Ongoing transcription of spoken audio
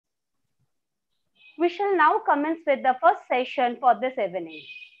We shall now commence with the first session for this evening.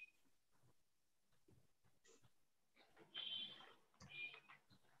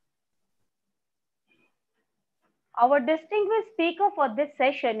 Our distinguished speaker for this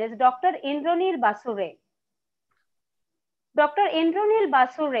session is Dr. Indranil Basure. Dr. Indranil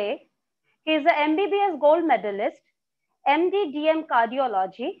Basure, he is a MBBS gold medalist, MD DM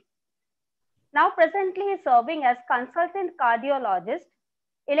cardiology. Now presently he is serving as consultant cardiologist,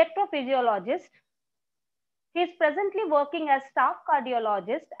 electrophysiologist. He is presently working as staff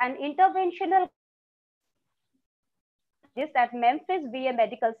cardiologist and interventional at Memphis VA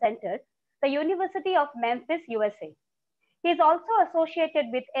Medical Center, the University of Memphis, USA. He is also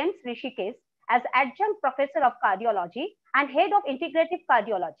associated with AIIMS Rishikesh as adjunct professor of cardiology and head of integrative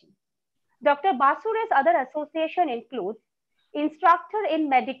cardiology. Dr. Basure's other association includes instructor in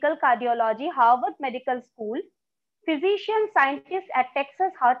medical cardiology, Harvard Medical School, physician scientist at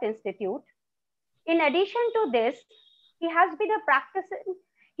Texas Heart Institute. In addition to this, he has been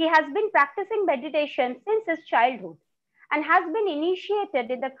practicing meditation since his childhood and has been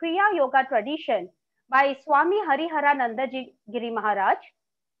initiated in the Kriya Yoga tradition by Swami Hariharananda Giri Maharaj.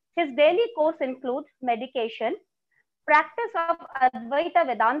 His daily course includes medication, practice of Advaita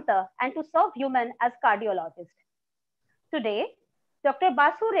Vedanta, and to serve human as cardiologist. Today, Dr.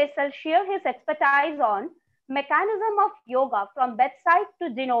 Basure shall share his expertise on mechanism of yoga from bedside to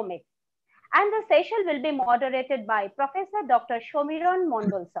genomics. And the session will be moderated by Professor Dr. Shomiran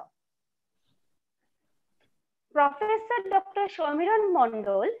Mondol, sir. Professor Dr. Shomiran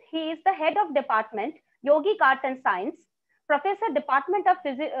Mondol, he is the head of department, Yogic Art and Science, Professor Department of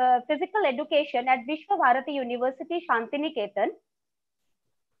Physical Education at Vishwa Bharati University, Shantiniketan.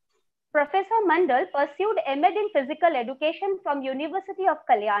 Professor Mondol pursued M.Ed in Physical Education from University of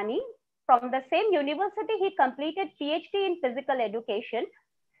Kalyani. From the same university, he completed PhD in Physical Education.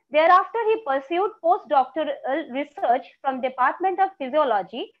 Thereafter, he pursued postdoctoral research from Department of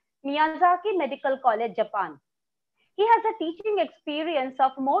Physiology, Miyazaki Medical College, Japan. He has a teaching experience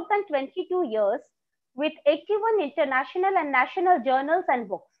of more than 22 years with 81 international and national journals and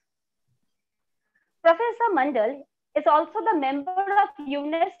books. Professor Mondol is also the member of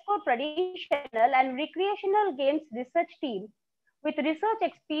UNESCO Traditional and Recreational Games Research Team with research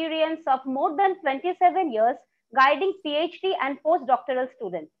experience of more than 27 years guiding PhD and postdoctoral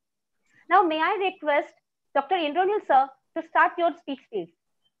students. Now, may I request Dr. Indranil, sir, to start your speech, please.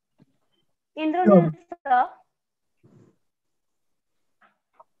 Indranil, sir.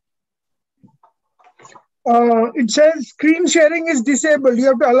 It says screen sharing is disabled. You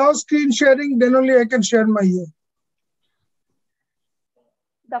have to allow screen sharing, then only I can share my ear.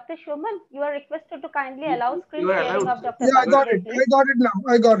 Dr. Shuman, you are requested to kindly allow screen sharing of Dr. Yeah, I got it. I got it now.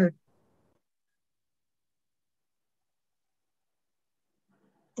 I got it.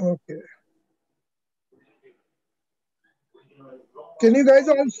 Okay. Can you guys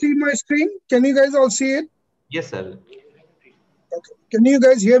all see my screen? Can you guys all see it? Yes, sir. Okay. Can you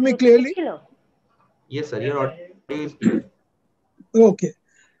guys hear me clearly? Yes, sir. Your audio is clear. Okay.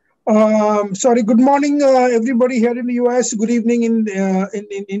 Sorry. Good morning, everybody here in the US. Good evening in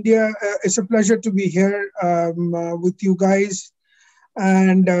India. It's a pleasure to be here with you guys.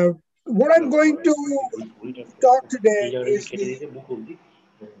 And what I'm going to talk today is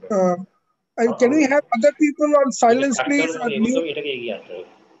can we have other people on silence, please? Or mute?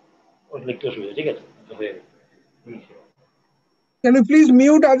 Can you please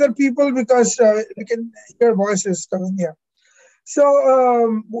mute other people because we can hear voices coming here. So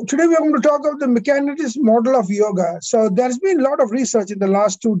today we're going to talk about the mechanist model of yoga. So there's been a lot of research in the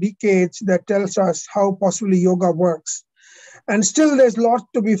last 2 decades that tells us how possibly yoga works. And still there's a lot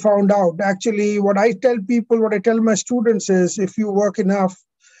to be found out. Actually, what I tell people, what I tell my students is if you work enough,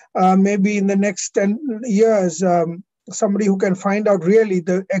 maybe in the next 10 years, somebody who can find out really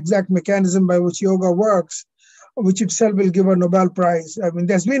the exact mechanism by which yoga works, which itself will give a Nobel Prize. I mean,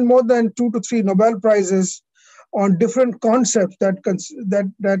 there's been more than 2 to 3 Nobel Prizes on different concepts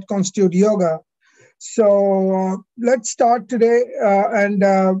that constitute yoga. So let's start today, and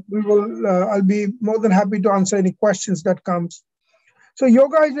I'll be more than happy to answer any questions that comes. So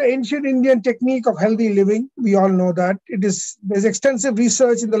yoga is an ancient Indian technique of healthy living. We all know that. There's extensive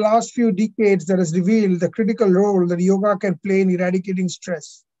research in the last few decades that has revealed the critical role that yoga can play in eradicating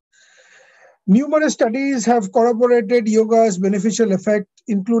stress. Numerous studies have corroborated yoga's beneficial effect,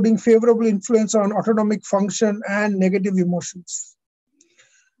 including favorable influence on autonomic function and negative emotions.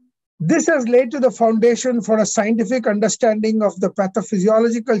 This has laid to the foundation for a scientific understanding of the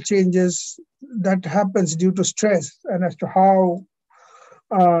pathophysiological changes that happens due to stress and as to how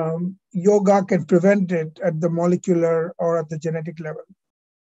yoga can prevent it at the molecular or at the genetic level.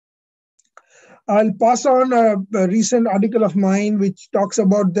 I'll pass on a recent article of mine which talks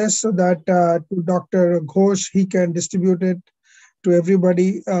about this so that to Dr. Ghosh, he can distribute it to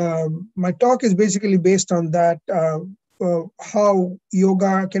everybody. My talk is basically based on that, how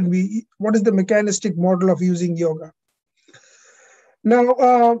yoga can be, what is the mechanistic model of using yoga. Now,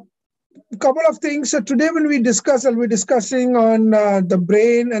 a couple of things. So today when we discuss, I'll be discussing on the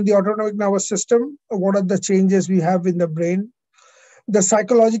brain and the autonomic nervous system. What are the changes we have in the brain? The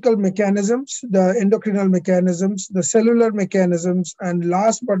psychological mechanisms, the endocrinal mechanisms, the cellular mechanisms, and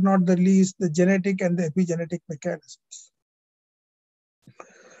last but not the least, the genetic and the epigenetic mechanisms.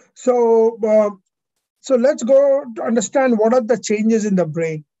 So let's go to understand what are the changes in the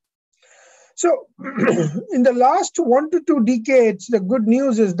brain. So in the last 1 to 2 decades, the good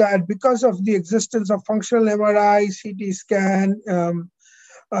news is that because of the existence of functional MRI, CT scan,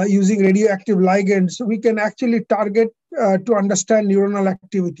 using radioactive ligands, we can actually target to understand neuronal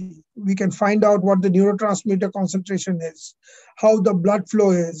activity. We can find out what the neurotransmitter concentration is, how the blood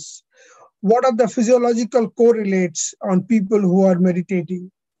flow is, what are the physiological correlates on people who are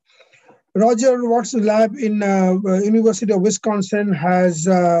meditating. Roger Watts' lab in University of Wisconsin has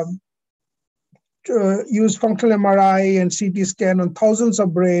used functional MRI and CT scan on thousands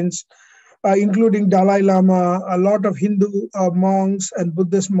of brains, including Dalai Lama, a lot of Hindu monks and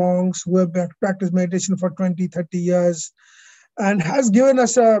Buddhist monks who have practiced meditation for 20, 30 years, and has given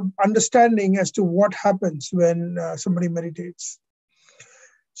us an understanding as to what happens when somebody meditates.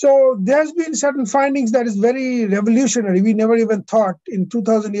 So there's been certain findings that is very revolutionary. We never even thought in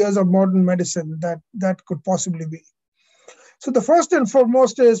 2000 years of modern medicine that could possibly be. So the first and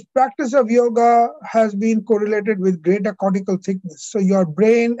foremost is practice of yoga has been correlated with greater cortical thickness. So your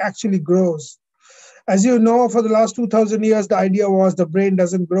brain actually grows. As you know, for the last 2000 years, the idea was the brain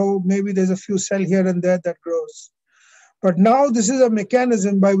doesn't grow. Maybe there's a few cells here and there that grows. But now this is a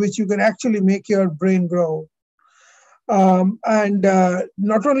mechanism by which you can actually make your brain grow. And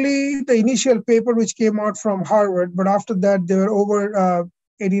not only the initial paper which came out from Harvard, but after that, there were over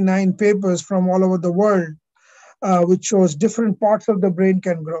 89 papers from all over the world, which shows different parts of the brain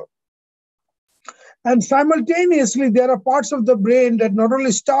can grow. And simultaneously, there are parts of the brain that not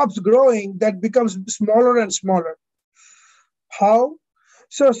only stops growing, that becomes smaller and smaller. How?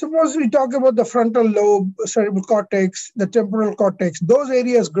 So suppose we talk about the frontal lobe, cerebral cortex, the temporal cortex, those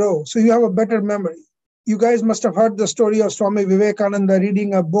areas grow, so you have a better memory. You guys must have heard the story of Swami Vivekananda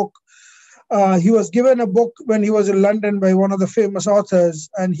reading a book. He was given a book when he was in London by one of the famous authors,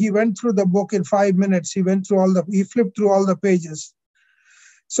 and he went through the book in 5 minutes. He flipped through all the pages.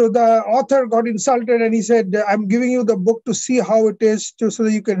 So the author got insulted and he said, I'm giving you the book to see how it is, so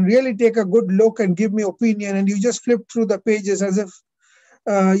that you can really take a good look and give me opinion, and you just flip through the pages as if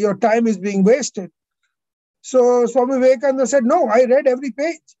your time is being wasted. So Swami Vivekananda said, no, I read every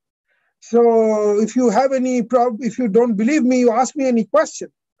page. So if you have any problem, if you don't believe me, you ask me any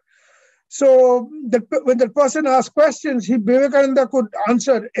question. So when the person asked questions, Vivekananda could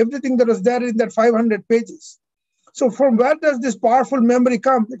answer everything that was there in that 500 pages. So from where does this powerful memory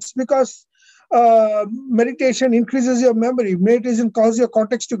come? It's because meditation increases your memory. Meditation causes your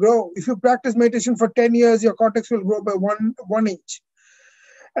cortex to grow. If you practice meditation for 10 years, your cortex will grow by one inch.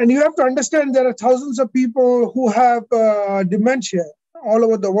 And you have to understand there are thousands of people who have dementia all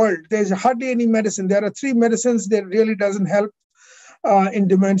over the world. There's hardly any medicine. There are 3 medicines that really doesn't help in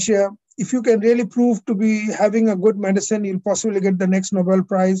dementia. If you can really prove to be having a good medicine, you'll possibly get the next Nobel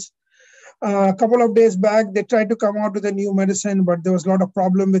Prize. A couple of days back, they tried to come out with a new medicine, but there was a lot of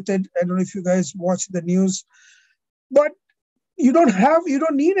problem with it. I don't know if you guys watch the news. But you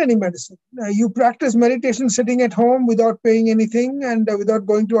don't need any medicine. You practice meditation sitting at home without paying anything and without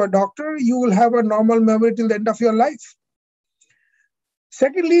going to a doctor, you will have a normal memory till the end of your life.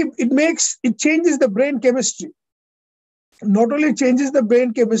 Secondly, it changes the brain chemistry. Not only changes the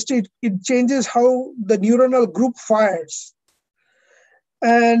brain chemistry, it changes how the neuronal group fires.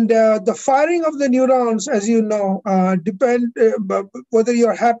 And the firing of the neurons, as you know, whether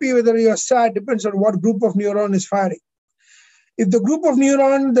you're happy, whether you're sad, depends on what group of neuron is firing. If the group of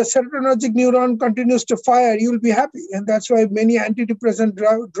neuron, the serotonergic neuron continues to fire, you will be happy. And that's why many antidepressant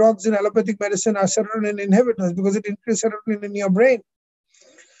drugs in allopathic medicine are serotonin inhibitors, because it increases serotonin in your brain.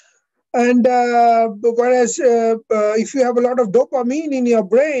 And whereas if you have a lot of dopamine in your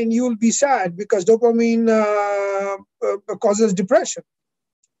brain, you will be sad because dopamine causes depression.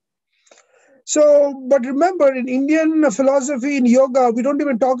 So, but remember, in Indian philosophy, in yoga, we don't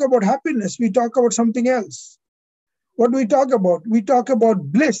even talk about happiness. We talk about something else. What do we talk about? We talk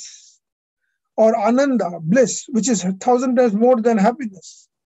about bliss or ananda, bliss, which is 1,000 times more than happiness.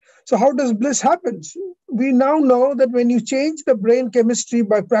 So how does bliss happen? We now know that when you change the brain chemistry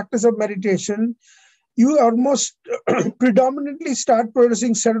by practice of meditation, you almost predominantly start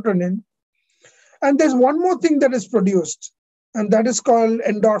producing serotonin. And there's one more thing that is produced, and that is called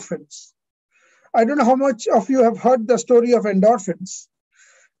endorphins. I don't know how much of you have heard the story of endorphins.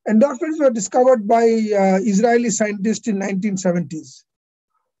 Endorphins were discovered by Israeli scientists in 1970s.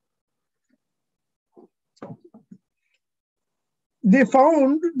 They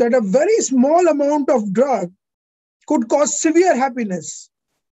found that a very small amount of drug could cause severe happiness.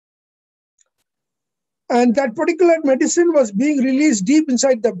 And that particular medicine was being released deep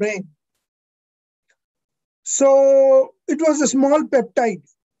inside the brain. So it was a small peptide.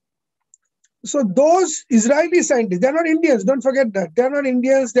 So those Israeli scientists, they're not Indians, don't forget that. They're not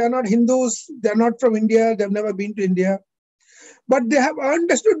Indians, they're not Hindus, they're not from India, they've never been to India. But they have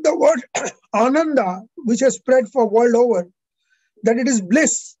understood the word Ananda, which has spread for world over, that it is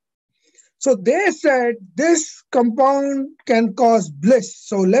bliss. So they said this compound can cause bliss.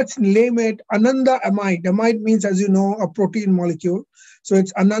 So let's name it Anandamide. Amide means, as you know, a protein molecule. So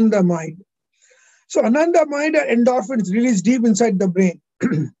it's Anandamide. So Anandamide are endorphins released deep inside the brain.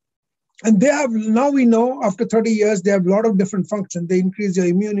 And they have, now we know, after 30 years, they have a lot of different functions. They increase your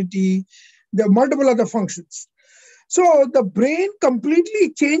immunity. There are multiple other functions. So the brain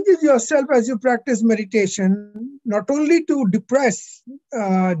completely changes yourself as you practice meditation, not only to depress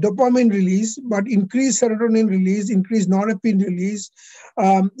dopamine release, but increase serotonin release, increase norepinephrine release,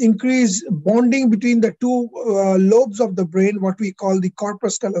 increase bonding between the two lobes of the brain, what we call the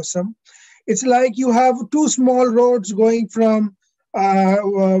corpus callosum. It's like you have two small roads going from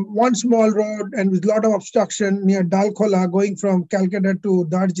one small road and with a lot of obstruction near Dalkola going from Calcutta to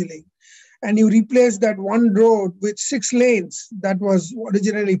Darjeeling. And you replace that one road with 6 lanes that was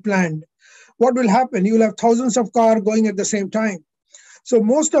originally planned. What will happen? You will have thousands of cars going at the same time. So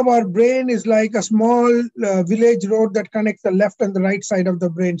most of our brain is like a small village road that connects the left and the right side of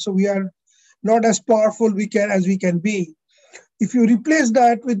the brain. So we are not as powerful as we can be. If you replace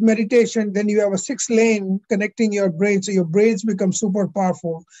that with meditation, then you have a 6-lane connecting your brain. So your brains become super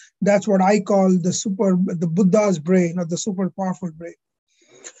powerful. That's what I call the Buddha's brain, or the super powerful brain.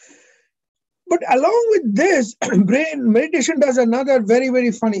 But along with this, meditation does another very,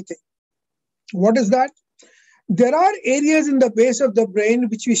 very funny thing. What is that? There are areas in the base of the brain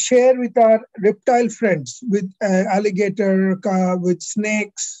which we share with our reptile friends, with alligator, with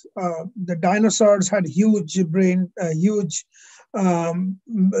snakes. The dinosaurs had huge brain,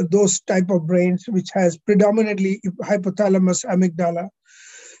 those type of brains, which has predominantly hypothalamus, amygdala.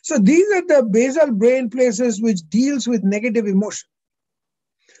 So these are the basal brain places which deals with negative emotion.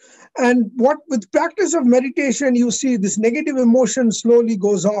 And what with practice of meditation, you see this negative emotion slowly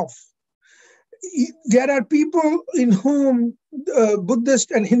goes off. There are people in whom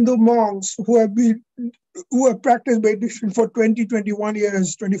Buddhist and Hindu monks who have practiced meditation for 20, 21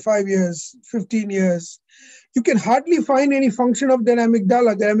 years, 25 years, 15 years. You can hardly find any function of their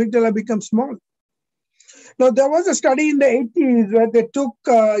amygdala. Their amygdala becomes small. Now, there was a study in the 80s where they took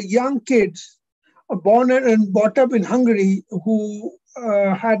young kids born and brought up in Hungary who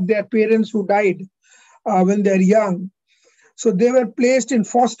had their parents who died when they're young. So they were placed in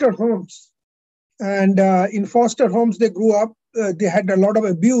foster homes. And in foster homes, they grew up. They had a lot of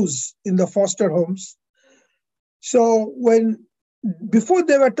abuse in the foster homes. So before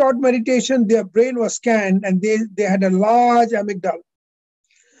they were taught meditation, their brain was scanned and they had a large amygdala.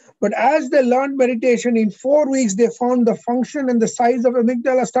 But as they learned meditation, in 4 weeks, they found the function and the size of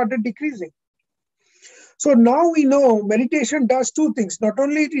amygdala started decreasing. So now we know meditation does 2 things. Not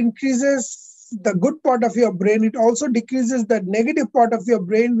only it increases the good part of your brain, it also decreases the negative part of your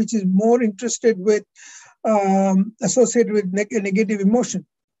brain, which is more interested with, associated with negative emotion.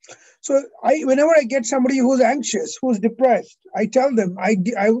 So whenever I get somebody who's anxious, who's depressed, I tell them, I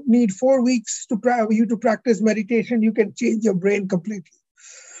need 4 weeks you to practice meditation. You can change your brain completely.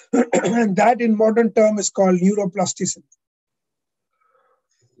 And that in modern term is called neuroplasticity.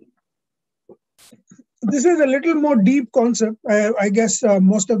 This is a little more deep concept. I guess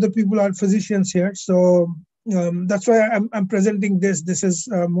most of the people are physicians here. So that's why I'm presenting this. This is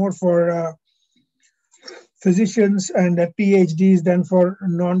more for physicians and PhDs than for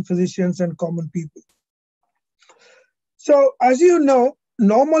non-physicians and common people. So as you know,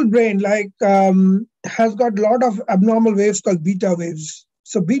 normal brain has got a lot of abnormal waves called beta waves.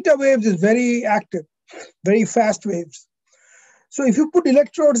 So beta waves is very active, very fast waves. So if you put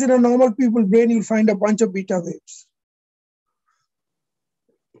electrodes in a normal people's brain, you'll find a bunch of beta waves.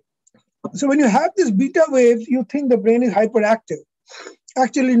 So when you have these beta waves, you think the brain is hyperactive.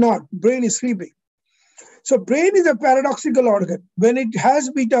 Actually not, brain is sleeping. So brain is a paradoxical organ. When it has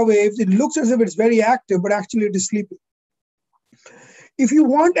beta waves, it looks as if it's very active, but actually it is sleeping. If you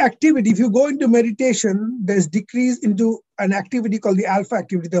want activity, if you go into meditation, there's decrease into an activity called the alpha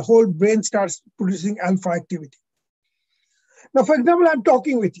activity. The whole brain starts producing alpha activity. Now, for example, I'm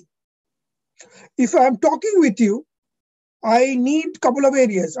talking with you. If I'm talking with you, I need a couple of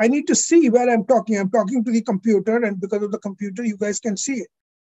areas. I need to see where I'm talking. I'm talking to the computer, and because of the computer, you guys can see it.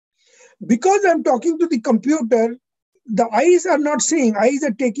 Because I'm talking to the computer, the eyes are not seeing. Eyes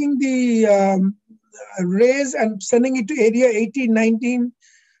are taking the rays and sending it to area 18, 19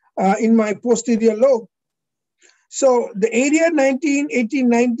 in my posterior lobe. So the area 19, 18,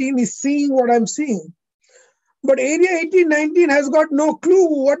 19 is seeing what I'm seeing. But area 18, 19 has got no clue.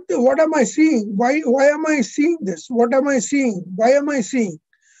 What am I seeing? Why am I seeing this? What am I seeing? Why am I seeing?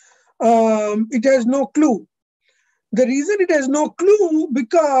 It has no clue. The reason it has no clue,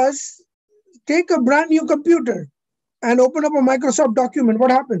 because take a brand new computer and open up a Microsoft document. What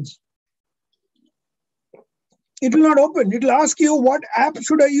happens? It will not open. It will ask you, what app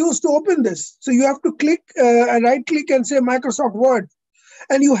should I use to open this? So you have to click, right click and say Microsoft Word.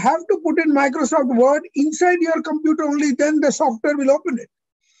 And you have to put in Microsoft Word inside your computer, only then the software will open it.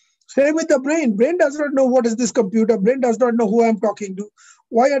 Same with the brain. Brain does not know what is this computer. Brain does not know who I'm talking to.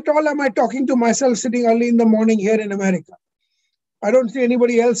 Why at all am I talking to myself sitting early in the morning here in America? I don't see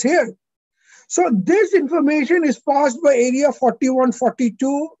anybody else here. So this information is passed by area 41,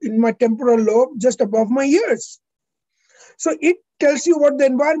 42 in my temporal lobe, just above my ears. So it tells you what the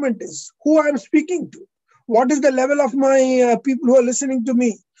environment is, who I'm speaking to, what is the level of my people who are listening to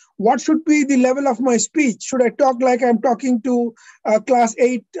me, what should be the level of my speech. Should I talk like I'm talking to class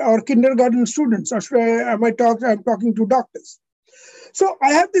 8 or kindergarten students, or am I talking to doctors? So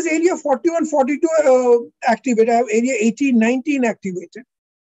I have this area 41, 42 activated. I have area 18, 19 activated.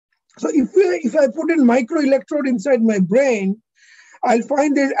 So if I put in microelectrode inside my brain, I'll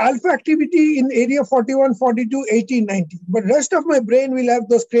find there's alpha activity in area 41, 42, 18, 19. But rest of my brain will have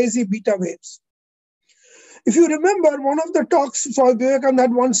those crazy beta waves. If you remember, one of the talks Swami Vivekananda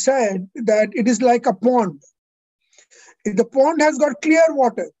had once said that it is like a pond. If the pond has got clear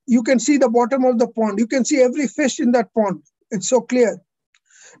water, you can see the bottom of the pond. You can see every fish in that pond. It's so clear.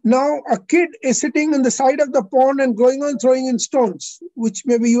 Now, a kid is sitting on the side of the pond and going on throwing in stones, which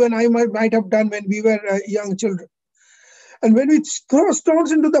maybe you and I might have done when we were young children. And when we throw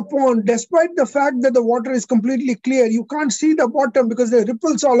stones into the pond, despite the fact that the water is completely clear, you can't see the bottom because there are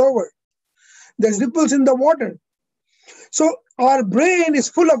ripples all over. There's ripples in the water. So our brain is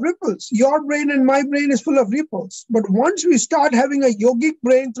full of ripples. Your brain and my brain is full of ripples. But once we start having a yogic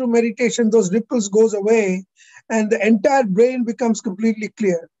brain through meditation, those ripples goes away and the entire brain becomes completely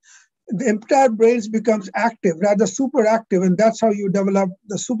clear. The entire brain becomes active, rather super active. And that's how you develop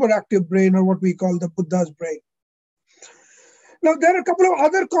the super active brain, or what we call the Buddha's brain. Now, there are a couple of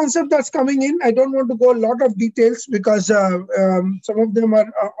other concepts that's coming in. I don't want to go a lot of details because some of them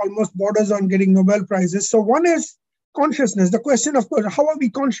are almost borders on getting Nobel Prizes. So one is consciousness. The question, of course, how are we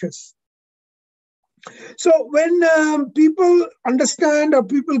conscious? So when people understand or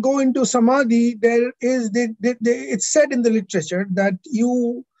people go into samadhi, it's said in the literature that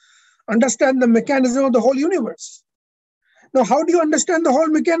you understand the mechanism of the whole universe. Now, how do you understand the whole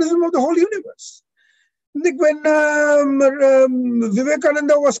mechanism of the whole universe? Like when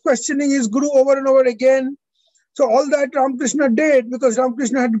Vivekananda was questioning his guru over and over again, so all that Ramakrishna did, because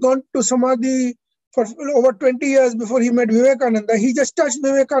Ramakrishna had gone to samadhi for over 20 years before he met Vivekananda, he just touched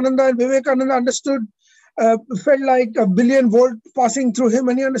Vivekananda, and Vivekananda understood, felt like a billion volt passing through him,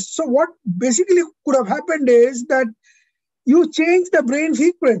 and he understood. So what basically could have happened is that you change the brain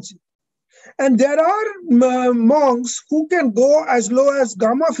frequency. And there are monks who can go as low as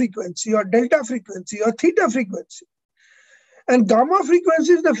gamma frequency or delta frequency or theta frequency. And gamma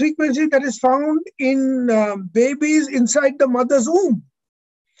frequency is the frequency that is found in babies inside the mother's womb.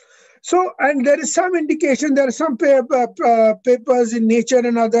 So, and there is some indication, there are some papers in Nature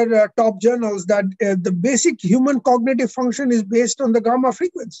and other top journals that the basic human cognitive function is based on the gamma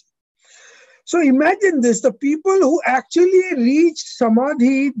frequency. So imagine this, the people who actually reach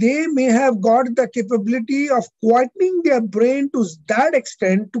samadhi, they may have got the capability of quietening their brain to that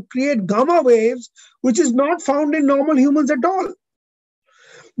extent to create gamma waves, which is not found in normal humans at all.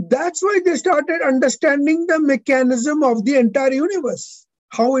 That's why they started understanding the mechanism of the entire universe,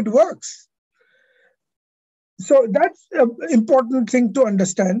 how it works. So that's an important thing to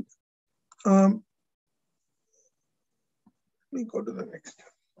understand. Let me go to the next.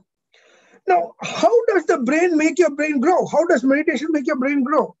 Now, how does the brain make your brain grow? How does meditation make your brain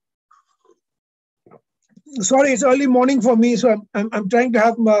grow? Sorry, it's early morning for me, so I'm trying to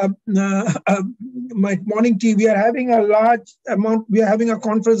have my morning tea. We are having a large amount. We are having a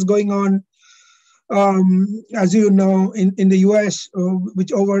conference going on, as you know, in the US,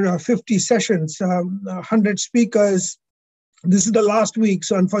 which over 50 sessions, 100 speakers. This is the last week,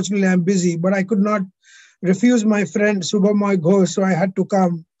 so unfortunately I'm busy, but I could not refuse my friend Subhamoy Ghosh, so I had to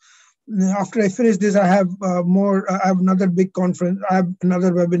come. After I finish this, I have I have another big conference. I have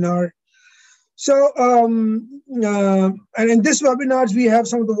another webinar. So, and in this webinars, we have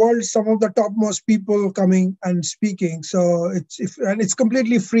some of the topmost people coming and speaking. So it's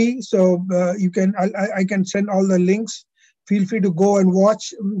completely free. So I can send all the links. Feel free to go and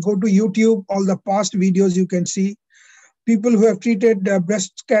watch. Go to YouTube. All the past videos you can see. People who have treated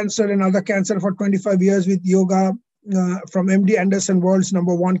breast cancer and other cancer for 25 years with yoga from MD Anderson, world's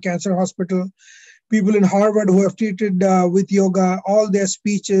 #1 cancer hospital. People in Harvard who have treated with yoga, all their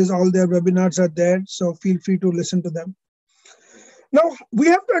speeches, all their webinars are there. So feel free to listen to them. Now, we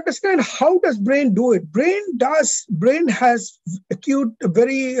have to understand, how does brain do it? Brain has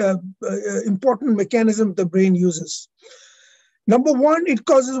very important mechanism the brain uses. Number one, it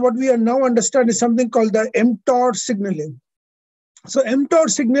causes what we are now understand is something called the mTOR signaling. So mTOR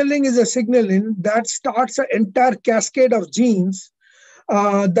signaling is a signaling that starts an entire cascade of genes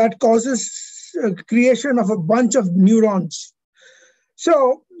that causes creation of a bunch of neurons.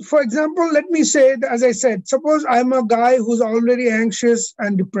 So, for example, let me say, as I said, suppose I'm a guy who's already anxious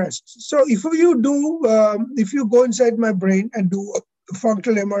and depressed. So if you go inside my brain and do a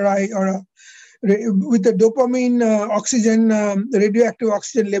functional MRI or with the dopamine radioactive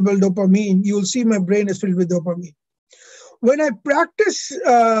oxygen labeled dopamine, you will see my brain is filled with dopamine. When I practice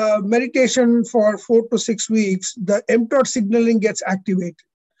meditation for 4 to 6 weeks, the mTOR signaling gets activated.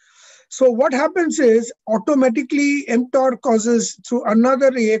 So what happens is automatically mTOR causes through another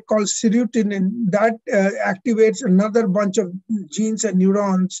ray called serotonin that activates another bunch of genes and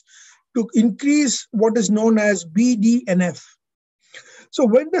neurons to increase what is known as BDNF. So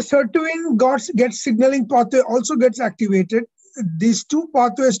when the sirtuin gets signaling pathway also gets activated, these two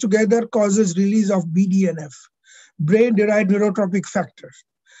pathways together causes release of BDNF, brain-derived neurotropic factor.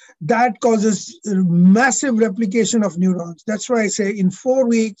 That causes massive replication of neurons. That's why I say in 4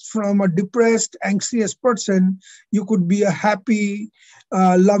 weeks from a depressed, anxious person, you could be a happy,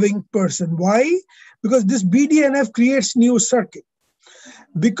 loving person. Why? Because this BDNF creates new circuit.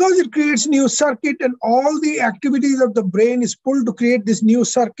 Because it creates new circuit and all the activities of the brain is pulled to create this new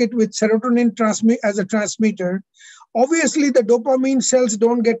circuit with serotonin as a transmitter, obviously the dopamine cells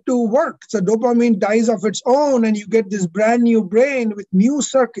don't get to work. So dopamine dies of its own and you get this brand new brain with new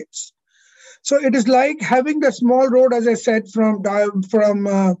circuits. So it is like having the small road, as I said, from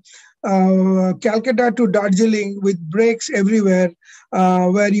Calcutta to Darjeeling with brakes everywhere,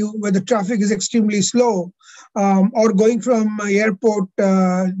 where the traffic is extremely slow, or going from airport.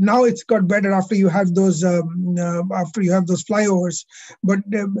 Now it's got better after you have those flyovers. But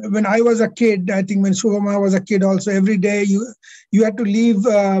when I was a kid, I think when Shubhama was a kid, also every day you had to leave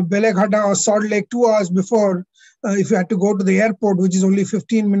Beleghata or Salt Lake 2 hours before. If you had to go to the airport, which is only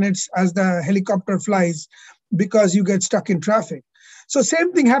 15 minutes as the helicopter flies, because you get stuck in traffic. So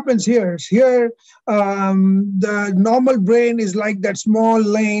same thing happens here. Here, the normal brain is like that small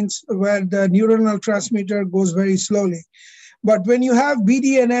lanes where the neuronal transmitter goes very slowly. But when you have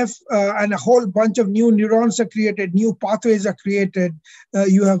BDNF and a whole bunch of new neurons are created, new pathways are created,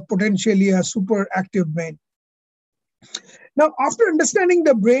 you have potentially a super active brain. Now, after understanding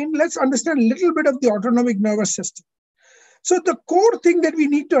the brain, let's understand a little bit of the autonomic nervous system. So the core thing that we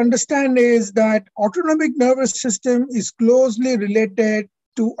need to understand is that autonomic nervous system is closely related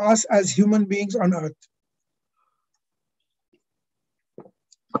to us as human beings on Earth.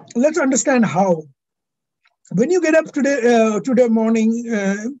 Let's understand how. When you get up today morning,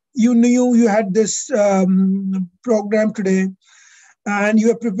 you knew you had this program today, and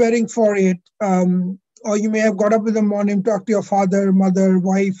you are preparing for it. Or you may have got up in the morning, talked to your father, mother,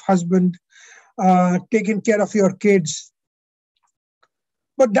 wife, husband, taken care of your kids.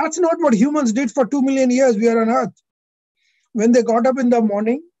 But that's not what humans did for 2 million years we are on Earth. When they got up in the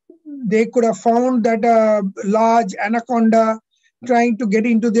morning, they could have found that a large anaconda trying to get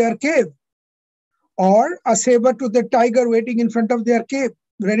into their cave, or a saber-toothed tiger waiting in front of their cave,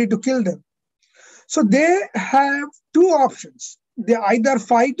 ready to kill them. So they have two options. They either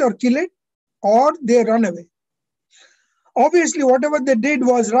fight or kill it, or they run away. Obviously, whatever they did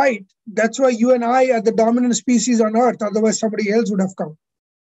was right. That's why you and I are the dominant species on Earth. Otherwise, somebody else would have come.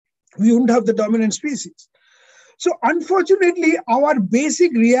 We wouldn't have the dominant species. So unfortunately, our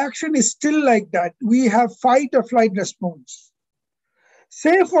basic reaction is still like that. We have fight or flight response.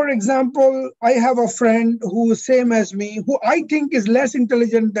 Say, for example, I have a friend who is same as me, who I think is less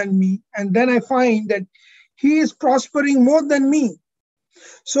intelligent than me, and then I find that he is prospering more than me.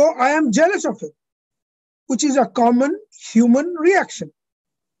 So I am jealous of him, which is a common human reaction.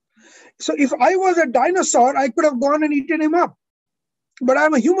 So if I was a dinosaur, I could have gone and eaten him up. But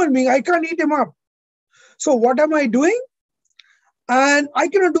I'm a human being, I can't eat him up. So what am I doing? And I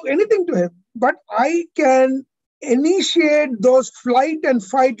cannot do anything to him, but I can initiate those flight and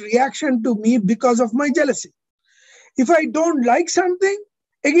fight reaction to me because of my jealousy. If I don't like something,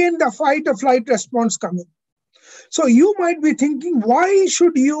 again, the fight or flight response comes in. So you might be thinking, why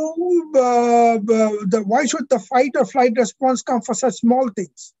should the fight or flight response come for such small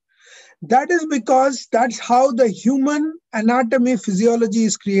things? That is because that's how the human anatomy physiology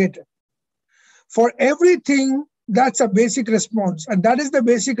is created. For everything, that's a basic response. And that is the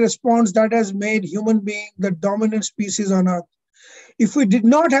basic response that has made human being the dominant species on Earth. If we did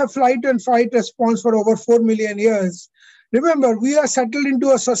not have flight and fight response for over 4 million years, remember, we are settled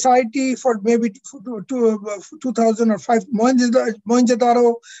into a society for maybe 2000 or 5.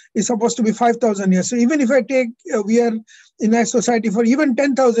 Mohenjo-daro is supposed to be 5,000 years. So even if I take, we are in a society for even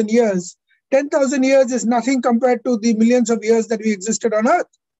 10,000 years, 10,000 years is nothing compared to the millions of years that we existed on Earth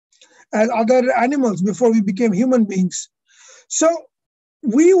as other animals before we became human beings. So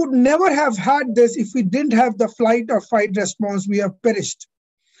we would never have had this if we didn't have the flight or fight response. We have perished.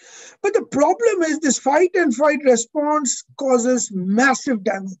 But the problem is this fight and fight response causes massive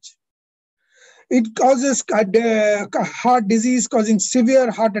damage. It causes heart disease, causing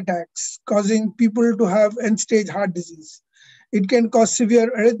severe heart attacks, causing people to have end-stage heart disease. It can cause severe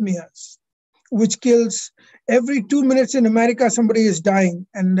arrhythmias, which kills every 2 minutes in America, somebody is dying.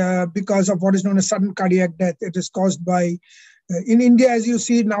 And because of what is known as sudden cardiac death, it is caused by, in India, as you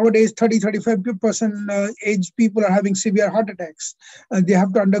see nowadays, 30-35% age people are having severe heart attacks. They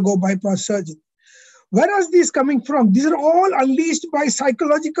have to undergo bypass surgery. Where are these coming from? These are all unleashed by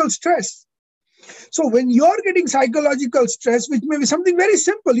psychological stress. So when you're getting psychological stress, which may be something very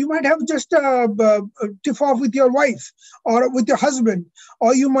simple, you might have just a tiff off with your wife or with your husband,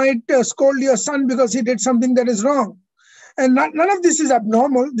 or you might scold your son because he did something that is wrong. And none of this is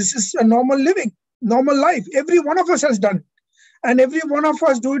abnormal. This is a normal living, normal life. Every one of us has done it. And every one of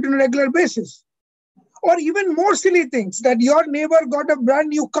us do it on a regular basis. Or even more silly things, that your neighbor got a brand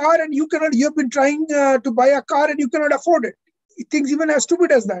new car and you have been trying to buy a car and you cannot afford it. Things even as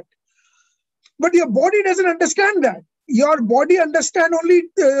stupid as that. But your body doesn't understand that. Your body understands only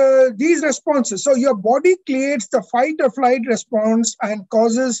these responses. So your body creates the fight or flight response and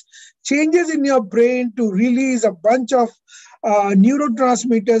causes changes in your brain to release a bunch of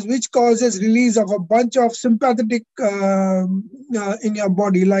neurotransmitters, which causes release of a bunch of sympathetic in your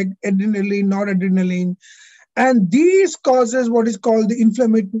body, like adrenaline, noradrenaline. And these causes what is called the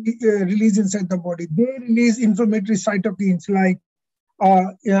inflammatory release inside the body. They release inflammatory cytokines like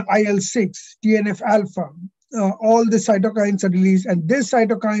IL-6, TNF-alpha. All the cytokines are released, and this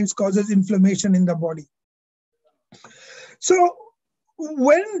cytokines causes inflammation in the body. So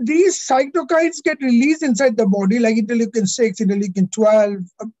when these cytokines get released inside the body, like interleukin-6, interleukin-12,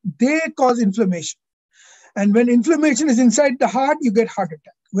 they cause inflammation. And when inflammation is inside the heart, you get heart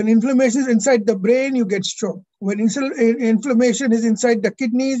attack. When inflammation is inside the brain, you get stroke. When inflammation is inside the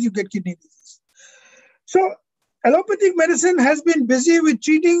kidneys, you get kidney disease. So allopathic medicine has been busy with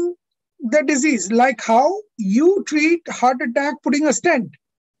treating the disease, like how you treat heart attack putting a stent.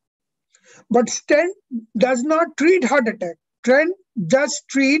 But stent does not treat heart attack. Stent just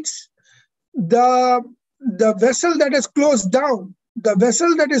treats the vessel that is closed down. The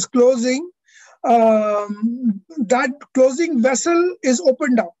vessel that is closing, that closing vessel is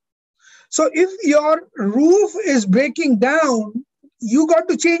opened up. So if your roof is breaking down, you got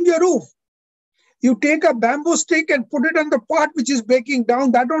to change your roof. You take a bamboo stick and put it on the part which is breaking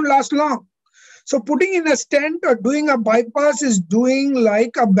down, that don't last long. So putting in a stent or doing a bypass is doing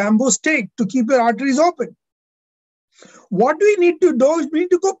like a bamboo stick to keep your arteries open. What we need to do is we need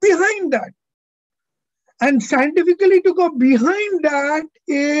to go behind that. And scientifically to go behind that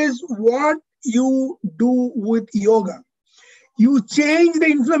is what you do with yoga. You change the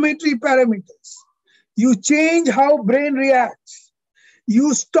inflammatory parameters. You change how brain reacts.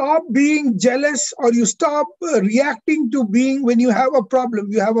 You stop being jealous, or you stop reacting to being, when you have a problem,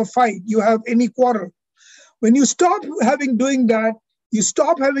 you have a fight, you have any quarrel. When you stop doing that, you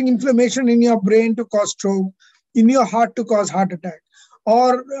stop having inflammation in your brain to cause stroke, in your heart to cause heart attack,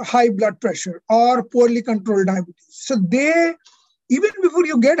 or high blood pressure, or poorly controlled diabetes. So even before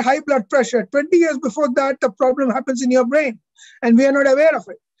you get high blood pressure, 20 years before that, the problem happens in your brain, and we are not aware of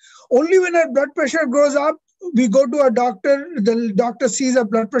it. Only when our blood pressure goes up, we go to a doctor, the doctor sees a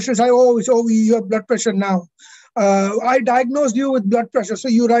blood pressure, say, oh, you have blood pressure now. I diagnosed you with blood pressure. So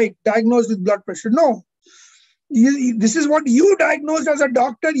you're right, diagnosed with blood pressure. No. This is what you diagnosed as a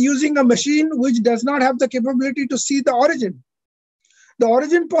doctor using a machine which does not have the capability to see the origin. The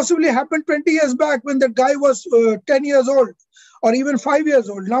origin possibly happened 20 years back when that guy was 10 years old or even 5 years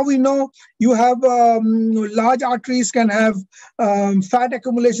old. Now we know you have large arteries can have fat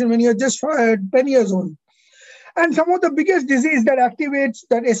accumulation when you're just 10 years old. And some of the biggest disease that activates,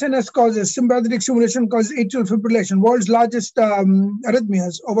 that SNS causes, sympathetic stimulation causes atrial fibrillation, world's largest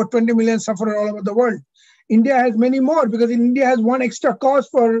arrhythmias. Over 20 million suffer all over the world. India has many more because India has one extra cause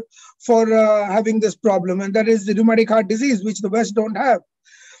for having this problem, and that is the rheumatic heart disease, which the West don't have.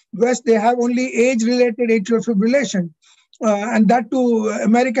 West, they have only age-related atrial fibrillation. And that too,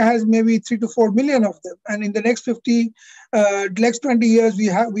 America has maybe 3 to 4 million of them. And in the next 20 years,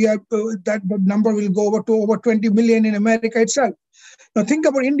 that number will go over to over 20 million in America itself. Now think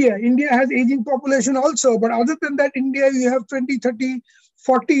about India. India has aging population also, but other than that, India, you have 20, 30,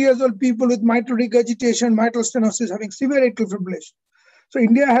 40 years old people with mitral regurgitation, mitral stenosis having severe atrial fibrillation. So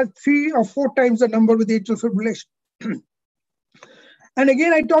India has 3 or 4 times the number with atrial fibrillation. And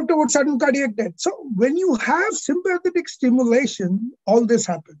again, I talked about sudden cardiac death. So when you have sympathetic stimulation, all this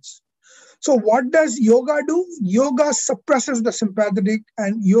happens. So what does yoga do? Yoga suppresses the sympathetic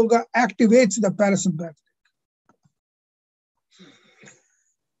and yoga activates the parasympathetic.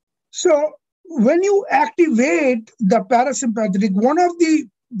 So when you activate the parasympathetic, one of the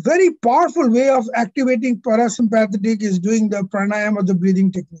very powerful way of activating parasympathetic is doing the pranayama, the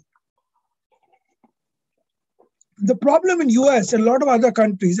breathing technique. The problem in US and a lot of other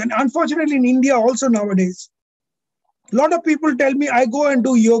countries, and unfortunately in India also nowadays, a lot of people tell me, I go and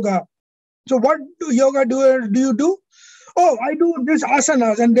do yoga. So what do yoga do you do? Oh, I do this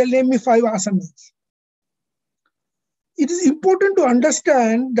asanas, and they'll name me 5 asanas. It is important to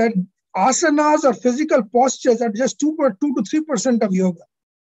understand that asanas or physical postures are just 2 to 3% of yoga.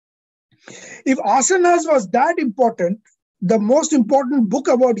 If asanas was that important, the most important book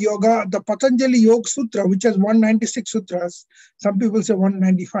about yoga, the Patanjali Yoga Sutra, which has 196 sutras, some people say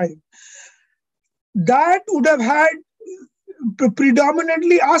 195, that would have had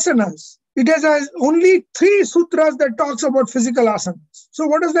predominantly asanas. It has only 3 sutras that talks about physical asanas. So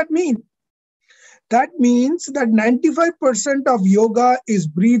what does that mean? That means that 95% of yoga is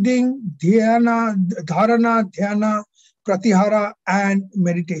breathing, dharana, dhyana, pratyahara, and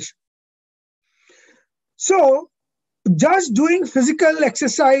meditation. So just doing physical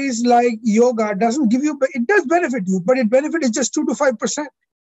exercise like yoga doesn't give you, it does benefit you, but its benefit is just 2 to 5%.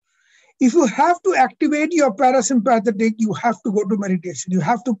 If you have to activate your parasympathetic, you have to go to meditation. You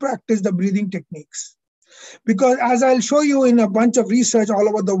have to practice the breathing techniques. Because as I'll show you in a bunch of research all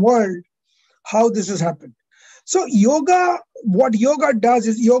over the world, how this has happened. So yoga, what yoga does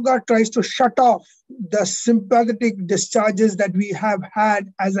is yoga tries to shut off the sympathetic discharges that we have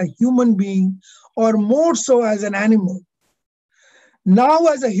had as a human being, or more so as an animal. Now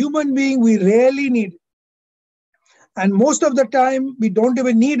as a human being, we rarely need it. And most of the time, we don't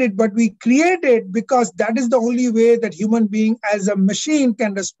even need it, but we create it because that is the only way that human being as a machine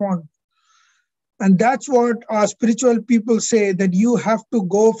can respond. And that's what our spiritual people say, that you have to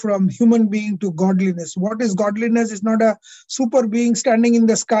go from human being to godliness. What is godliness? It's not a super being standing in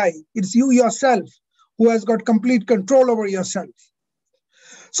the sky. It's you yourself who has got complete control over yourself.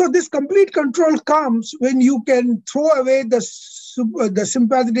 So this complete control comes when you can throw away the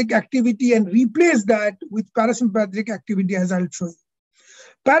sympathetic activity and replace that with parasympathetic activity, as I'll show you.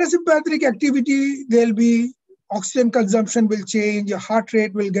 Parasympathetic activity, there'll be oxygen consumption will change, your heart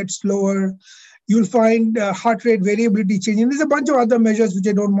rate will get slower, you'll find heart rate variability changing. There's a bunch of other measures which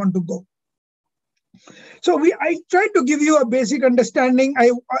I don't want to go. So I tried to give you a basic understanding.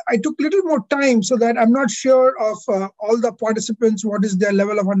 I took a little more time so that I'm not sure of all the participants, what is their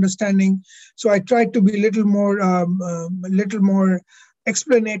level of understanding. So I tried to be a little more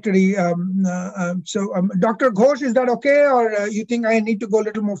explanatory. Dr. Ghosh, is that okay? Or you think I need to go a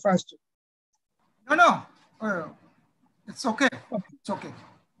little more faster? No. It's okay. It's okay.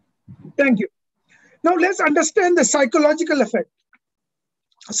 Thank you. Now let's understand the psychological effect.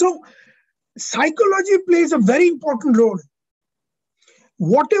 So psychology plays a very important role.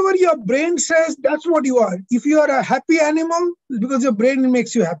 Whatever your brain says, that's what you are. If you are a happy animal, because your brain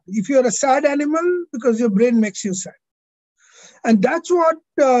makes you happy. If you are a sad animal, because your brain makes you sad. And that's what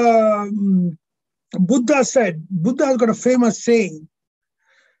Buddha said. Buddha has got a famous saying.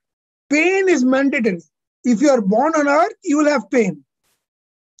 Pain is mandatory. If you are born on earth, you will have pain.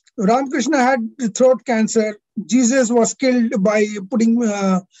 Ramakrishna had throat cancer. Jesus was killed by putting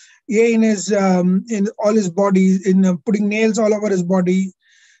in all his body, in putting nails all over his body.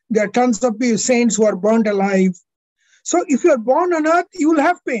 There are tons of saints who are burnt alive. So if you are born on earth, you will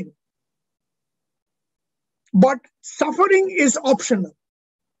have pain. But suffering is optional.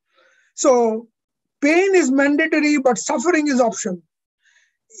 So pain is mandatory, but suffering is optional.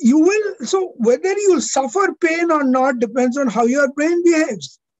 So whether you will suffer pain or not depends on how your brain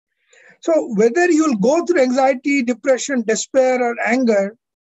behaves. So whether you will go through anxiety, depression, despair, or anger,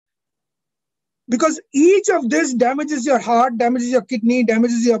 because each of this damages your heart, damages your kidney,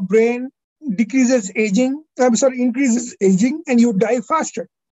 damages your brain, increases aging, and you die faster.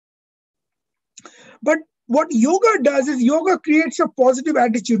 But what yoga does is yoga creates a positive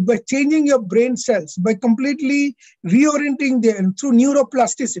attitude by changing your brain cells, by completely reorienting them through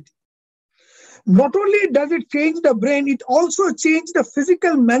neuroplasticity. Not only does it change the brain, it also changes the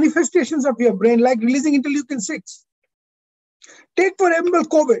physical manifestations of your brain, like releasing interleukin-6. Take, for example,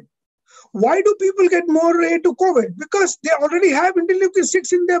 COVID. Why do people get more rate to COVID? Because they already have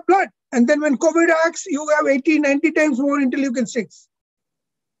interleukin-6 in their blood. And then when COVID acts, you have 80, 90 times more interleukin-6.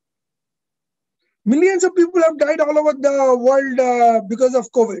 Millions of people have died all over the world because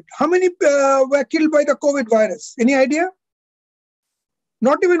of COVID. How many were killed by the COVID virus? Any idea?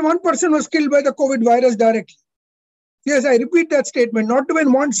 Not even one person was killed by the COVID virus directly. Yes, I repeat that statement. Not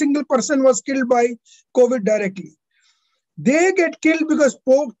even one single person was killed by COVID directly. They get killed because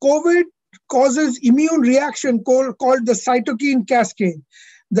COVID causes immune reaction called the cytokine cascade.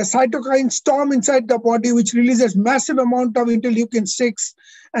 The cytokine storm inside the body, which releases massive amount of interleukin-6,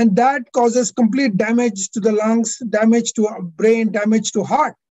 and that causes complete damage to the lungs, damage to brain, damage to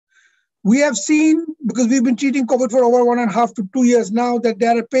heart. We have seen, because we've been treating COVID for over 1.5 to 2 years now, that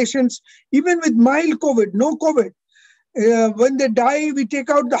there are patients, even with mild COVID, no COVID, when they die, we take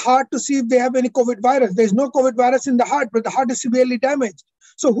out the heart to see if they have any COVID virus. There's no COVID virus in the heart, but the heart is severely damaged.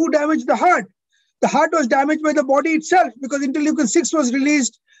 So who damaged the heart? The heart was damaged by the body itself, because interleukin-6 was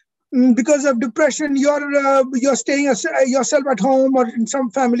released because of depression. You're staying yourself at home, or in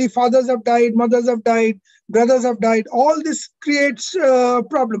some family, fathers have died, mothers have died, brothers have died. All this creates a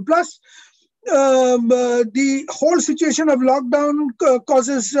problem. Plus, the whole situation of lockdown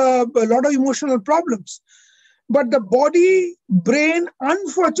causes a lot of emotional problems. But the body, brain,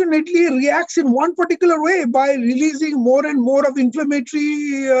 unfortunately reacts in one particular way by releasing more and more of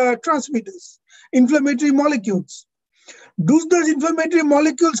inflammatory transmitters, inflammatory molecules. Do those inflammatory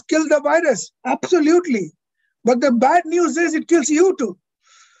molecules kill the virus? Absolutely. But the bad news is it kills you too.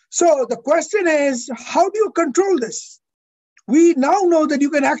 So the question is, how do you control this? We now know that you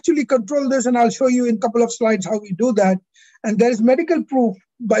can actually control this, and I'll show you in a couple of slides how we do that. And there is medical proof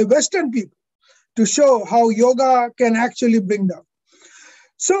by Western people to show how yoga can actually bring down.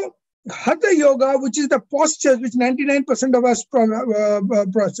 So Hatha Yoga, which is the postures which 99% of us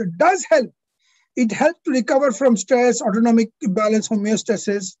process, does help. It helps to recover from stress, autonomic imbalance,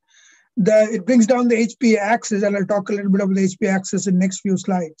 homeostasis. It brings down the HPA axis, and I'll talk a little bit about the HPA axis in the next few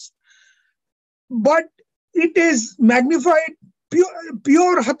slides. But it is magnified.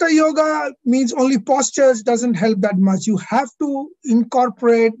 Pure Hatha Yoga means only postures doesn't help that much. You have to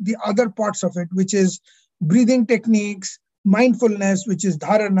incorporate the other parts of it, which is breathing techniques, mindfulness, which is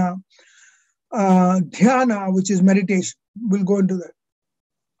dharana, dhyana, which is meditation. We'll go into that.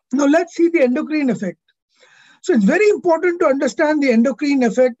 Now let's see the endocrine effect. So it's very important to understand the endocrine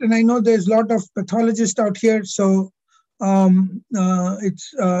effect, and I know there's a lot of pathologists out here, so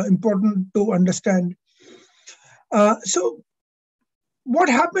it's important to understand. So what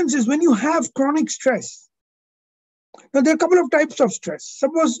happens is when you have chronic stress, now there are a couple of types of stress.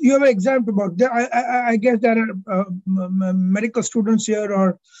 Suppose you have an exam about, I guess there are medical students here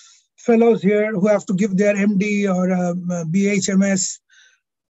or fellows here who have to give their MD or BHMS.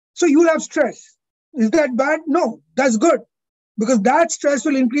 So you will have stress. Is that bad? No, that's good. Because that stress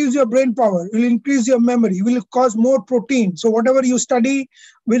will increase your brain power, will increase your memory, will cause more protein. So whatever you study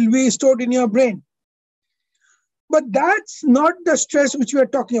will be stored in your brain. But that's not the stress which we are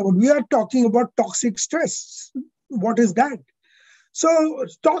talking about. We are talking about toxic stress. What is that? So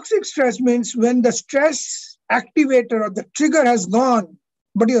toxic stress means when the stress activator or the trigger has gone,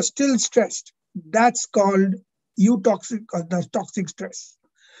 but you're still stressed. That's called eutoxic or the toxic stress.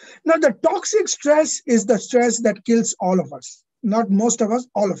 Now, the toxic stress is the stress that kills all of us. Not most of us,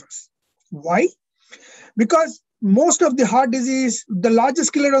 all of us. Why? Because most of the heart disease, the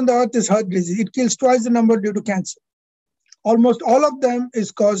largest killer on the earth is heart disease. It kills twice the number due to cancer. Almost all of them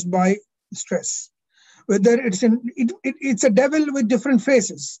is caused by stress. Whether it's a devil with different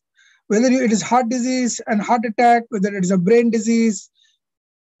faces. Whether it is heart disease and heart attack, whether it is a brain disease,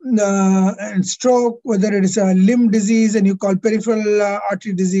 and stroke, whether it is a limb disease and you call peripheral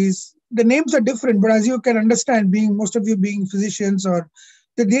artery disease. The names are different, but as you can understand, being most of you being physicians, or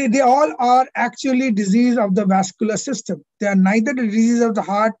they all are actually disease of the vascular system. They are neither the disease of the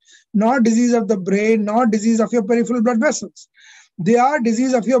heart, nor disease of the brain, nor disease of your peripheral blood vessels. They are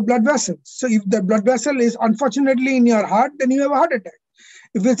disease of your blood vessels. So if the blood vessel is unfortunately in your heart, then you have a heart attack.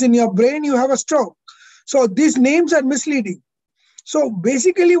 If it's in your brain, you have a stroke. So these names are misleading. So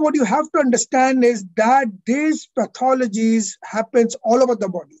basically what you have to understand is that these pathologies happens all over the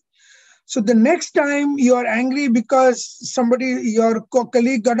body. So the next time you are angry because your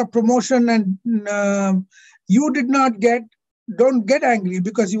colleague got a promotion and you did not get, don't get angry,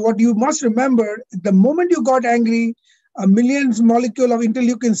 because what you must remember, the moment you got angry, a millions molecule of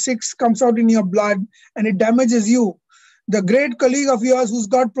interleukin-6 comes out in your blood and it damages you. The great colleague of yours who's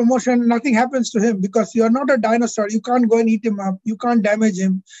got promotion, nothing happens to him because you're not a dinosaur. You can't go and eat him up. You can't damage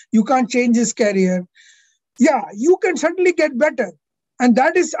him. You can't change his career. Yeah, you can certainly get better. And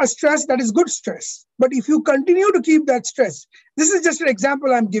that is a stress, that is good stress. But if you continue to keep that stress, this is just an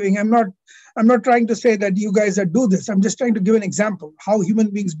example I'm giving. I'm not trying to say that you guys do this. I'm just trying to give an example how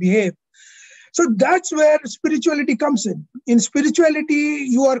human beings behave. So that's where spirituality comes in. In spirituality,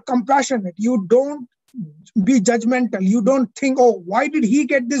 you are compassionate. You don't be judgmental. You don't think, oh, why did he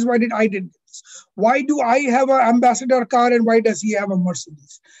get this? Why did I get this? Why do I have an ambassador car and why does he have a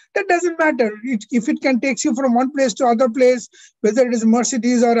Mercedes? That doesn't matter. If it can take you from one place to other place, whether it is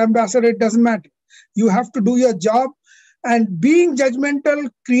Mercedes or ambassador, it doesn't matter. You have to do your job, and being judgmental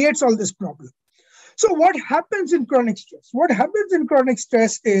creates all this problem. So what happens in chronic stress? What happens in chronic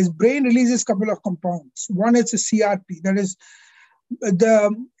stress is brain releases a couple of compounds. One is a CRP, that is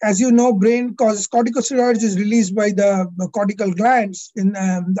as you know, brain causes corticosteroids is released by the cortical glands, in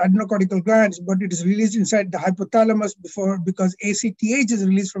the adrenocortical glands, but it is released inside the hypothalamus because ACTH is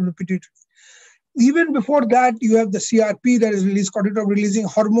released from the pituitary. Even before that, you have the CRP that is released, cortisol releasing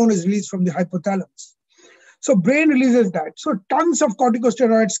hormone is released from the hypothalamus. So brain releases that. So tons of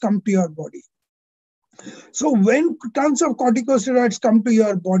corticosteroids come to your body. So when tons of corticosteroids come to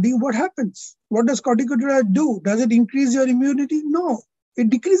your body, what happens? What does corticosteroid do? Does it increase your immunity? No, it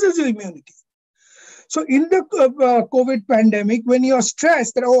decreases your immunity. So in the COVID pandemic, when you're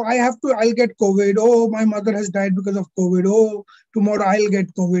stressed that, oh, I'll get COVID. Oh, my mother has died because of COVID. Oh, tomorrow I'll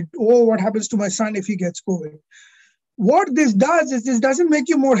get COVID. Oh, what happens to my son if he gets COVID? What this does is this doesn't make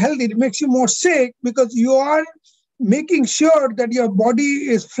you more healthy. It makes you more sick because you are making sure that your body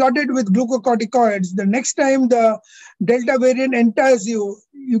is flooded with glucocorticoids. The next time the Delta variant enters you,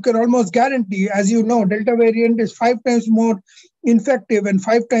 you can almost guarantee, as you know, Delta variant is 5 times more infective and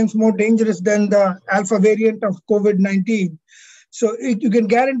 5 times more dangerous than the Alpha variant of COVID-19. So you can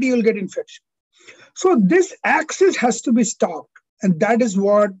guarantee you'll get infection. So this axis has to be stopped. And that is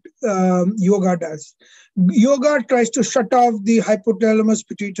what yoga does. Yoga tries to shut off the hypothalamus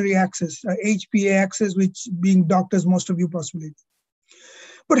pituitary axis, HPA axis, which being doctors, most of you possibly know.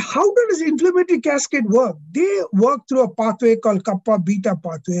 But how does this inflammatory cascade work? They work through a pathway called kappa beta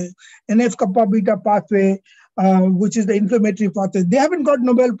pathway, NF kappa beta pathway, which is the inflammatory pathway. They haven't got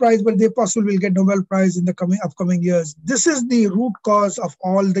Nobel Prize, but they possibly will get Nobel Prize in the upcoming years. This is the root cause of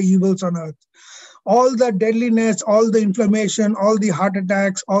all the evils on earth. All the deadliness, all the inflammation, all the heart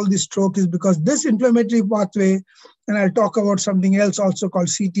attacks, all the stroke is because this inflammatory pathway, and I'll talk about something else also called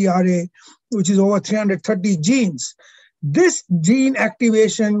CTRA, which is over 330 genes. This gene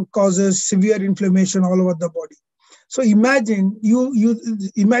activation causes severe inflammation all over the body. So imagine, you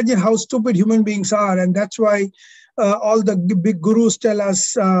imagine how stupid human beings are, and that's why all the big gurus tell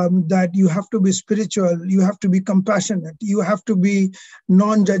us that you have to be spiritual, you have to be compassionate, you have to be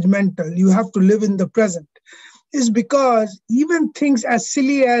non-judgmental, you have to live in the present. Is because even things as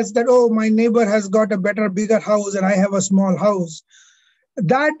silly as that, oh, my neighbor has got a better, bigger house and I have a small house,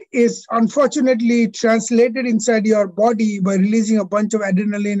 that is unfortunately translated inside your body by releasing a bunch of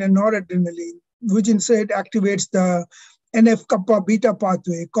adrenaline and noradrenaline, which inside activates the NF kappa beta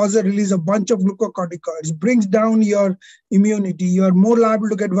pathway, causes a release of bunch of glucocorticoids, brings down your immunity. You're more liable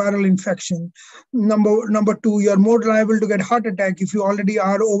to get viral infection. Number two, you're more liable to get heart attack if you already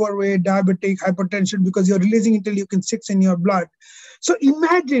are overweight, diabetic, hypertension, because you're releasing interleukin-6 in your blood. So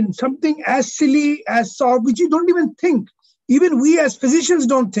imagine something as silly as soft, which you don't even think. Even we as physicians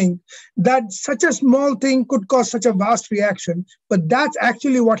don't think that such a small thing could cause such a vast reaction. But that's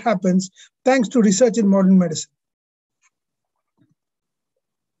actually what happens thanks to research in modern medicine.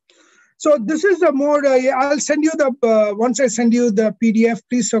 So this is a more, I'll send you the, once I send you the PDF,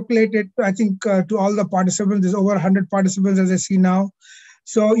 please circulate it, I think, to all the participants. There's over 100 participants as I see now.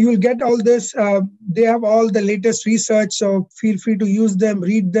 So you will get all this. They have all the latest research, so feel free to use them,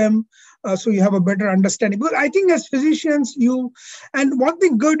 read them, so you have a better understanding. But I think as physicians, and one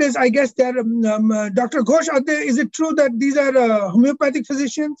thing good is, I guess, there, Dr. Ghosh, is it true that these are homeopathic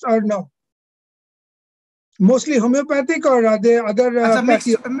physicians or no? Mostly homeopathic, or are there other? As a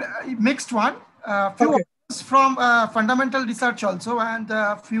mixed one. Few Okay. From fundamental research also, and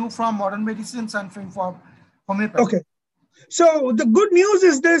few from modern medicines and few from homeopathy. Okay. So the good news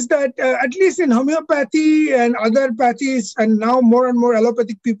is this, that at least in homeopathy and other pathies, and now more and more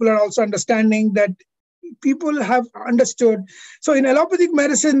allopathic people are also understanding that people have understood. So in allopathic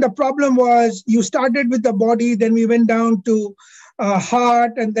medicine, the problem was you started with the body, then we went down to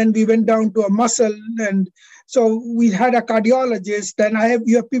heart, and then we went down to a muscle. And so we had a cardiologist. Then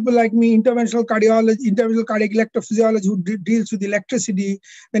you have people like me, interventional cardiology, interventional cardiac electrophysiology, who deals with electricity.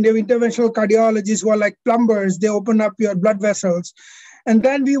 Then you have interventional cardiologists who are like plumbers. They open up your blood vessels. And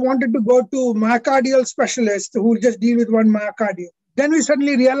then we wanted to go to myocardial specialists who just deal with one myocardium. Then we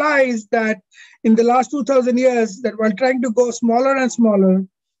suddenly realized that in the last 2,000 years, that while trying to go smaller and smaller,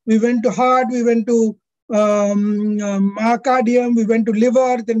 we went to heart, we went to myocardium, we went to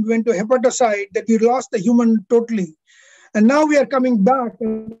liver, then we went to hepatocyte, that we lost the human totally. And now we are coming back,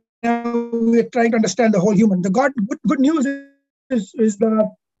 and now we are trying to understand the whole human. The good news is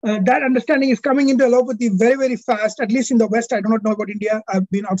that that understanding is coming into allopathy very, very fast, at least in the West. I do not know about India. I've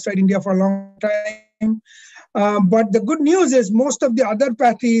been outside India for a long time. But the good news is most of the other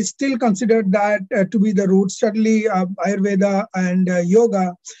pathies still consider that to be the root, certainly Ayurveda and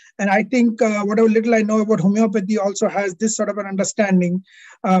yoga. And I think whatever little I know about homeopathy also has this sort of an understanding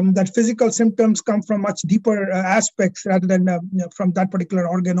that physical symptoms come from much deeper aspects rather than from that particular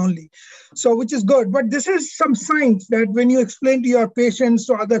organ only. So, which is good. But this is some science that when you explain to your patients,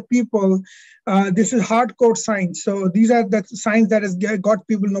 to other people, this is hardcore science. So these are the science that has got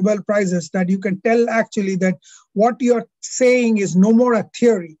people Nobel Prizes, that you can tell actually that what you're saying is no more a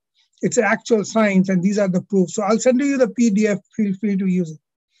theory. It's actual science, and these are the proofs. So I'll send you the PDF. Feel free to use it.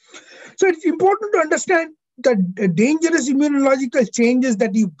 So it's important to understand the dangerous immunological changes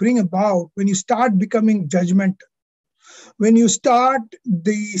that you bring about when you start becoming judgmental, when you start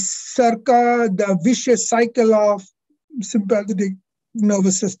the vicious cycle of sympathetic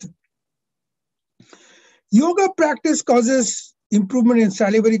nervous system. Yoga practice causes improvement in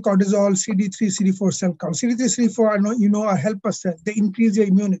salivary cortisol, CD3, CD4 cell count. CD3, CD4 are helper cells. They increase your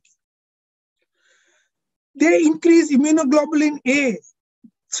immunity. They increase immunoglobulin A.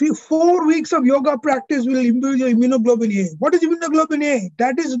 4 weeks of yoga practice will improve your immunoglobulin A. What is immunoglobulin A?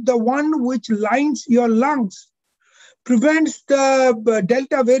 That is the one which lines your lungs, prevents the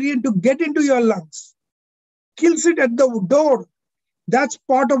Delta variant to get into your lungs, kills it at the door. That's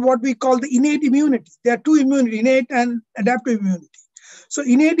part of what we call the innate immunity. There are two immunity, innate and adaptive immunity. So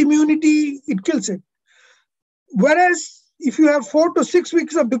innate immunity, it kills it. Whereas if you have 4 to 6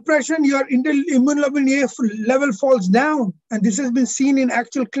 weeks of depression, your immunoglobulin A level falls down. And this has been seen in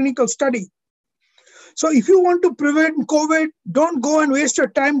actual clinical study. So if you want to prevent COVID, don't go and waste your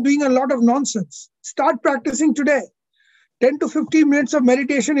time doing a lot of nonsense. Start practicing today. 10 to 15 minutes of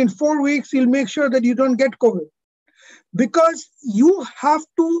meditation in 4 weeks, you'll make sure that you don't get COVID. Because you have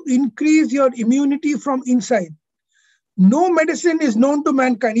to increase your immunity from inside. No medicine is known to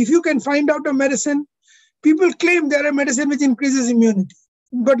mankind. If you can find out a medicine, people claim there are medicine which increases immunity,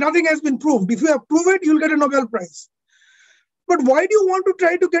 but nothing has been proved. If you have proved it, you'll get a Nobel Prize. But why do you want to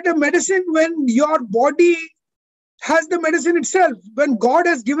try to get a medicine when your body has the medicine itself, when God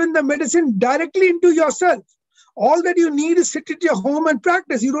has given the medicine directly into yourself? All that you need is sit at your home and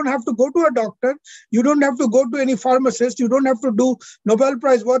practice. You don't have to go to a doctor. You don't have to go to any pharmacist. You don't have to do Nobel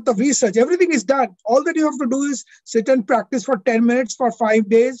Prize worth of research. Everything is done. All that you have to do is sit and practice for 10 minutes for 5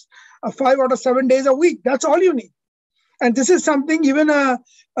 days, 5 out of 7 days a week. That's all you need. And this is something even a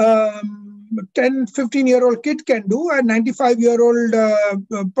 10, 15-year-old kid can do. A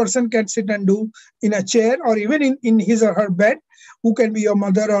 95-year-old person can sit and do in a chair, or even in his or her bed, who can be your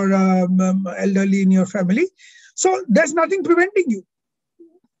mother or elderly in your family. So there's nothing preventing you.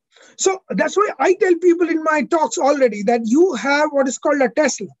 So that's why I tell people in my talks already that you have what is called a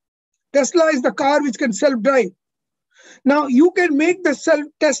Tesla. Tesla is the car which can self-drive. Now, you can make the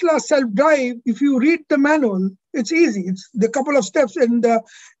Tesla self-drive if you read the manual. It's easy. It's the couple of steps, and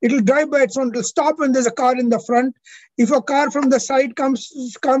it'll drive by its own. It'll stop when there's a car in the front. If a car from the side comes,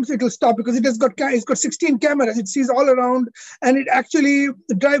 it'll stop because it's got 16 cameras. It sees all around, and it actually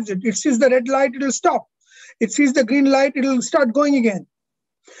drives it. It sees the red light, it'll stop. It sees the green light, it'll start going again.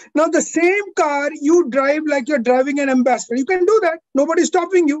 Now, the same car, you drive like you're driving an ambassador. You can do that. Nobody's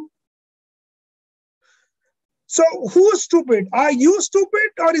stopping you. So who's stupid? Are you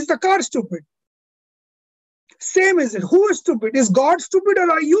stupid or is the car stupid? Same is it. Who is stupid? Is God stupid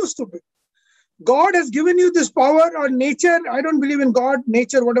or are you stupid? God has given you this power or nature. I don't believe in God,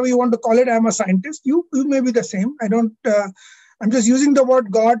 nature, whatever you want to call it. I'm a scientist. You may be the same. I'm just using the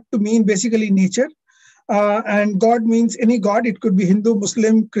word God to mean basically nature. And God means any God. It could be Hindu,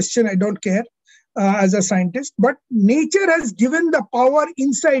 Muslim, Christian. I don't care as a scientist. But nature has given the power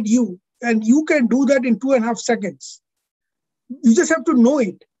inside you. And you can do that in 2.5 seconds. You just have to know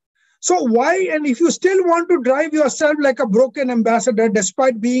it. So why, and if you still want to drive yourself like a broken ambassador,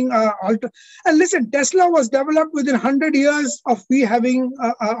 despite being and listen, Tesla was developed within 100 years of we having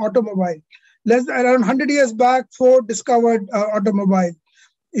an automobile. Around 100 years back, Ford discovered automobile.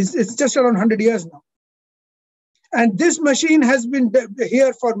 It's just around 100 years now. And this machine has been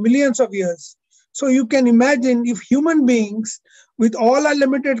here for millions of years. So you can imagine if human beings with all our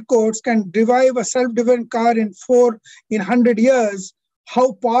limited codes can drive a self-driven car in 100 years,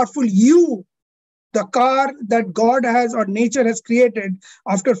 how powerful the car that God has or nature has created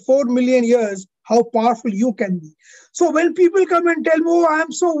after 4 million years, how powerful you can be. So when people come and tell me, oh,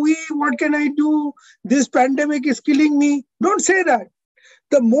 I'm so weak, what can I do? This pandemic is killing me. Don't say that.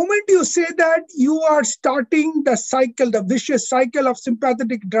 The moment you say that, you are starting the cycle, the vicious cycle of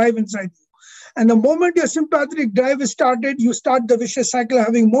sympathetic drive inside you. And the moment your sympathetic drive is started, you start the vicious cycle of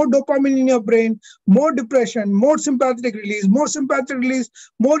having more dopamine in your brain, more depression, more sympathetic release, more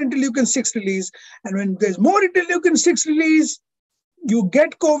interleukin-6 release. And when there's more interleukin-6 release, you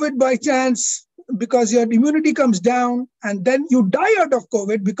get COVID by chance because your immunity comes down, and then you die out of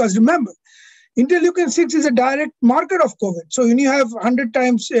COVID because remember, interleukin-6 is a direct marker of COVID. So when you have 100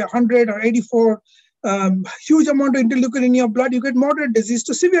 times 100 or 84 huge amount of interleukin in your blood, you get moderate disease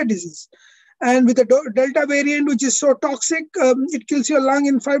to severe disease. And with the Delta variant, which is so toxic, it kills your lung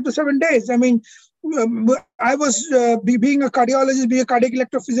in 5 to 7 days. I mean, I was being a cardiologist, being a cardiac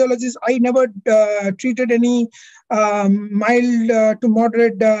electrophysiologist, I never treated any mild to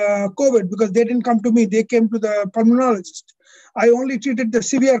moderate COVID because they didn't come to me. They came to the pulmonologist. I only treated the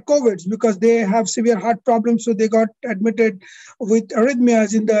severe COVIDs because they have severe heart problems, so they got admitted with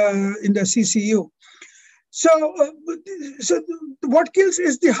arrhythmias in the CCU. So what kills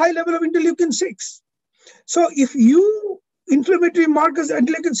is the high level of interleukin-6. So if you inflammatory markers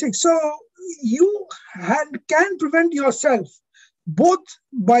interleukin-6, so you can prevent yourself both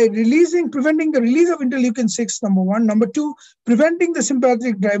by preventing the release of interleukin-6, number one, number two, preventing the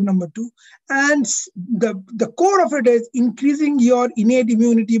sympathetic drive, number two, and the core of it is increasing your innate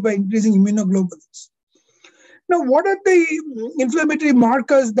immunity by increasing immunoglobulins. Now, what are the inflammatory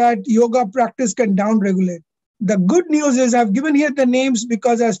markers that yoga practice can downregulate? The good news is I've given here the names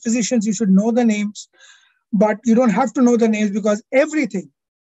because as physicians, you should know the names, but you don't have to know the names because everything,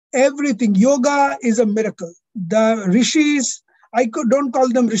 yoga is a miracle. The rishis, don't call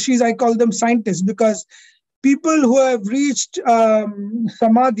them rishis, I call them scientists because people who have reached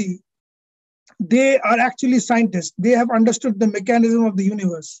samadhi, they are actually scientists. They have understood the mechanism of the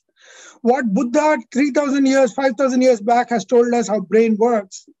universe. What Buddha 3,000 years, 5,000 years back has told us how brain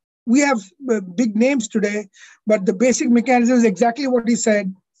works. We have big names today, but the basic mechanism is exactly what he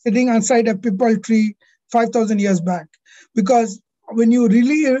said, sitting inside a pipal tree 5,000 years back. Because when you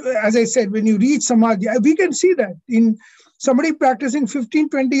really, as I said, when you reach samadhi, we can see that in somebody practicing 15,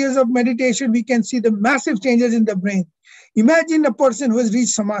 20 years of meditation, we can see the massive changes in the brain. Imagine a person who has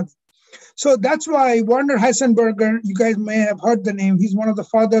reached samadhi. So that's why Werner Heisenberger, you guys may have heard the name, he's one of the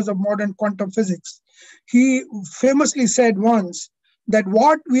fathers of modern quantum physics. He famously said once that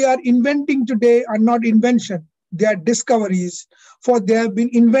what we are inventing today are not invention, they are discoveries, for they have been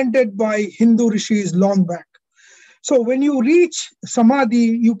invented by Hindu rishis long back. So when you reach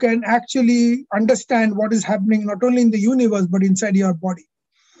samadhi, you can actually understand what is happening not only in the universe, but inside your body.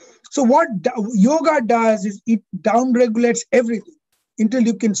 So what yoga does is it downregulates everything.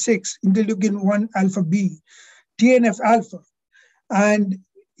 Interleukin-6, interleukin-1 alpha B, TNF alpha. And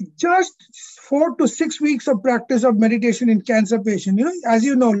just 4 to 6 weeks of practice of meditation in cancer patients. As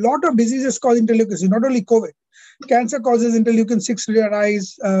you know, a lot of diseases cause interleukin-6, not only COVID. Cancer causes interleukin-6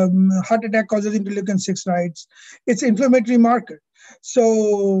 rise, heart attack causes interleukin-6 rise. It's an inflammatory marker.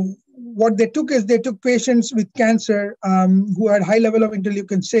 So what they took is they took patients with cancer who had high level of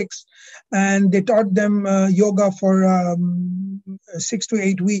interleukin-6, and they taught them yoga for 6 to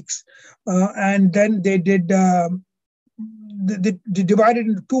 8 weeks. And then they did, they divided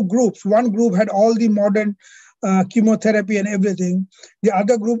into 2 groups. One group had all the modern chemotherapy and everything. The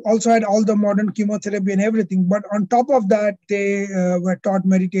other group also had all the modern chemotherapy and everything. But on top of that, they were taught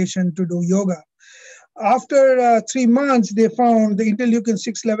meditation to do yoga. After 3 months, they found the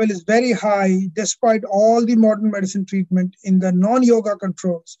interleukin-6 level is very high despite all the modern medicine treatment in the non-yoga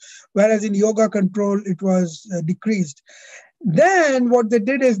controls, whereas in yoga control, it was decreased. Then what they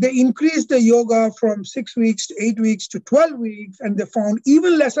did is they increased the yoga from 6 weeks to 8 weeks to 12 weeks, and they found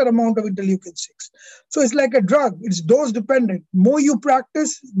even lesser amount of interleukin-6. So it's like a drug. It's dose dependent. More you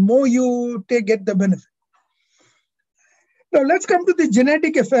practice, more you get the benefit. Now let's come to the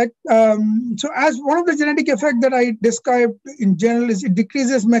genetic effect. So as one of the genetic effects that I described in general is it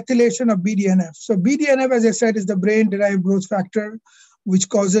decreases methylation of BDNF. So BDNF, as I said, is the brain-derived growth factor, which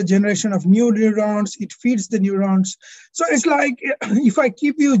causes generation of new neurons. It feeds the neurons. So it's like if I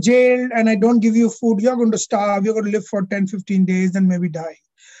keep you jailed and I don't give you food, you're going to starve, you're going to live for 10, 15 days, and maybe die.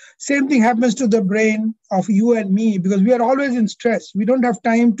 Same thing happens to the brain of you and me because we are always in stress. We don't have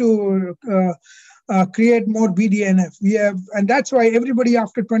time to create more BDNF. And that's why everybody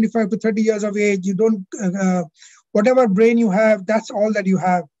after 25 to 30 years of age, you don't, whatever brain you have, that's all that you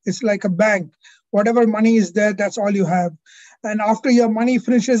have. It's like a bank. Whatever money is there, that's all you have. And after your money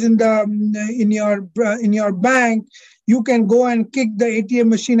finishes in your bank, you can go and kick the ATM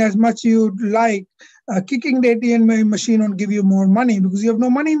machine as much you like. Kicking the ATM machine won't give you more money because you have no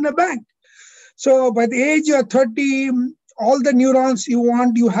money in the bank. So by the age you're 30, all the neurons you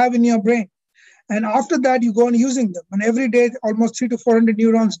want, you have in your brain. And after that, you go on using them. And every day, almost 300 to 400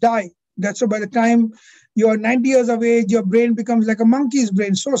 neurons die. That's why by the time you're 90 years of age, your brain becomes like a monkey's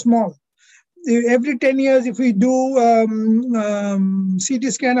brain, so small. Every 10 years, if we do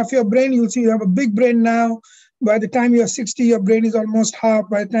CT scan of your brain, you'll see you have a big brain now. By the time you're 60, your brain is almost half.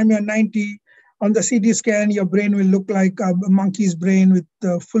 By the time you're 90, on the CT scan, your brain will look like a monkey's brain with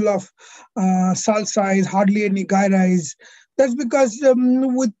full of sulcites, hardly any gyri. That's because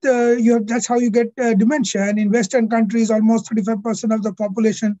that's how you get dementia. And in Western countries, almost 35% of the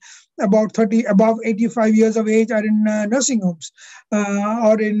population, above 85 years of age, are in nursing homes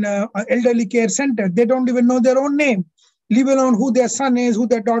or in elderly care center. They don't even know their own name, leave alone who their son is, who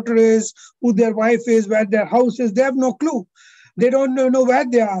their daughter is, who their wife is, where their house is. They have no clue. They don't know where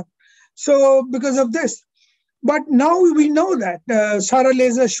they are. So because of this. But now we know that Sarah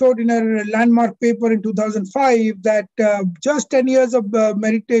Laser showed in her landmark paper in 2005 that just 10 years of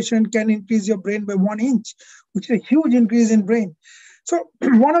meditation can increase your brain by 1 inch, which is a huge increase in brain. So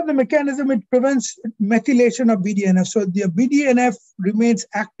one of the mechanisms, it prevents methylation of BDNF. So the BDNF remains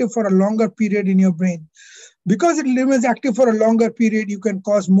active for a longer period in your brain. Because it remains active for a longer period, you can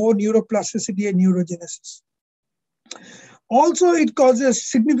cause more neuroplasticity and neurogenesis. Also, it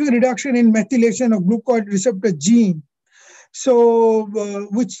causes significant reduction in methylation of glucose receptor gene, so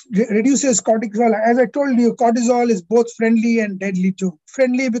which reduces cortisol. As I told you, cortisol is both friendly and deadly too.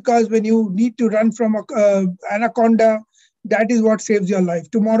 Friendly because when you need to run from an anaconda, that is what saves your life.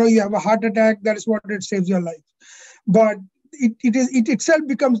 Tomorrow you have a heart attack, that is what it saves your life. But it itself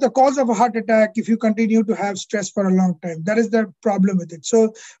becomes the cause of a heart attack if you continue to have stress for a long time. That is the problem with it.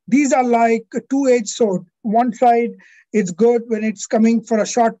 So these are like a two-edged sword. One side, it's good when it's coming for a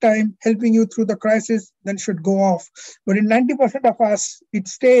short time, helping you through the crisis, then should go off. But in 90% of us, it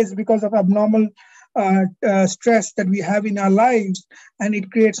stays because of abnormal stress that we have in our lives, and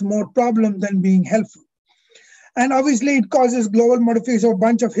it creates more problems than being helpful. And obviously, it causes global modification of a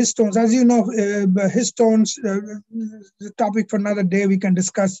bunch of histones. As you know, histones, the topic for another day we can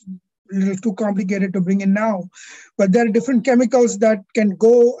discuss, a little too complicated to bring in now. But there are different chemicals that can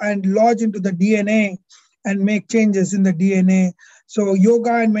go and lodge into the DNA and make changes in the DNA. So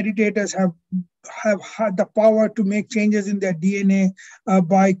yoga and meditators have had the power to make changes in their DNA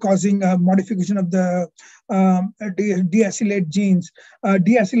by causing modification of the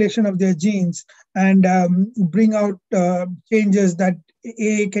deacylation of their genes, and bring out changes that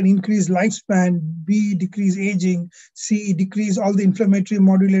A, can increase lifespan, B, decrease aging, C, decrease all the inflammatory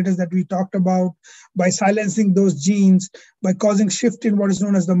modulators that we talked about by silencing those genes, by causing shift in what is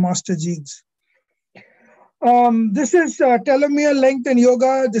known as the master genes. This is telomere length in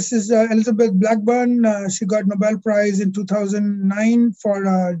yoga. This is Elizabeth Blackburn. She got Nobel Prize in 2009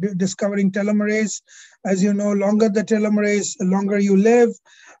 for discovering telomerase. As you know, longer the telomerase, the longer you live.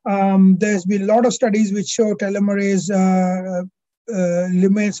 There's been a lot of studies which show telomerase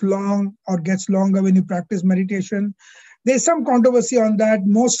remains long or gets longer when you practice meditation. There's some controversy on that.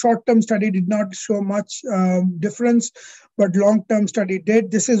 Most short-term study did not show much difference, but long-term study did.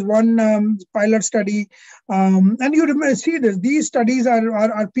 This is one pilot study. And you see this. These studies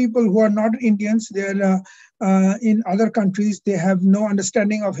are people who are not Indians. They're in other countries. They have no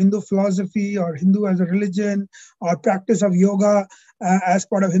understanding of Hindu philosophy or Hindu as a religion or practice of yoga. as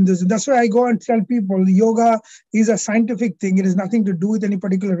part of Hinduism. That's why I go and tell people yoga is a scientific thing. It has nothing to do with any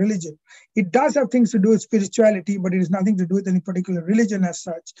particular religion. It does have things to do with spirituality, but it has nothing to do with any particular religion as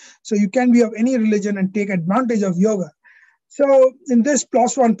such. So you can be of any religion and take advantage of yoga. So in this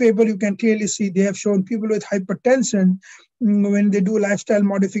PLOS One paper, you can clearly see they have shown people with hypertension, when they do lifestyle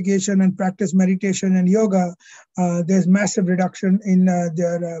modification and practice meditation and yoga, there's massive reduction in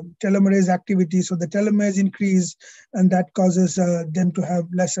their telomerase activity. So the telomeres increase, and that causes them to have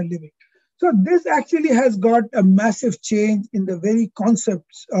lesser living. So this actually has got a massive change in the very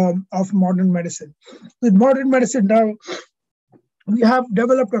concepts of modern medicine. With modern medicine now, we have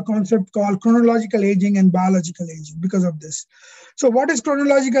developed a concept called chronological aging and biological aging because of this. So what is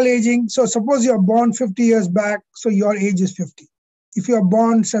chronological aging? So suppose you're born 50 years back, so your age is 50. If you're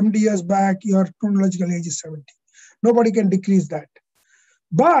born 70 years back, your chronological age is 70. Nobody can decrease that.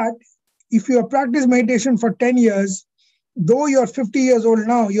 But if you have practiced meditation for 10 years, though you're 50 years old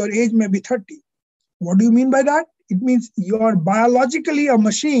now, your age may be 30. What do you mean by that? It means you're biologically a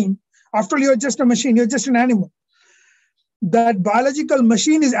machine. After all, you're just a machine, you're just an animal. That biological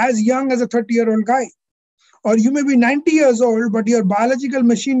machine is as young as a 30-year-old guy. Or you may be 90 years old, but your biological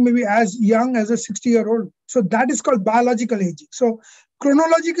machine may be as young as a 60-year-old. So that is called biological aging. So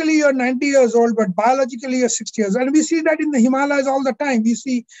chronologically, you're 90 years old, but biologically, you're 60 years old. And we see that in the Himalayas all the time. We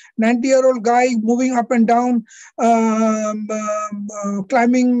see 90-year-old guy moving up and down,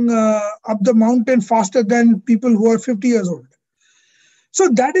 climbing up the mountain faster than people who are 50 years old. So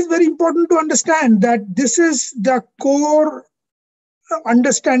that is very important to understand, that this is the core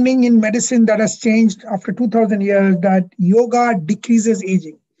understanding in medicine that has changed after 2000 years, that yoga decreases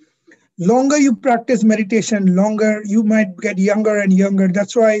aging. Longer you practice meditation, longer you might get younger and younger.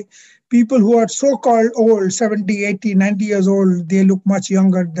 That's why people who are so-called old, 70, 80, 90 years old, they look much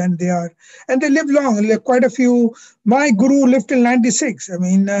younger than they are. And they live long. Like quite a few. My guru lived till 96. I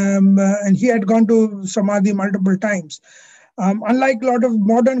mean, and he had gone to Samadhi multiple times. Unlike a lot of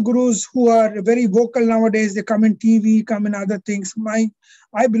modern gurus who are very vocal nowadays, they come in TV, come in other things.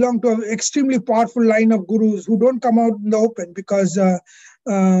 I belong to an extremely powerful line of gurus who don't come out in the open, because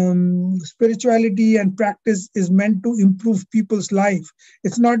spirituality and practice is meant to improve people's life.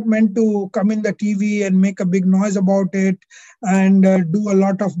 It's not meant to come in the TV and make a big noise about it and do a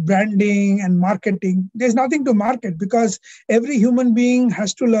lot of branding and marketing. There's nothing to market, because every human being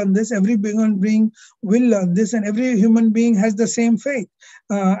has to learn this. Every human being will learn this, and every human being has the same faith.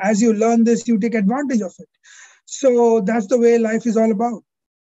 As you learn this, you take advantage of it. So that's the way life is all about.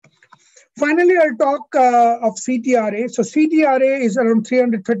 Finally, I'll talk of CTRA. So CTRA is around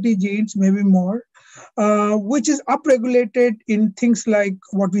 330 genes, maybe more, which is upregulated in things like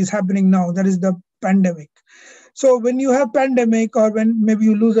what is happening now, that is the pandemic. So when you have pandemic, or when maybe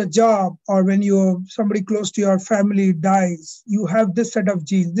you lose a job, or when somebody close to your family dies, you have this set of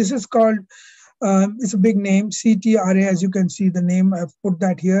genes. This is called, it's a big name, CTRA. As you can see the name, I've put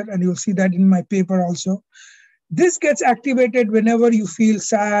that here, and you'll see that in my paper also. This gets activated whenever you feel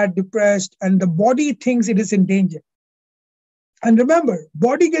sad, depressed, and the body thinks it is in danger. And remember,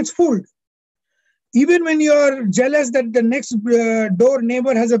 body gets fooled. Even when you're jealous that the next door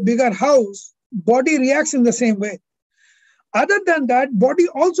neighbor has a bigger house, body reacts in the same way. Other than that, body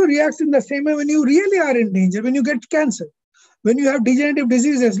also reacts in the same way when you really are in danger, when you get cancer, when you have degenerative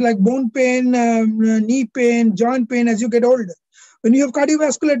diseases like bone pain, knee pain, joint pain as you get older. When you have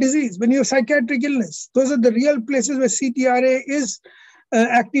cardiovascular disease, when you have psychiatric illness, those are the real places where CTRA is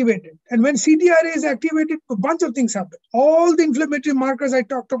activated. And when CTRA is activated, a bunch of things happen. All the inflammatory markers I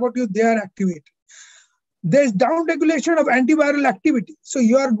talked about, they are activated. There's downregulation of antiviral activity. So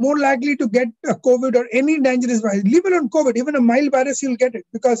you are more likely to get a COVID or any dangerous virus. Leave alone COVID, even a mild virus, you'll get it,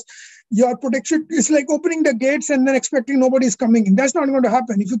 because your protection is like opening the gates and then expecting nobody's coming in. That's not going to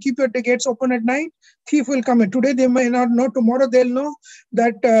happen. If you keep your gates open at night, thief will come in. Today, they may not know. Tomorrow, they'll know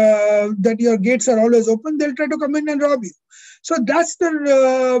that, that your gates are always open. They'll try to come in and rob you. So that's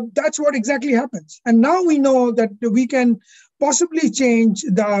what exactly happens. And now we know that we can possibly change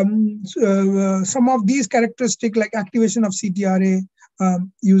the some of these characteristics, like activation of CTRA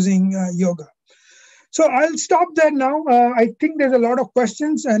using yoga. So I'll stop there now. I think there's a lot of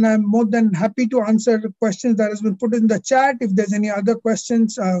questions, and I'm more than happy to answer the questions that has been put in the chat. If there's any other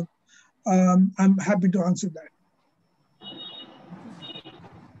questions, I'm happy to answer that.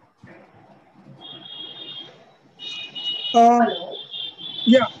 Hello.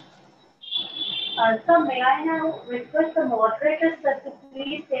 Yeah. So may I now request the moderators that to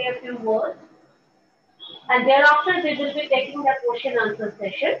please say a few words, and thereafter we will be taking the question answer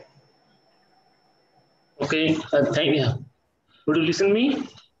session. Okay, thank you. Would you listen to me?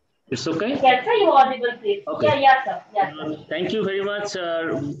 It's okay? Yes, sir, you audible, please. Okay. Yeah, yes, sir. Yes, sir. Thank you very much,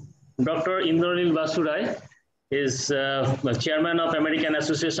 Dr. Indranil Basurai is chairman of American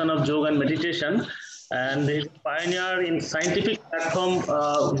Association of Yoga and Meditation, and he's a pioneer in scientific platform,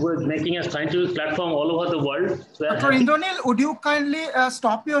 with making a scientific platform all over the world. So Dr. Indranil, would you kindly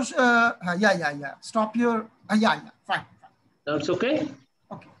stop your, stop your, fine. That's okay?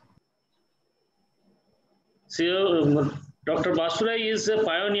 Okay. So, Dr. Basurai is a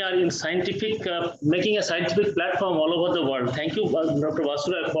pioneer in scientific, making a scientific platform all over the world. Thank you, Dr.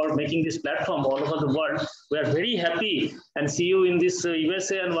 Basurai, for making this platform all over the world. We are very happy and see you in this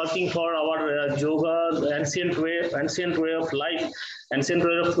USA and working for our yoga, ancient way of life, ancient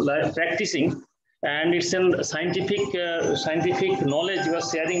way of life practicing. And it's a scientific knowledge you are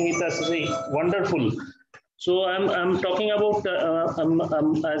sharing with us. Is wonderful. So I'm talking about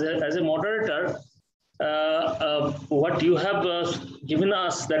as a moderator. What you have given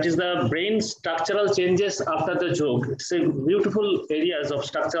us, that is the brain structural changes after the yoga. It's a beautiful areas of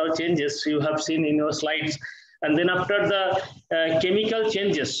structural changes you have seen in your slides. And then after the chemical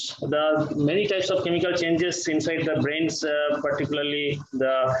changes, the many types of chemical changes inside the brains, particularly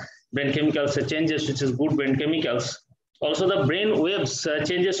the brain chemicals changes, which is good brain chemicals. Also the brain waves,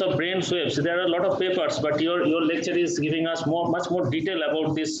 changes of brain waves. There are a lot of papers, but your lecture is giving us much more detail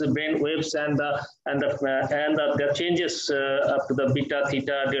about this brain waves and the changes up to the beta,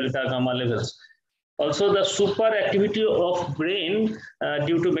 theta, delta, gamma levels. Also the super activity of brain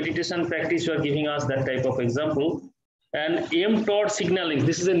due to meditation practice, you are giving us that type of example. And mTOR signaling,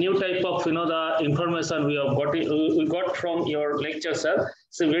 this is a new type of the information we got from your lecture, sir.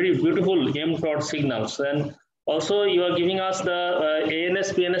 It's a very beautiful mTOR signals. And also, you are giving us the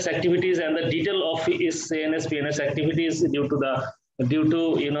ANS PNS activities and the detail of is ANS PNS activities due to the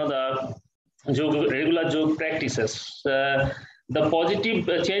regular yoga practices. The positive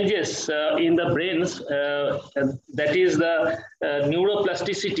changes in the brains, that is the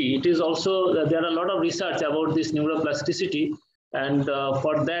neuroplasticity. It is also there are a lot of research about this neuroplasticity, and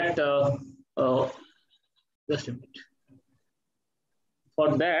for that, just a minute.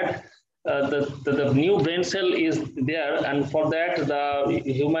 For that. The new brain cell is there, and for that the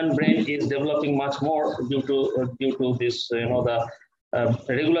human brain is developing much more due to this the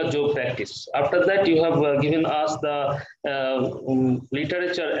regular yoga practice. After that, you have given us the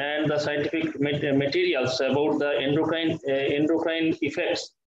literature and the scientific materials about the endocrine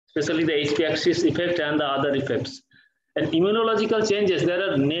effects, especially the HP axis effect and the other effects. And immunological changes, there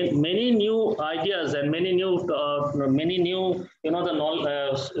are many new ideas and many new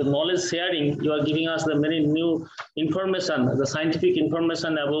knowledge sharing. You are giving us the many new information, the scientific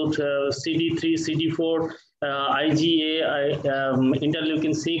information about CD3, CD4, IgA,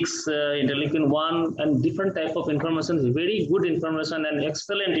 interleukin 6, interleukin 1, and different type of information. Very good information and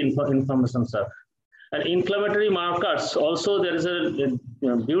excellent information, sir. And inflammatory markers, also there is a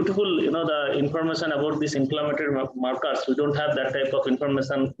beautiful, the information about these inflammatory markers. We don't have that type of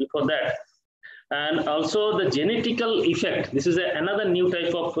information before that. And also the genetical effect. This is another new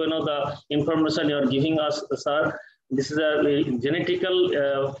type of, the information you are giving us, sir. This is a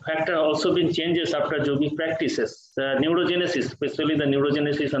genetical factor also been changes after yogic practices. Neurogenesis, especially the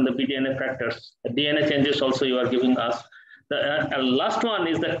neurogenesis and the BDNA factors. The DNA changes also you are giving us. The last one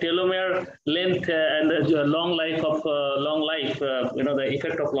is the telomere length and the long life, the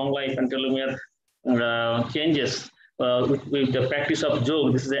effect of long life and telomere changes with the practice of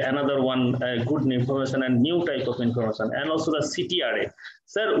yoga. This is another one good information and new type of information. And also the CTRA.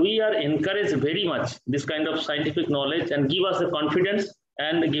 Sir, we are encouraged very much this kind of scientific knowledge and give us the confidence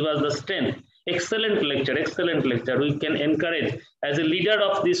and give us the strength. Excellent lecture. We can encourage as a leader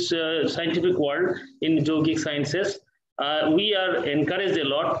of this scientific world in yogic sciences. We are encouraged a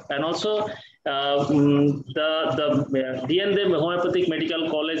lot, and also the DND Homeopathic Medical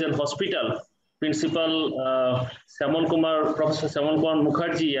College and Hospital Principal Professor Saman Kumar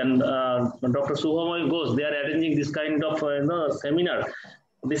Mukherjee and Dr. Suhamoy Ghosh, they are arranging this kind of seminar.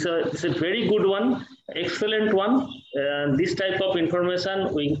 This is a very good one, excellent one. This type of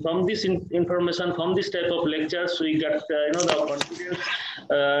information, from this information, from this type of lectures, we got the confidence,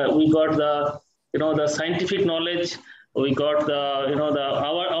 we got the scientific knowledge. We got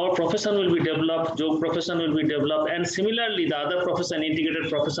our profession will be developed, yoga profession will be developed, and similarly the other profession, integrated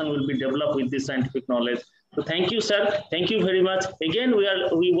profession, will be developed with this scientific knowledge. So thank you, sir. Thank you very much. Again,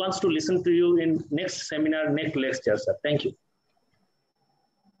 we want to listen to you in next seminar, next lecture, sir. Thank you.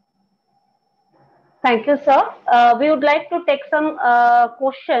 Thank you, sir. We would like to take some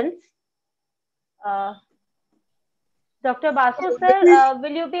questions. Dr. Basu, sir,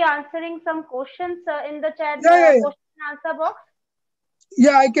 will you be answering some questions in the chat question and answer box?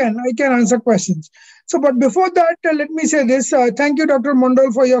 Yeah, I can answer questions. So, but before that, let me say this. Thank you, Dr.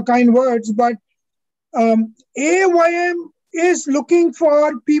 Mondal, for your kind words. But AYM is looking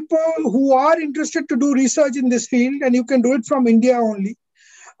for people who are interested to do research in this field, and you can do it from India only.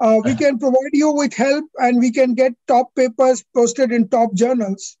 We can provide you with help, and we can get top papers posted in top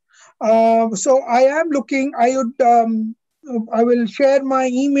journals. So I am looking. I will share my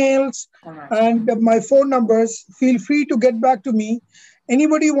emails and my phone numbers. Feel free to get back to me.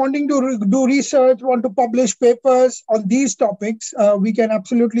 Anybody wanting to do research, want to publish papers on these topics, we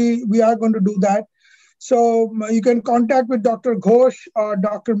are going to do that. So you can contact with Dr. Ghosh or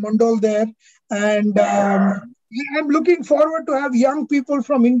Dr. Mondal there. And I'm looking forward to have young people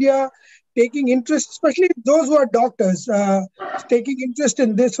from India taking interest, especially those who are doctors, taking interest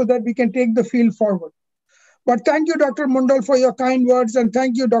in this so that we can take the field forward. But thank you, Dr. Mondal, for your kind words. And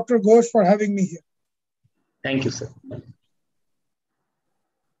thank you, Dr. Ghosh, for having me here. Thank you, sir.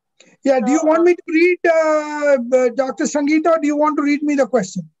 Yeah, do you want me to read Dr. Sangeeta, or do you want to read me the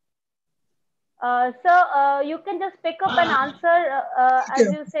question? Sir, you can just pick up an answer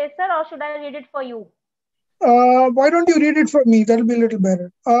as you say, sir, or should I read it for you? Why don't you read it for me? That'll be a little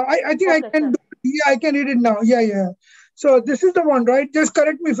better. I think I can. Yeah, I can read it now. Yeah. So this is the one, right? Just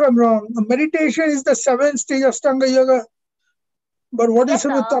correct me if I'm wrong. Meditation is the 7th stage of Ashtanga Yoga. But what is the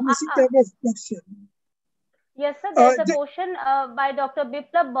tamasic type of question? Yes, sir. There's a question by Dr.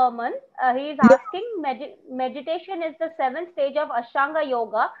 Biplab Burman. He is asking, meditation is the 7th stage of Ashtanga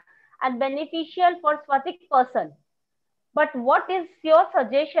Yoga and beneficial for Swatik person. But what is your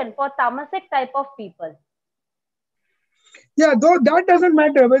suggestion for tamasic type of people? Yeah, though that doesn't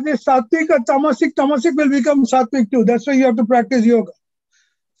matter. Whether it's sattvic or tamasic will become sattvic too. That's why you have to practice yoga.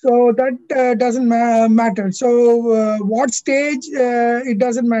 So that doesn't matter. So what stage, it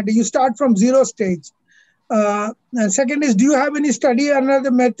doesn't matter. You start from 0 stage. And second is, do you have any study or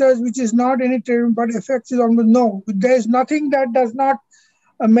another methods which is not any treatment but effects is almost no. There's nothing that does not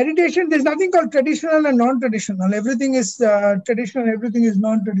meditation. There's nothing called traditional and non-traditional. Everything is traditional. Everything is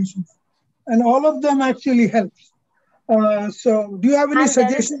non-traditional, and all of them actually help. So, do you have any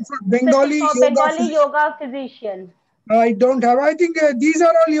suggestions for Bengali yoga physician? I don't have. I think these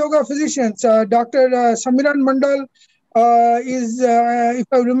are all yoga physicians. Dr. Samiran Mandal is, if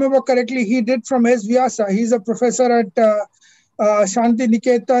I remember correctly, he did from S. Vyasa. He's a professor at Shanti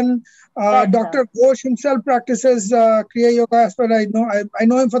Niketan. Dr. Ghosh himself practices Kriya Yoga as far as I know. I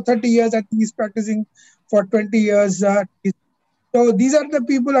know him for 30 years. I think he's practicing for 20 years. So these are the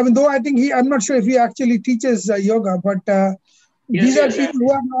people, I mean, though I think I'm not sure if he actually teaches yoga, but these are people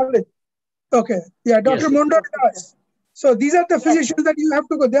who have knowledge. Okay. Yeah, Dr. Mondal does. So these are the physicians that you have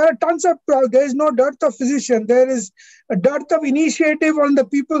to go. There are tons of, there is no dearth of physician. There is a dearth of initiative on the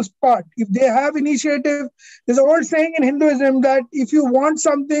people's part. If they have initiative, there's an old saying in Hinduism that if you want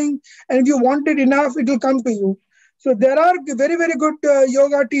something and if you want it enough, it will come to you. So there are very, very good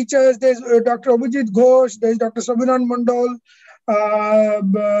yoga teachers. There's Dr. Abhijit Ghosh. There's Dr. Samiran Mandal.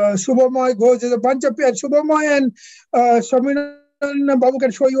 Subhamoy Ghosh. There's a bunch of people. Subhamoy and Samiran Babu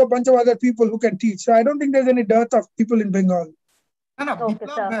can show you a bunch of other people who can teach. So I don't think there's any dearth of people in Bengal. No,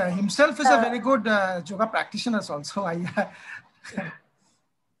 Biplab himself is a very good yoga practitioner also. Okay, sir.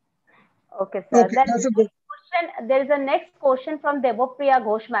 Okay, that's a good question. There is a next question from Devopriya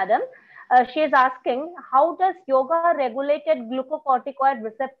Ghosh, madam. She is asking, how does yoga regulated glucocorticoid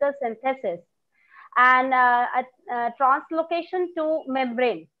receptor synthesis and translocation to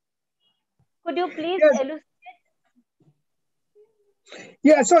membrane? Could you please elucidate?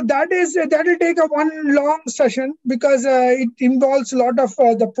 Yeah, so that will take a one long session because it involves a lot of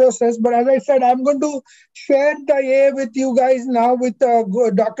the process. But as I said, I'm going to share the A with you guys now with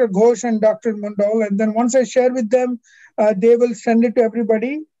Dr. Ghosh and Dr. Mondal, and then once I share with them, they will send it to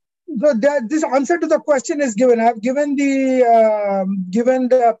everybody. So this answer to the question is given. I've given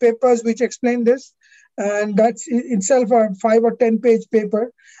the papers which explain this, and that's itself a 5 or 10 page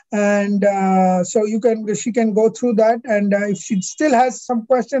paper. And so she can go through that, and if she still has some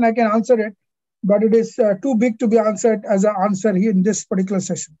question, I can answer it, but it is too big to be answered as an answer here in this particular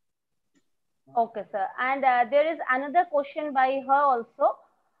session. Okay, sir. And there is another question by her also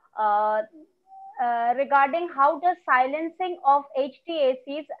regarding how does silencing of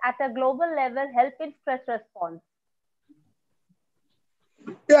HTACs at a global level help in stress response?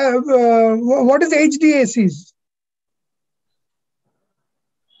 Yeah, what is HDACs?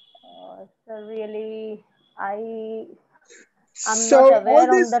 So really, I'm not aware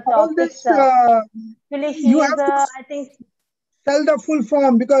on the topic. You have to I think tell the full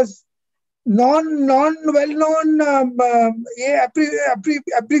form because well-known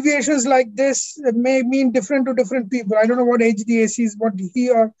abbreviations like this may mean different to different people. I don't know what HDAC is, what he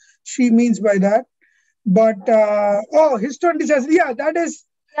or she means by that. But histone disaster, yeah, that is,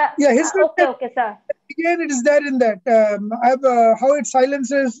 histone. Okay, sir. Again, it is there in that. I have how it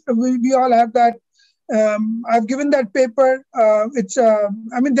silences. We all have that. I've given that paper. There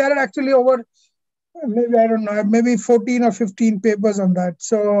are actually over maybe, I don't know, maybe 14 or 15 papers on that.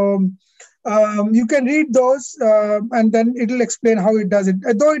 So you can read those and then it'll explain how it does it.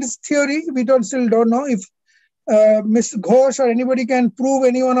 Though it is theory, we still don't know if Ms. Ghosh or anybody can prove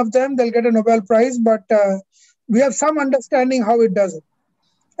any one of them, they'll get a Nobel Prize. But we have some understanding how it does it.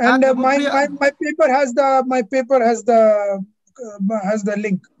 And my paper has the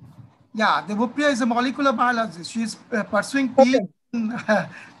link. Yeah, the Devopriya is a molecular biologist. She is pursuing PhD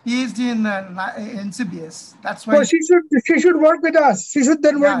in NCBS. That's why. So she should work with us. She should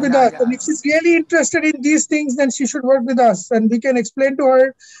then work with us. And if she's really interested in these things, then she should work with us, and we can explain to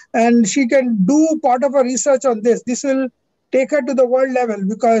her, and she can do part of her research on this. This will take her to the world level,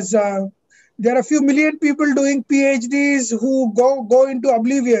 because there are a few million people doing PhDs who go into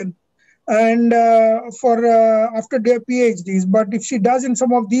oblivion and after their PhDs. But if she does in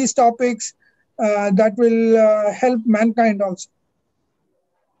some of these topics, that will help mankind also.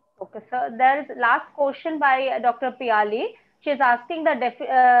 Okay, so there is last question by Dr. Piali. She is asking the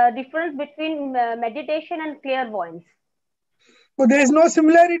difference between meditation and clairvoyance. So there is no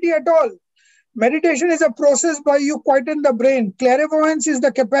similarity at all. Meditation is a process by you quieten the brain. Clairvoyance is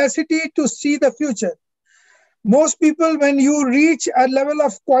the capacity to see the future. Most people, when you reach a level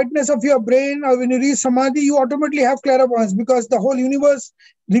of quietness of your brain, or when you reach samadhi, you automatically have clairvoyance, because the whole universe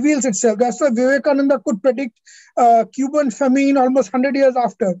reveals itself. That's why Vivekananda could predict Cuban famine almost 100 years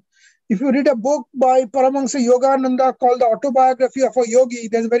after. If you read a book by Paramahansa Yogananda called The Autobiography of a Yogi,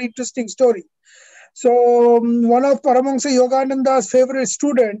 there's a very interesting story. So one of Paramahansa Yogananda's favorite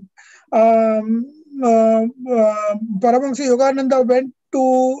student, Paramahansa Yogananda went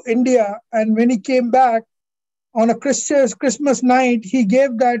to India, and when he came back on a Christmas night, he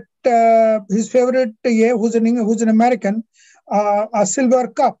gave that his favorite, who's an American, a silver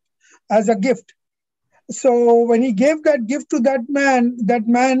cup as a gift. So when he gave that gift to that man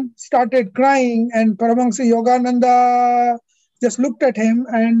started crying, and Paramahansa Yogananda just looked at him,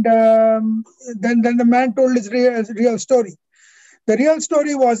 and then the man told his real story. The real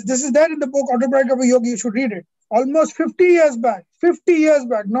story was, this is there in the book Autobiography of a Yogi, you should read it. Almost 50 years back,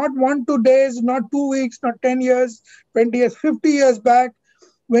 not 1, 2 days, not 2 weeks, not 10 years, 20 years, 50 years back,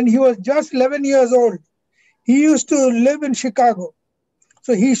 when he was just 11 years old, he used to live in Chicago.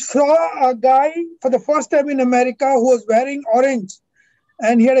 So he saw a guy for the first time in America who was wearing orange,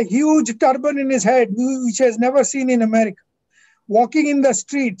 and he had a huge turban in his head, which he has never seen in America, walking in the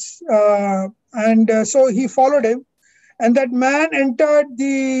streets. So he followed him, and that man entered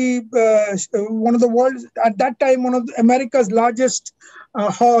one of the world's, at that time, one of America's largest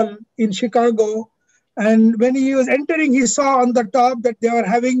hall in Chicago. And when he was entering, he saw on the top that they were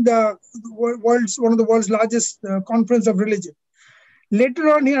having one of the world's largest conference of religion. Later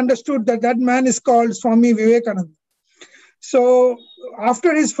on, he understood that man is called Swami Vivekananda. So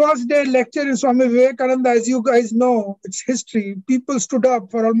after his first day lecture in Swami Vivekananda, as you guys know, it's history, people stood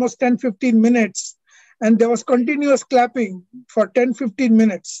up for almost 10-15 minutes, and there was continuous clapping for 10-15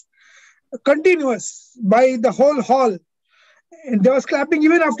 minutes, continuous by the whole hall. And there was clapping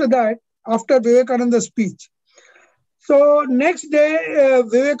even after that, after Vivekananda's speech. So next day,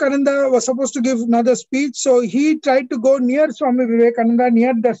 Vivekananda was supposed to give another speech. So he tried to go near Swami Vivekananda,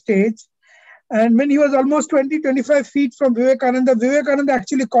 near the stage. And when he was almost 20-25 feet from Vivekananda, Vivekananda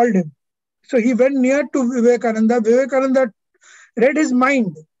actually called him. So he went near to Vivekananda. Vivekananda read his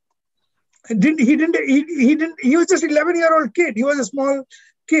mind. He was just 11-year-old kid. He was a small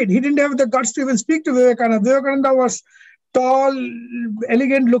kid. He didn't have the guts to even speak to Vivekananda. Vivekananda was tall,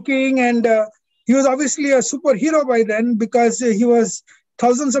 elegant looking, and he was obviously a superhero by then, because he was,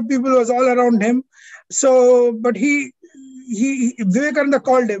 thousands of people was all around him. So, but Vivekananda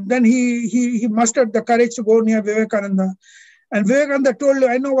called him. Then he mustered the courage to go near Vivekananda. And Vivekananda told him,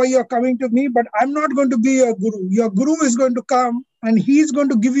 I know why you're coming to me, but I'm not going to be your guru. Your guru is going to come, and he's going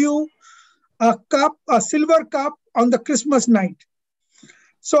to give you a silver cup on the Christmas night.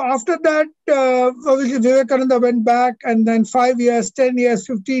 So after that, obviously Vivekananda went back, and then 5 years, 10 years,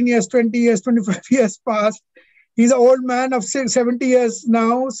 15 years, 20 years, 25 years passed. He's an old man of 70 years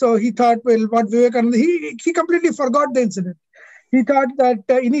now. So he thought, well, what Vivekananda, he completely forgot the incident. He thought that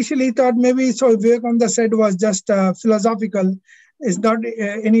initially he thought maybe so Vivekananda said was just philosophical. There's not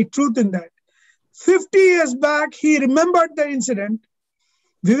any truth in that. 50 years back, he remembered the incident,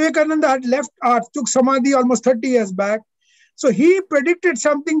 Vivekananda had left Earth, took Samadhi almost 30 years back. So he predicted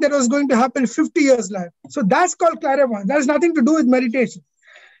something that was going to happen 50 years later. So that's called clairvoyance. That has nothing to do with meditation.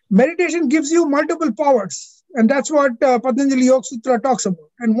 Meditation gives you multiple powers. And that's what Patanjali Yoga Sutra talks about.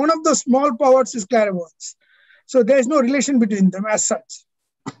 And one of the small powers is clairvoyance. So there is no relation between them as such.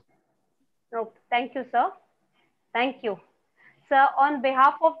 Oh, thank you, sir. Thank you. Sir, on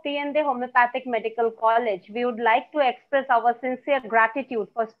behalf of DND Homeopathic Medical College, we would like to express our sincere gratitude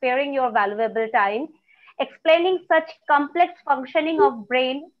for sparing your valuable time, explaining such complex functioning of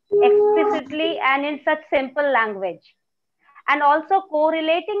brain explicitly and in such simple language, and also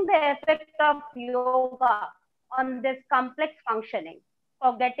correlating the effect of yoga on this complex functioning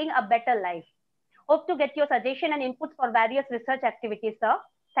for getting a better life. Hope to get your suggestion and inputs for various research activities, sir.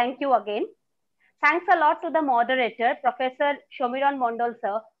 Thank you again. Thanks a lot to the moderator, Professor Shomiran Mondol,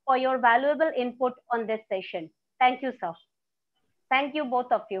 sir, for your valuable input on this session. Thank you, sir. Thank you,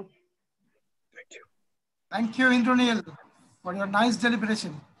 both of you. Thank you. Thank you, Indranil, for your nice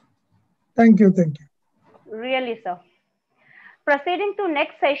deliberation. Thank you. Thank you. Really, sir. Proceeding to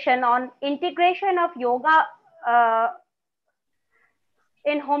next session on integration of yoga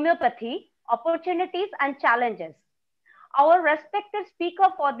in homeopathy, opportunities and challenges. Our respected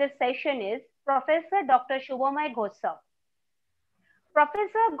speaker for this session is Professor Dr. Shubhamay Ghosh, sir.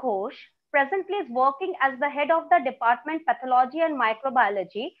 Professor Ghosh presently is working as the head of the Department Pathology and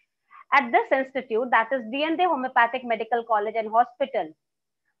Microbiology at this institute, that is DND Homeopathic Medical College and Hospital.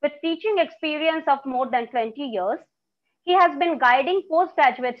 With teaching experience of more than 20 years, he has been guiding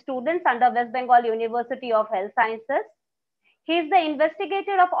postgraduate students under West Bengal University of Health Sciences. He is the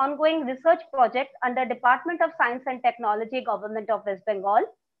investigator of ongoing research projects under Department of Science and Technology, Government of West Bengal.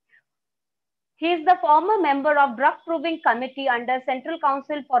 He is the former member of Drug Proving Committee under Central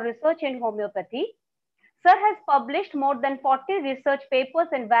Council for Research in Homeopathy. Sir has published more than 40 research papers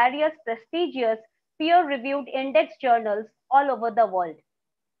in various prestigious peer-reviewed index journals all over the world.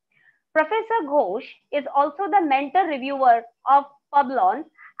 Professor Ghosh is also the mentor reviewer of Publon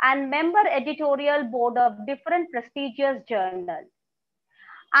and member editorial board of different prestigious journals.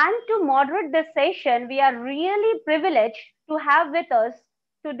 And to moderate this session, we are really privileged to have with us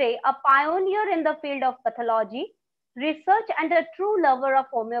today a pioneer in the field of pathology, research and a true lover of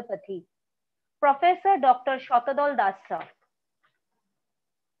homeopathy, Professor Dr. Shatadol Das sir.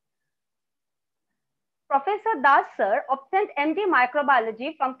 Professor Das sir obtained MD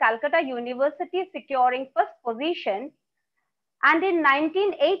Microbiology from Calcutta University, securing first position, and in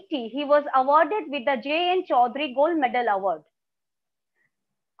 1980 he was awarded with the J.N. Chaudhary Gold Medal Award.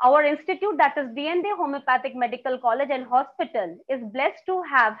 Our institute, that is DND Homeopathic Medical College and Hospital, is blessed to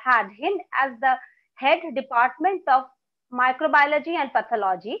have had him as the head department of microbiology and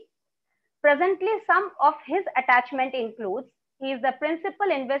pathology. Presently, some of his attachment includes he is the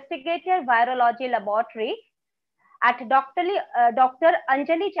principal investigator virology laboratory at Dr.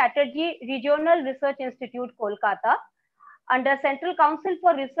 Anjali Chatterjee Regional Research Institute, Kolkata, under Central Council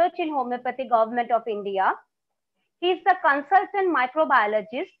for Research in Homeopathy, Government of India. He is the consultant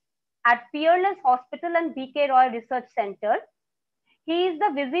microbiologist at Peerless Hospital and BK Roy Research Center. He is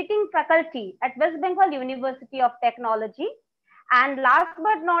the visiting faculty at West Bengal University of Technology. And last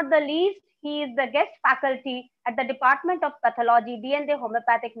but not the least, he is the guest faculty at the Department of Pathology, DND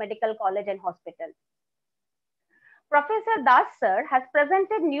Homeopathic Medical College and Hospital. Professor Das sir has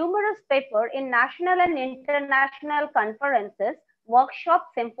presented numerous papers in national and international conferences, workshops,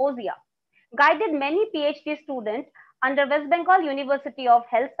 symposia, guided many PhD students under West Bengal University of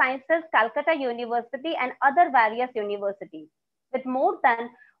Health Sciences, Calcutta University, and other various universities, with more than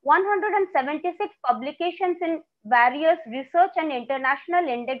 176 publications in various research and international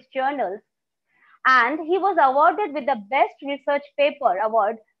index journals. And he was awarded with the Best Research Paper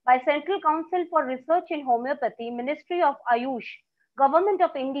Award by Central Council for Research in Homeopathy, Ministry of Ayush, Government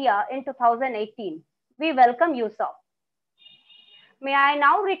of India in 2018. We welcome you, sir. May I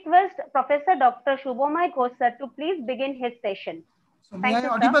now request Professor Dr. Shubhamay Ghosh sir to please begin his session. So may I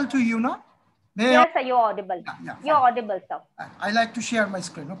audible to you now? Yes, sir, you're audible. Yeah, you're audible, sir. I like to share my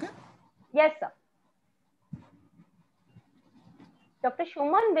screen, okay? Yes, sir. Dr.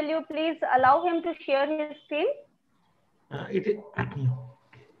 Shuman, will you please allow him to share his screen?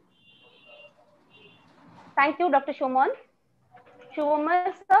 Thank you, Dr. Shuman.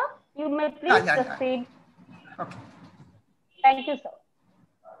 Shuman, sir, you may please proceed. Okay. Thank you, sir.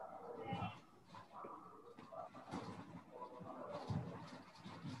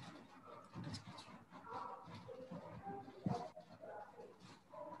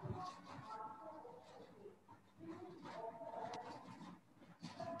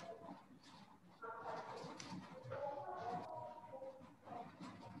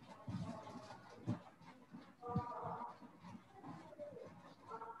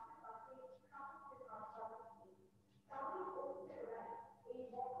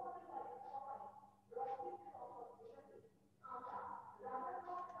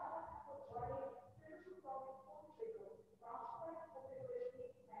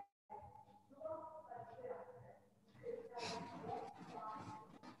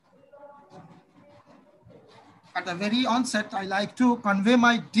 at the very onset, I like to convey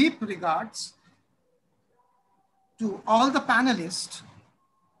my deep regards to all the panelists,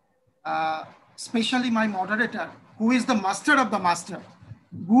 especially my moderator, who is the master of the master,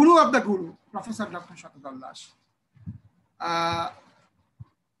 guru of the guru, Professor Dr. Shatadallas.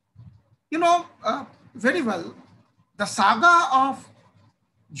 You know very well, the saga of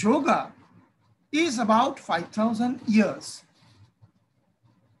yoga is about 5,000 years.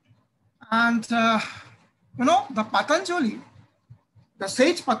 And you know, the Patanjali, the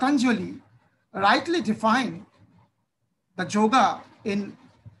sage Patanjali rightly defined the yoga in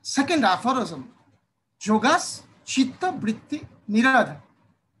second aphorism, yogas chitta vritti nirodha,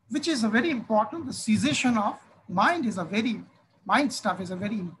 which is a very important, the cessation of mind is a very, mind stuff is a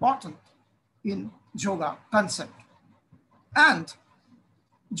very important in yoga concept. And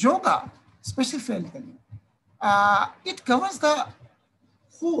yoga specifically, it covers the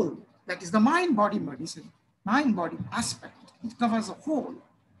whole, that is the mind-body medicine, mind-body aspect. It covers the whole.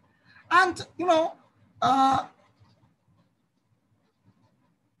 And, you know, the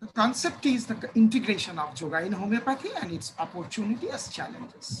concept is the integration of yoga in homeopathy and its opportunity as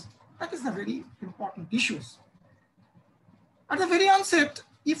challenges. That is the very important issues. At the very onset,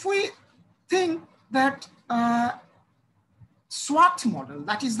 if we think that SWOT model,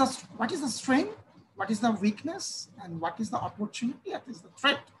 that is the, what is the strength, what is the weakness, and what is the opportunity, what is the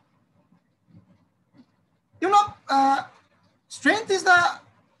threat. You know, strength is the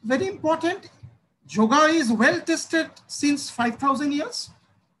very important. Yoga is well tested since 5,000 years.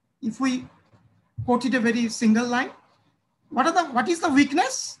 If we quote it a very single line, what is the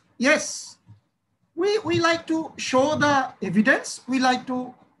weakness? Yes, we like to show the evidence. We like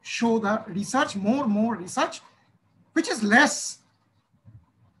to show the research, more research, which is less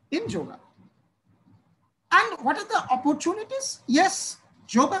in yoga. And what are the opportunities? Yes,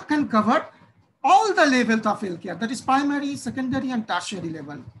 yoga can cover all the levels of healthcare, that is primary, secondary, and tertiary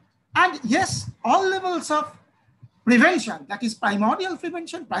level. And yes, all levels of prevention, that is primordial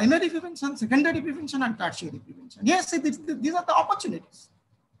prevention, primary prevention, secondary prevention, and tertiary prevention. Yes, these are the opportunities.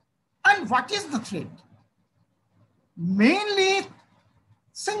 And what is the threat? Mainly,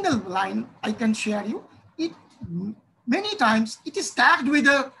 single line I can share you, it many times it is tagged with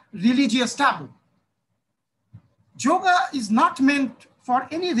a religious taboo. Yoga is not meant for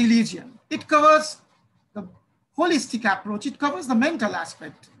any religion. It covers the holistic approach. It covers the mental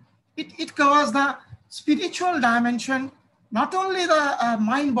aspect. It covers the spiritual dimension, not only the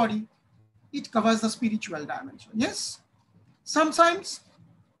mind body, it covers the spiritual dimension. Yes, sometimes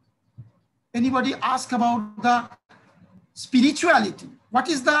anybody ask about the spirituality. What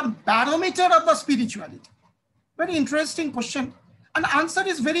is the barometer of the spirituality? Very interesting question. And answer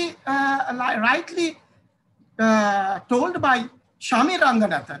is very rightly told by Shami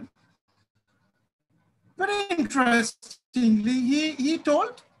Ranganathan. Very interestingly, he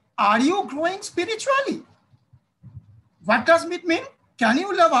told, are you growing spiritually? What does it mean? Can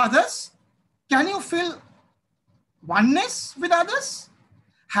you love others? Can you feel oneness with others?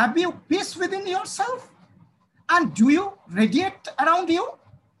 Have you peace within yourself? And do you radiate around you?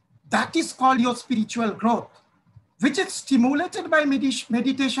 That is called your spiritual growth, which is stimulated by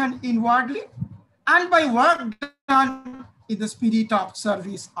meditation inwardly and by work done in the spirit of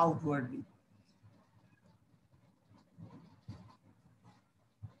service outwardly.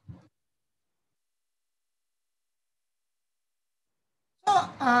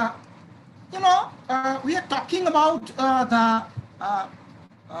 So, you know, we are talking about the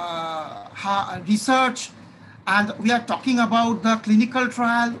research, and we are talking about the clinical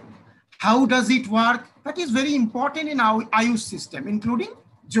trial. How does it work? That is very important in our Ayush system, including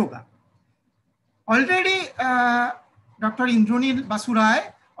yoga. Already, Dr. Indranil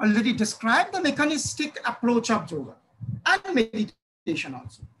Basurai already described the mechanistic approach of yoga and meditation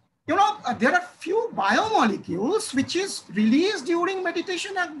also. You know, there are few biomolecules which is released during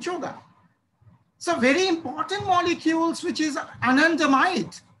meditation and yoga. So very important molecules, which is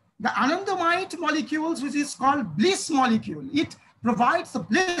anandamide. The anandamide molecules, which is called bliss molecule. It provides the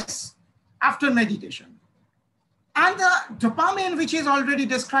bliss after meditation. And the dopamine, which is already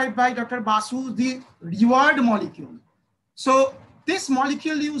described by Dr. Basu, the reward molecule. So this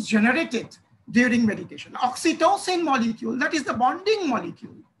molecule is generated during meditation. Oxytocin molecule, that is the bonding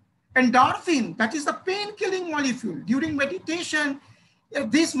molecule. Endorphin, that is the pain-killing molecule. During meditation,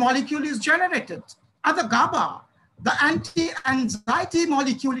 this molecule is generated. And the GABA, the anti-anxiety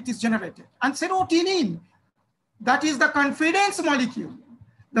molecule, it is generated. And serotonin, that is the confidence molecule.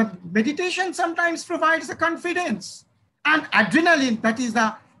 The meditation sometimes provides the confidence. And adrenaline, that is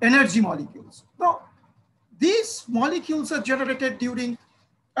the energy molecules. So these molecules are generated during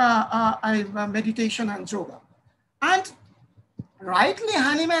meditation and yoga. And rightly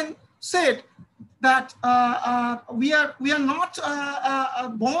Hahnemann said that we are not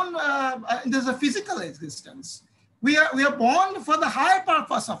born, there's a physical existence. We are born for the higher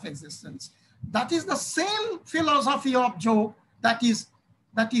purpose of existence. That is the same philosophy of Job that is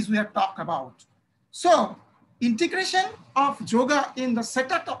we are talking about. So integration of yoga in the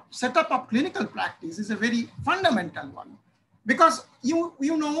setup of clinical practice is a very fundamental one, because you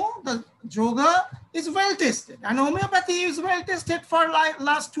know the yoga is well tested and homeopathy is well tested for like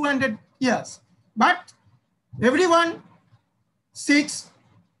last 200 years, but everyone seeks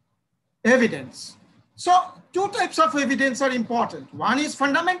evidence. So two types of evidence are important. One is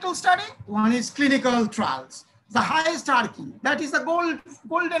fundamental study, one is clinical trials. The highest hierarchy, that is the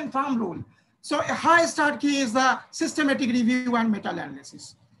golden thumb rule. So a highest hierarchy is the systematic review and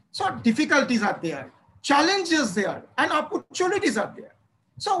meta-analysis. So difficulties are there, challenges there, and opportunities are there.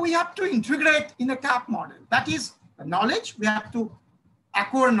 So we have to integrate in a CAP model. That is knowledge. We have to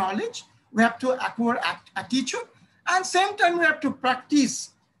acquire knowledge. We have to acquire attitude. And same time, we have to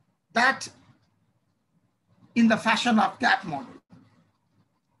practice that in the fashion of CAP model.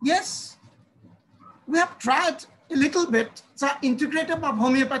 Yes, we have tried a little bit the integrative of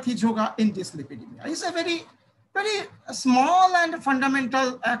homeopathy yoga in dyslipidemia. It's a very, very small and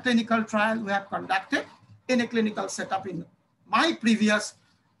fundamental clinical trial we have conducted in a clinical setup in my previous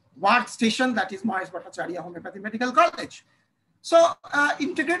workstation, that is Mahesh Bhattacharya Homeopathy Medical College. So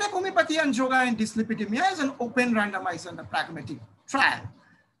integrative homeopathy and yoga in dyslipidemia is an open, randomized, and a pragmatic trial.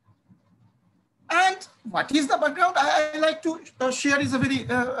 And what is the background? I like to share is a very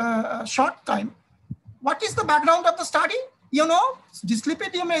short time. What is the background of the study? You know,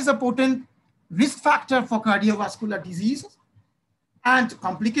 dyslipidemia is a potent risk factor for cardiovascular diseases and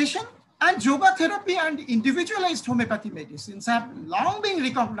complication, and yoga therapy and individualized homeopathy medicines have long been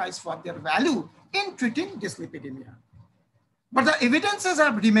recognized for their value in treating dyslipidemia. But the evidences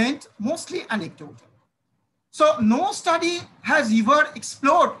have remained mostly anecdotal. So no study has ever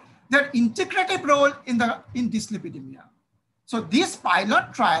explored their integrative role in dyslipidemia. So this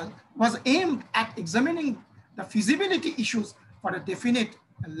pilot trial was aimed at examining the feasibility issues for a definite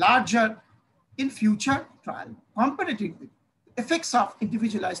larger in future trial, comparatively effects of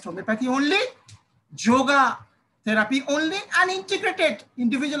individualized homeopathy only, yoga therapy only, and integrated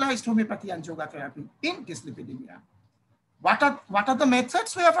individualized homeopathy and yoga therapy in dyslipidemia. What are the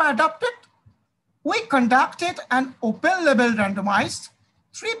methods we have adopted? We conducted an open label randomized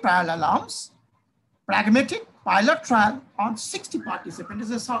 3 parallel arms, pragmatic pilot trial on 60 participants.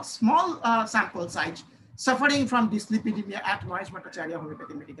 This is a small sample size suffering from dyslipidemia at Mahesh Bhattacharya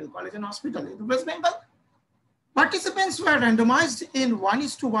Homeopathy Medical College and Hospital in West Bengal. Participants were randomized in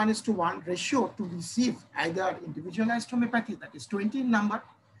 1:1:1 ratio to receive either individualized homeopathy, that is 20 in number,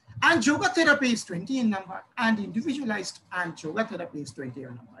 and yoga therapy is 20 in number, and individualized and yoga therapy is 20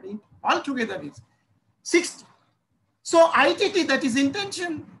 in number. Altogether is 60. So ITT, that is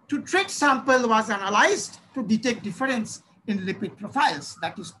intention to treat sample, was analyzed to detect difference in lipid profiles,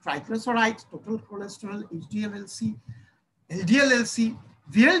 that is triglycerides, total cholesterol, HDL-LC, LDL-LC,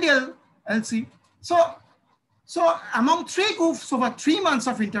 VLDL-LC. So among 3 groups over 3 months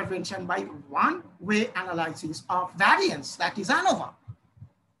of intervention by one-way analysis of variance, that is ANOVA.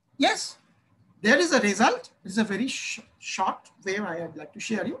 Yes, there is a result. It's a very short way I would like to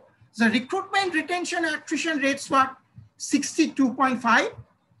share you. The recruitment, retention, and attrition rates were 62.5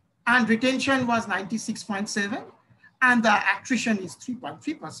 and retention was 96.7 and the attrition is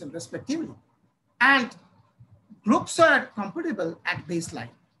 3.3% respectively. And groups are comparable at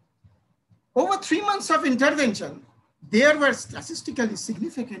baseline. Over 3 months of intervention, there were statistically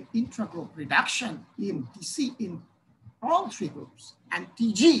significant intra-group reduction in TC in all 3 groups and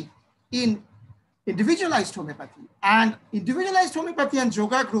TG in individualized homeopathy, and individualized homeopathy and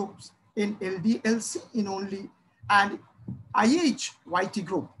yoga groups in LDLC in only, and IH-YT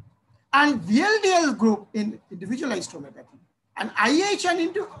group, and VLDL group in individualized homeopathy, and IH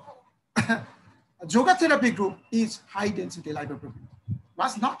and yoga therapy group is high density lipopropyl,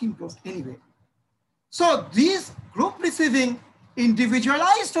 was not improved anyway. So these group receiving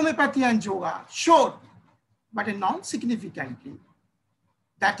individualized homeopathy and yoga showed, but a non-significantly,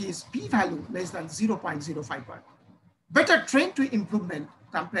 that is p-value less than 0.05, better trend to improvement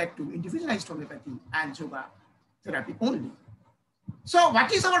compared to individualized homeopathy and yoga therapy only. So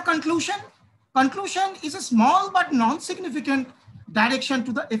what is our conclusion? Conclusion is a small but non-significant direction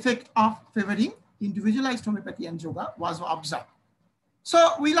to the effect of favoring individualized homeopathy and yoga was observed.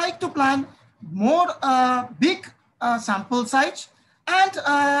 So we like to plan more big sample size, and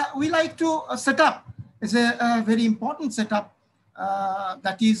we like to set up, is a very important setup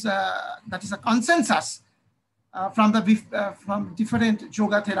that is a consensus from different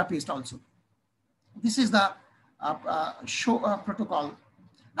yoga therapists also. This is the protocol.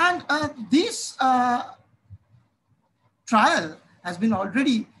 And this trial has been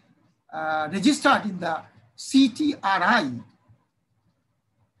already registered in the CTRI.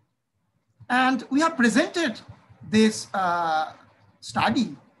 And we have presented this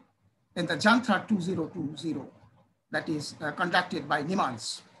study in the Jantra 2020 that is conducted by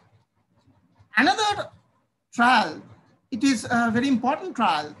Nimans. Another trial, it is a very important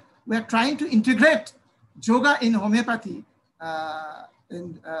trial. We are trying to integrate yoga in homeopathy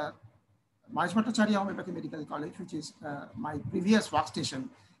in Mahesh Bhattacharya Homeopathy Medical College, which is my previous workstation.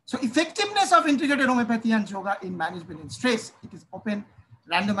 So effectiveness of integrated homeopathy and yoga in management in stress, it is open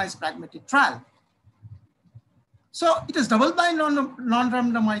randomized pragmatic trial. So it is double-blind,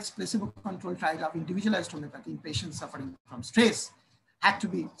 non-randomized, placebo-controlled trial of individualized homeopathy in patients suffering from stress. Had to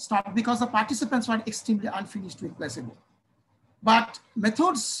be stopped because the participants were extremely unfinished with placebo. But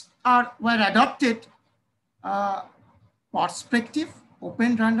methods were adopted: prospective,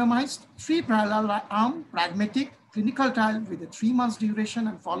 open randomized, 3 parallel arm, pragmatic, clinical trial with a 3 months duration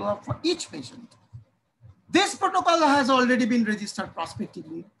and follow-up for each patient. This protocol has already been registered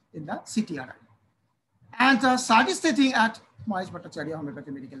prospectively in the CTRI. And study setting at Mahesh Bhattacharya Homeopathy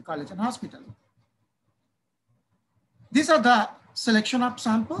Medical College and Hospital. These are the selection of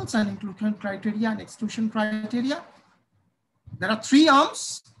samples and inclusion criteria and exclusion criteria. There are 3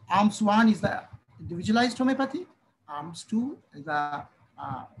 arms. Arms 1 is the individualized homeopathy. Arms 2 is the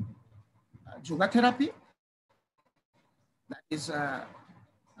yoga therapy. That is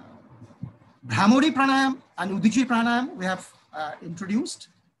Bhramari pranayam and Udiji pranayam we have introduced.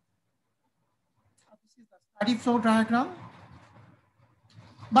 This is the study flow diagram.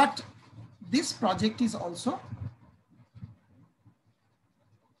 But this project is also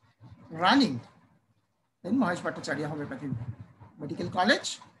running in Mahesh Bhattacharya Homeopathy Medical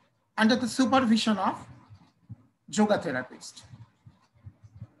College under the supervision of yoga therapist.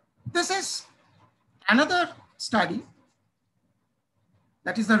 This is another study,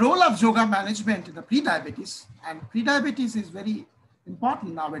 that is the role of yoga management in the pre-diabetes. And pre-diabetes is very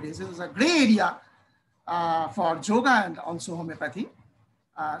important nowadays. It is a gray area for yoga and also homeopathy.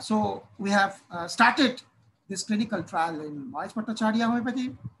 So we have started this clinical trial in Mahesh Bhattacharya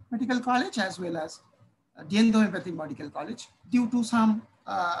Homeopathy Medical College as well as DN Homeopathy Medical College. Due to some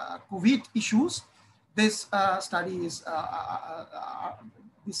COVID issues, this study is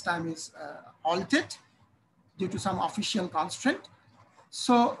this time is halted due to some official constraint.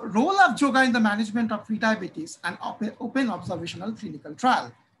 So role of yoga in the management of pre-diabetes and open observational clinical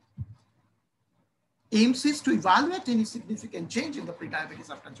trial. Aims is to evaluate any significant change in the pre-diabetes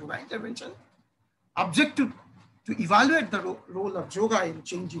after yoga intervention. Objective to evaluate the role of yoga in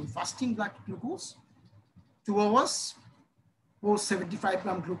changing fasting blood glucose, 2 hours, post 75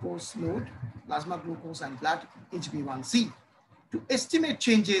 gram glucose load, plasma glucose and blood HbA1c to estimate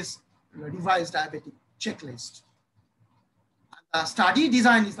changes in the revised diabetic checklist. The study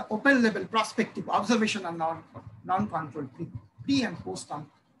design is the open label prospective observation and non-controlled pre and post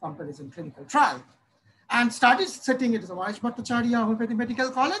comparison clinical trial. And study setting it is a Mahesh Bhattacharya Homeopathy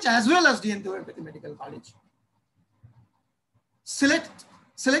Medical College as well as DN Homeopathy Medical College.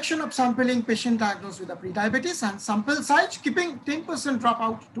 Selection of sampling patient diagnosed with a pre-diabetes and sample size, keeping 10%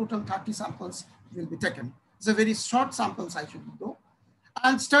 dropout, total 30 samples will be taken. It's a very short sample size should be though.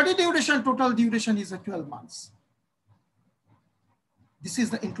 And study duration, total duration is 12 months. This is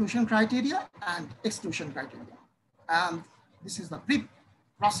the inclusion criteria and exclusion criteria. And this is the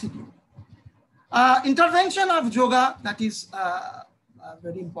procedure. Intervention of yoga, that is a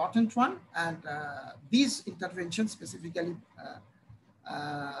very important one. And these interventions specifically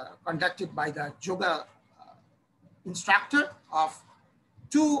conducted by the yoga instructor of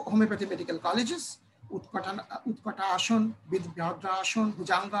 2 homeopathy medical colleges, Utkata Ashan, Vidbhyadra Ashan,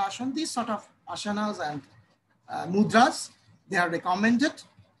 Bhujanga Ashan, these sort of asanas and mudras, they are recommended.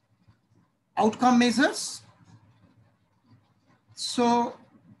 Outcome measures. So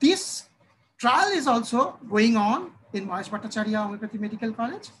this trial is also going on in Mahesh Bhattacharya Homeopathy Medical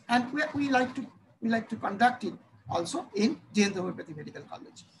College, and we like to conduct it also in DN Homeopathy Medical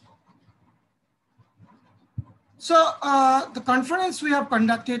College. So the conference we have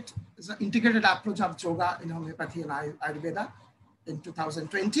conducted is an integrated approach of yoga in homeopathy and Ayurveda in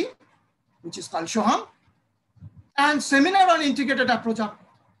 2020, which is called SHOHAM, and seminar on integrated approach of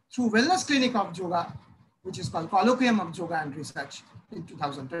through wellness clinic of yoga, which is called Colloquium of Yoga and Research in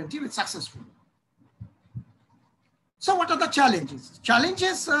 2020 with successful. So what are the challenges?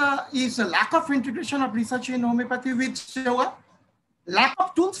 Challenges is a lack of integration of research in homeopathy with yoga, lack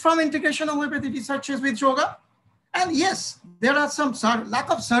of tools from integration of homeopathy researchers with yoga, And yes, there are some lack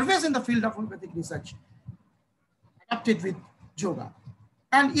of surveys in the field of homeopathic research adapted with yoga.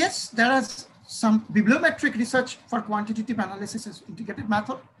 And yes, there is some bibliometric research for quantitative analysis as integrated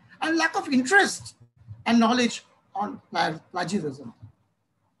method, and lack of interest and knowledge on plagiarism.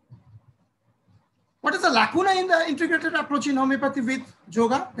 What is the lacuna in the integrated approach in homeopathy with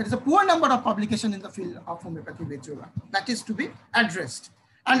yoga? There is a poor number of publications in the field of homeopathy with yoga. That is to be addressed.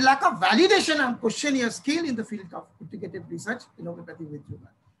 And lack of validation and questionnaire skill in the field of integrated research in homeopathy with yoga.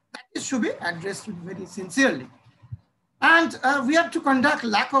 That is to be addressed very sincerely. And we have to conduct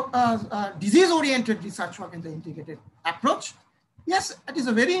lack of disease-oriented research work in the integrated approach. Yes, it is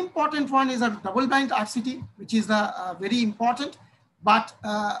a very important one is a double-blind RCT, which is very important. But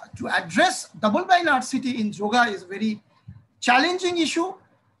to address double-blind RCT in yoga is a very challenging issue.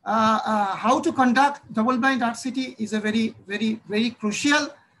 How to conduct double-blind RCT is a very crucial.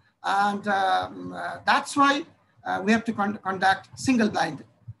 And that's why we have to conduct single-blind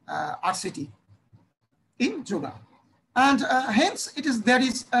RCT in yoga. And hence, there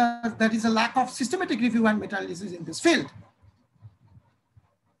is a lack of systematic review and meta-analysis in this field.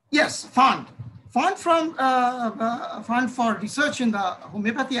 Yes, fund for research in the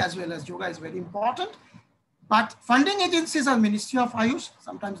homeopathy as well as yoga is very important. But funding agencies are Ministry of Ayush.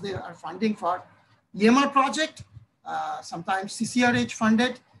 Sometimes they are funding for EMR project. Sometimes CCRH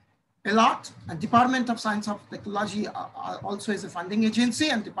funded a lot. And Department of Science of Technology also is a funding agency,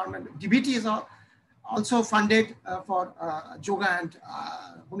 and DBT is also funded for yoga and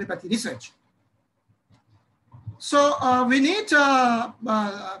homeopathy research. So we need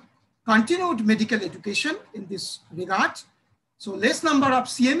continued medical education in this regard. So less number of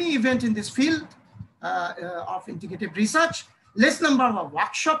CME event in this field of integrative research, less number of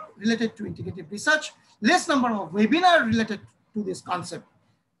workshop related to integrative research, less number of webinar related to this concept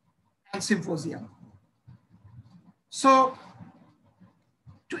and symposium. So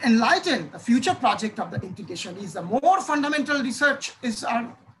to enlighten the future project of the integration is the more fundamental research is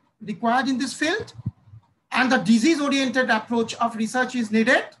required in this field, and the disease-oriented approach of research is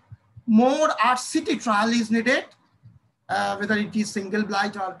needed. More RCT trial is needed, whether it is single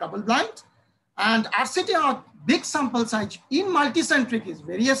blind or double blind. And RCT or big sample size in multicentric is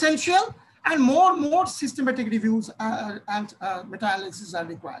very essential, and more systematic reviews and meta-analysis are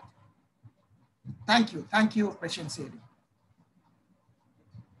required. Thank you for patience hearing.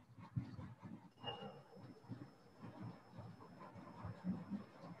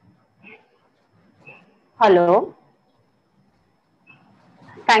 Hello.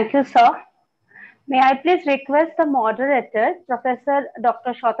 Thank you, sir. May I please request the moderator, Professor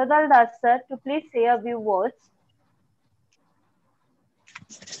Dr. Shatadal Das, sir, to please say a few words.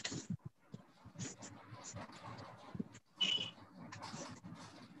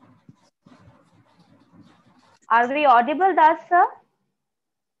 Are we audible, Das, sir?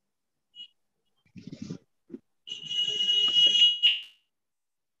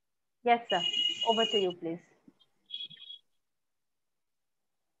 Yes, sir. Over to you, please.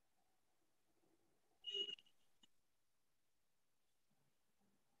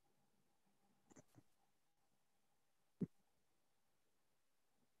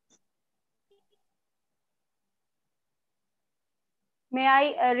 May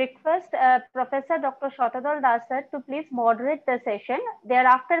I request Professor Dr. Shatadal Das sir to please moderate the session.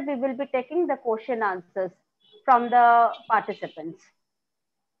 Thereafter, we will be taking the question answers from the participants.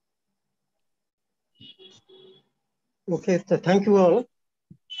 Okay, so thank you all.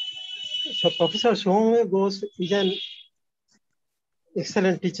 So Professor Shome Ghosh is an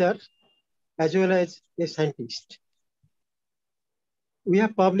excellent teacher as well as a scientist. We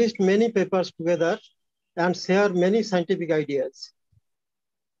have published many papers together and share many scientific ideas.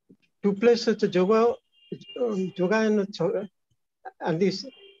 To place yoga and this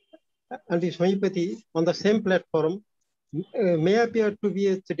homeopathy on the same platform may appear to be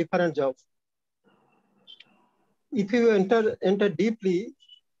a different job. If you enter deeply,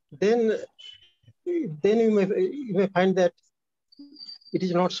 then you may find that it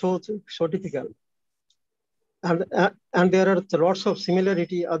is not so difficult, and there are lots of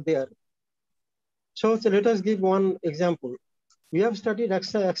similarity out there. So let us give one example. We have studied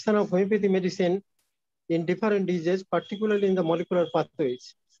action of homeopathy medicine in different diseases, particularly in the molecular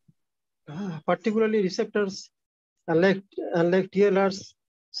pathways, particularly receptors unlike TLRs,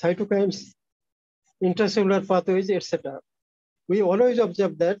 cytokines, intracellular pathways, etc. We always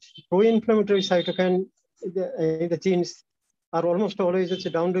observe that pro-inflammatory cytokine the genes are almost always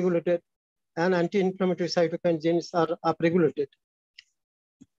downregulated, and anti-inflammatory cytokine genes are upregulated.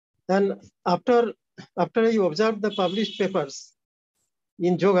 And after you observe the published papers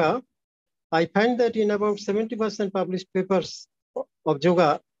in yoga, I find that in about 70% published papers of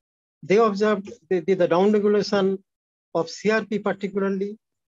yoga, they observed the downregulation of CRP particularly,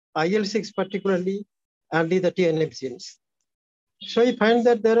 IL-6 particularly, and the TNF genes. So I find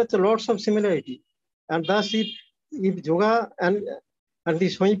that there are lots of similarity. And thus if yoga and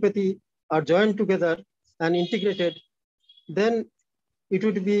this homeopathy are joined together and integrated, then it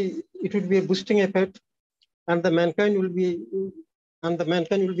would be a boosting effect, and the mankind will be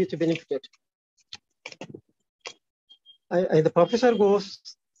benefited. The Professor Ghosh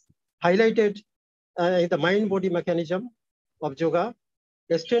highlighted the mind-body mechanism of yoga,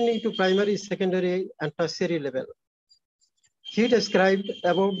 extending to primary, secondary, and tertiary level. He described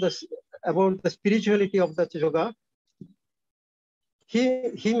about the spirituality of the yoga.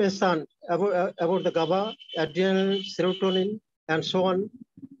 He mentioned about the GABA, adrenaline, serotonin, and so on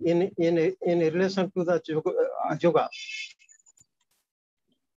in relation to the yoga.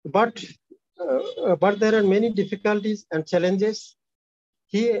 But there are many difficulties and challenges.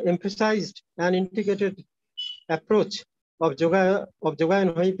 He emphasized an integrated approach of yoga and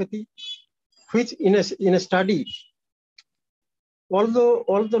homeopathy, which in a study, although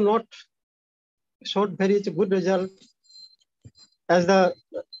not showed very good result, as the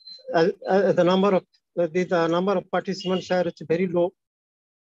number of participants are very low,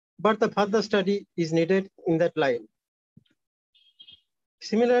 but the further study is needed in that line.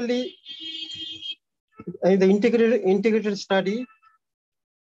 Similarly, the integrated study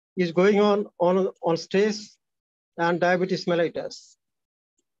is going on stress and diabetes mellitus.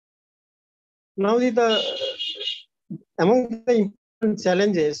 Now, among the important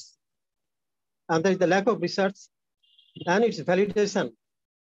challenges, and there is the lack of research and its validation,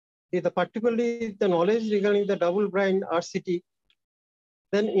 particularly the knowledge regarding the double-blind RCT,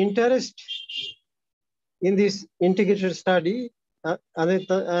 then interest in this integrated study and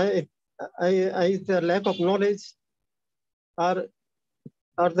the lack of knowledge are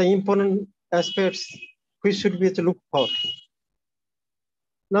the important aspects which should be to look for.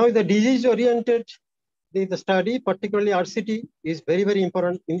 Now, the disease-oriented the study, particularly RCT, is very, very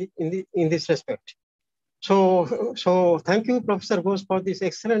important in this respect. So thank you, Professor Ghosh, for this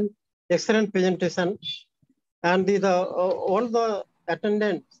excellent presentation, and all the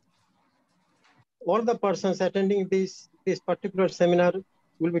attendants, all the persons attending this particular seminar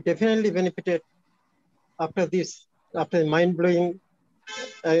will be definitely benefited after the mind-blowing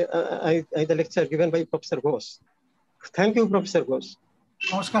the lecture given by Professor Ghosh. Thank you, Professor Ghosh.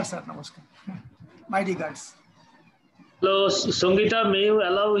 Namaskar, sir. Namaskar. My regards. Hello, Sangeeta, may you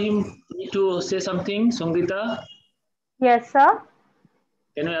allow him to say something? Sangeeta? Yes, sir.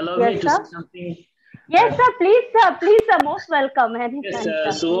 Can you allow me to say something? Yes, sir. Please, sir. Most welcome.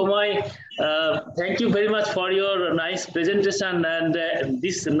 Yes, Subhamai, thank you very much for your nice presentation, and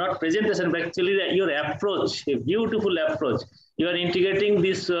this not presentation, but actually your approach, a beautiful approach. You are integrating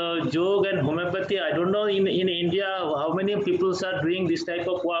this yoga and homeopathy. I don't know in India how many people are doing this type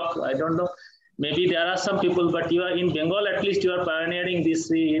of work. I don't know. Maybe there are some people, but you are in Bengal, at least you are pioneering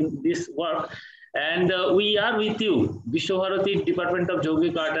this work. And we are with you, Vishwabharati Department of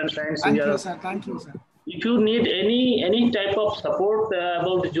Yogic Art and Science. Thank you, sir. Thank you, sir. If you need any type of support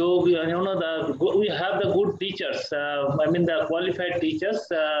about yoga, we have the good teachers. The qualified teachers,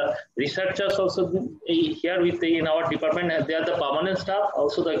 researchers also here in our department. They are the permanent staff.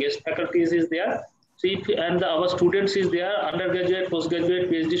 Also, the guest faculties is there. So our students is there. Undergraduate, postgraduate,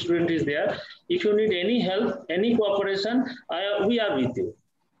 PhD student is there. If you need any help, any cooperation, we are with you.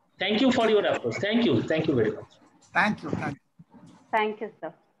 Thank you for your efforts. Thank you. Thank you very much. Thank you. Thank you,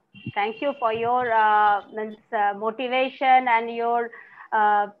 sir. Thank you for your motivation and your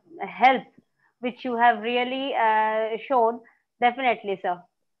help, which you have really shown. Definitely, sir.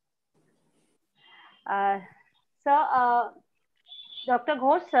 Dr.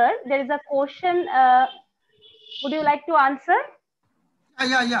 Ghosh, sir, there is a question. Would you like to answer?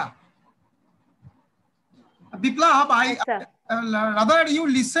 Yeah. Biplab, rather you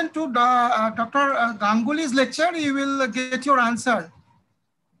listen to Dr. Ganguly's lecture, you will get your answer.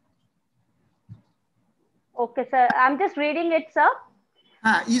 Okay, sir. I'm just reading it, sir.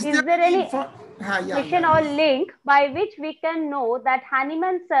 Is there any information or link by which we can know that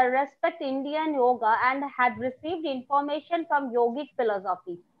Hanuman sir respect Indian yoga and had received information from yogic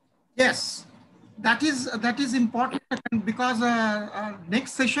philosophy? Yes, that is important because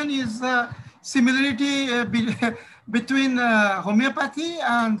next session is similarity between homeopathy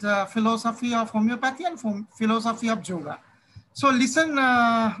and philosophy of homeopathy and philosophy of yoga. So listen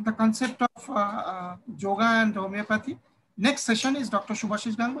the concept of yoga and homeopathy. Next session is Dr.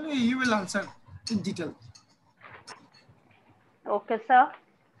 Subhashish Ganguly. He will answer in detail. Okay, sir.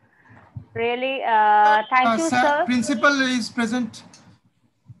 Really, thank you, sir. Principal is present.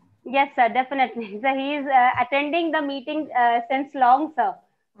 Yes, sir, definitely. So he is attending the meeting since long, sir.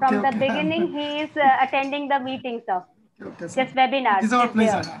 From the beginning, he is attending the meeting, sir. This webinar. It's our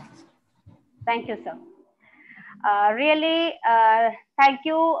pleasure. Thank you, sir. Really, thank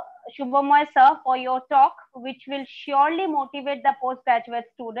you, Shubhamoy, sir, for your talk, which will surely motivate the postgraduate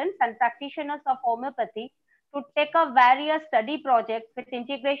students and practitioners of homeopathy to take up various study projects with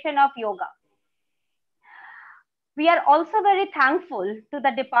integration of yoga. We are also very thankful to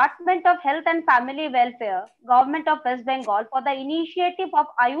the Department of Health and Family Welfare, Government of West Bengal, for the initiative of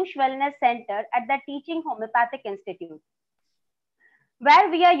Ayush Wellness Center at the Teaching Homeopathic Institute, where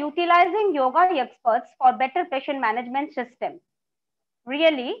we are utilizing yoga experts for better patient management system.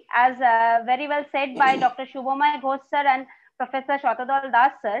 Really, as very well said by Dr. Shubhamay Ghosh sir and Professor Shatadal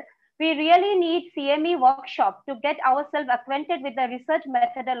Das sir, we really need CME workshop to get ourselves acquainted with the research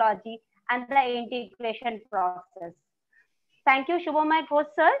methodology and the integration process. Thank you, Shubhamay Ghosh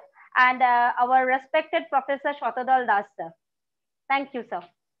sir, and our respected Professor Shatadal Das sir. Thank you, sir.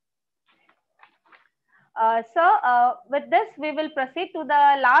 With this, we will proceed to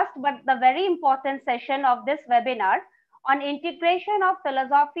the last but the very important session of this webinar on integration of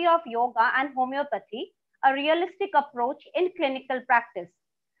philosophy of yoga and homeopathy, a realistic approach in clinical practice,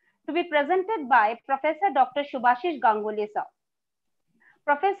 to be presented by Professor Dr. Subhashish Ganguly, sir.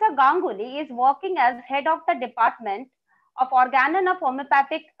 Professor Ganguly is working as head of the Department of Organon of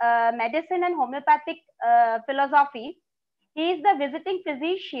Homeopathic Medicine and Homeopathic Philosophy. He is the visiting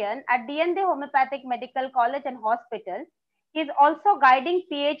physician at DND Homeopathic Medical College and Hospital. He is also guiding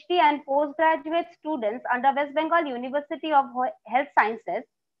PhD and postgraduate students under West Bengal University of Health Sciences.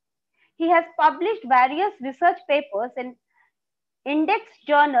 He has published various research papers in index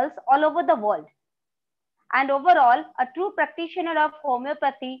journals all over the world, and overall a true practitioner of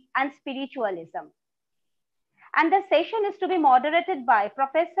homeopathy and spiritualism. And the session is to be moderated by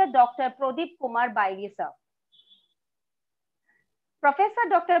Professor Dr. Pradeep Kumar Bairi, sir. Professor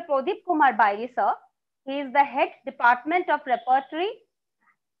Dr. Pradeep Kumar Bairi, sir, he is the head Department of Repertory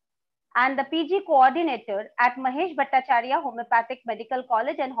and the PG coordinator at Mahesh Bhattacharya Homeopathic Medical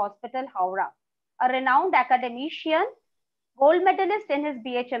College and Hospital, Howrah, a renowned academician, gold medalist in his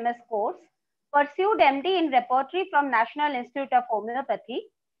BHMS course, pursued MD in Repertory from National Institute of Homeopathy.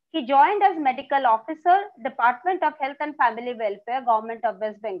 He joined as medical officer, Department of Health and Family Welfare, Government of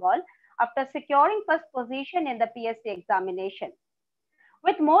West Bengal, after securing first position in the PSC examination.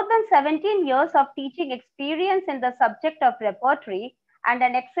 With more than 17 years of teaching experience in the subject of repertory and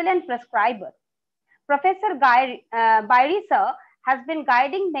an excellent prescriber, Professor Bairi sir has been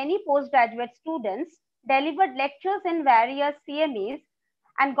guiding many postgraduate students, delivered lectures in various CMEs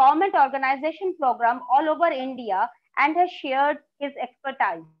and government organization program all over India, and has shared his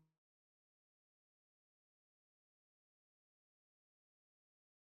expertise.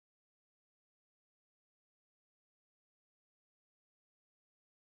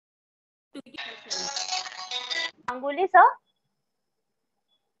 Ganguly sir.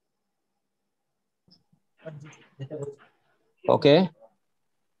 Okay.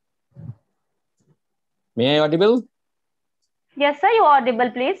 May I audible? Yes, sir, you are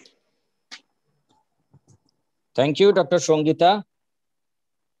audible, please. Thank you, Dr. Shongita.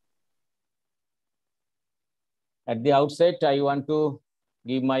 At the outset, I want to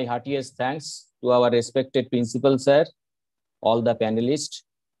give my heartiest thanks to our respected principal, sir, all the panelists,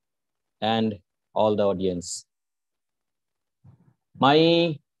 and all the audience.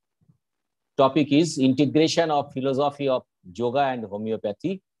 My topic is integration of philosophy of yoga and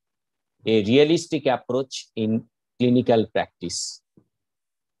homeopathy, a realistic approach in clinical practice.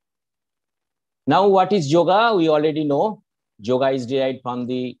 Now, what is yoga? We already know. Yoga is derived from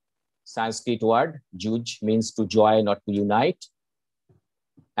the Sanskrit word, yuj, means to join or to unite.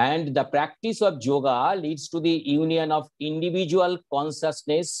 And the practice of yoga leads to the union of individual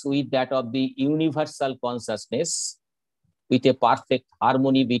consciousness with that of the universal consciousness, with a perfect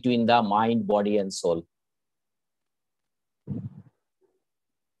harmony between the mind, body, and soul.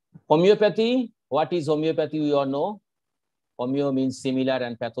 Homeopathy, what is homeopathy? We all know. Homeo means similar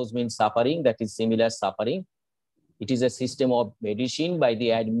and pathos means suffering, that is similar suffering. It is a system of medicine by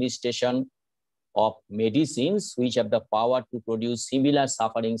the administration of medicines which have the power to produce similar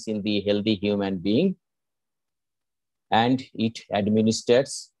sufferings in the healthy human being. And it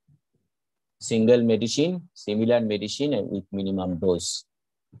administers single medicine, similar medicine, and with minimum dose.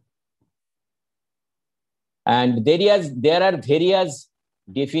 And there are various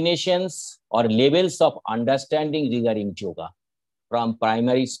definitions or levels of understanding regarding yoga, from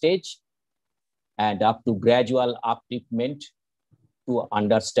primary stage and up to gradual upliftment to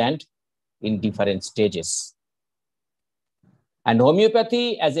understand in different stages. And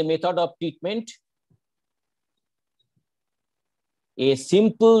homeopathy as a method of treatment, a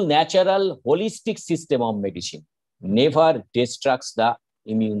simple, natural, holistic system of medicine, never destructs the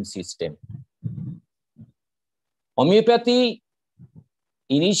immune system. Homeopathy,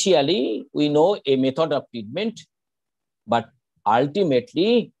 initially, we know a method of treatment, but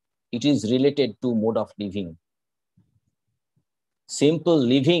ultimately, it is related to mode of living. Simple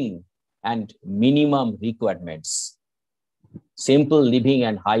living and minimum requirements. Simple living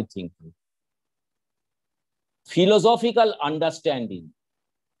and high thinking. Philosophical understanding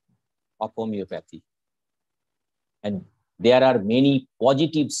of homeopathy. And there are many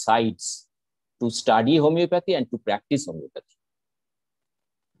positive sides to study homeopathy and to practice homeopathy.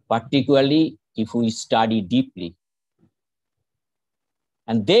 Particularly if we study deeply.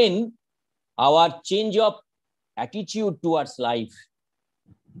 And then our change of attitude towards life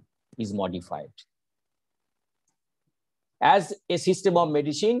is modified. As a system of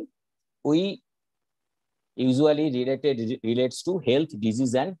medicine, we usually relates to health,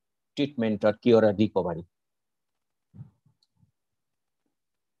 disease, and treatment or cure or recovery.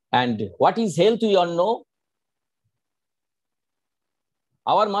 And what is health, we all know.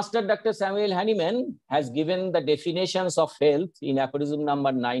 Our master, Dr. Samuel Hahnemann, has given the definitions of health in aphorism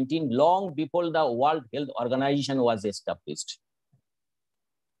number 19 long before the World Health Organization was established.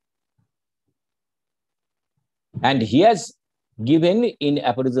 And he has given in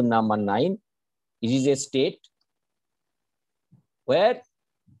aphorism number 9, it is a state where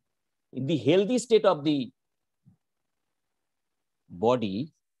in the healthy state of the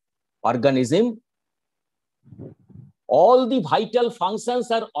body, organism, all the vital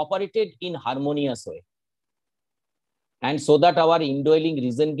functions are operated in harmonious way. And so that our indwelling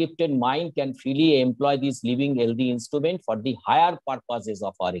reason-gifted mind can freely employ this living healthy instrument for the higher purposes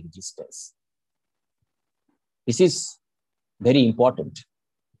of our existence. This is very important.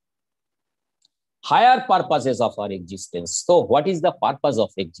 Higher purposes of our existence. So what is the purpose of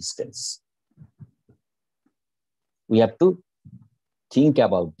existence? We have to think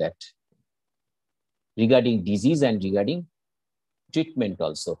about that regarding disease and regarding treatment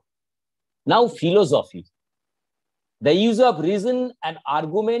also. Now, philosophy. The use of reason and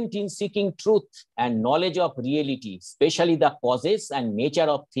argument in seeking truth and knowledge of reality, especially the causes and nature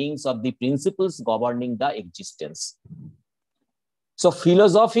of things of the principles governing the existence. So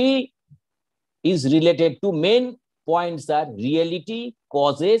philosophy is related to main points are reality,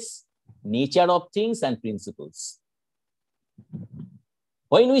 causes, nature of things, and principles.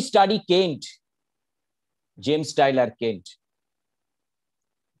 When we study Kant, James Tyler Kant,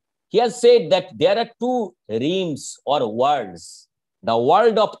 he has said that there are two realms or worlds, the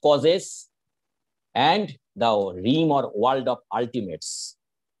world of causes and the realm or world of ultimates.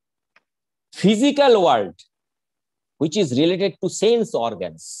 Physical world, which is related to sense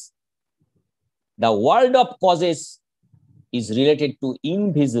organs. The world of causes is related to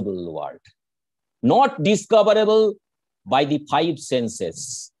invisible world, not discoverable by the five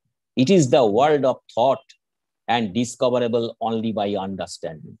senses. It is the world of thought and discoverable only by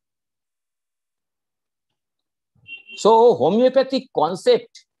understanding. So homeopathic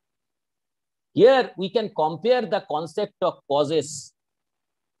concept, here we can compare the concept of causes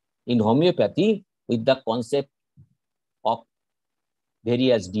in homeopathy with the concept of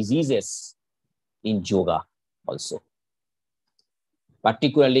various diseases in yoga also,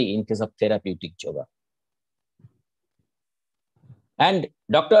 particularly in case of therapeutic yoga. And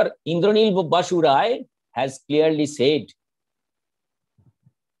Dr. Indranil Basu Rai has clearly said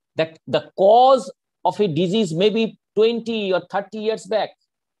that the cause of a disease may be 20 or 30 years back.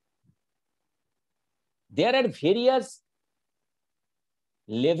 There are various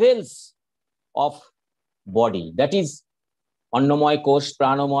levels of body, that is Annamoy Kosh,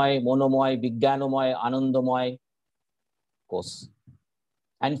 Pranamoy, Monomoy, Vijnanomoy, Anandamoy Kosh.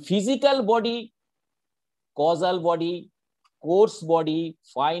 And physical body, causal body, coarse body,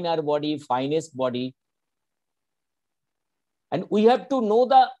 finer body, finest body. And we have to know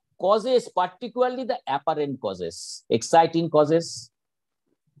the causes, particularly the apparent causes, exciting causes,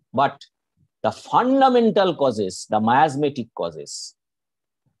 but the fundamental causes, the miasmatic causes,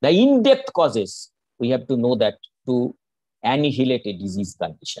 the in-depth causes, we have to know that to annihilate a disease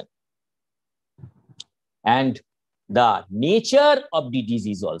condition. And the nature of the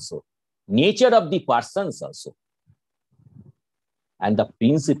disease also, nature of the persons also, and the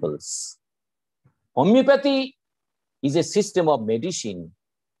principles. Homeopathy is a system of medicine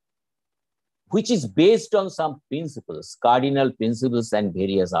which is based on some principles, cardinal principles and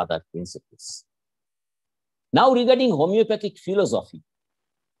various other principles. Now regarding homeopathic philosophy,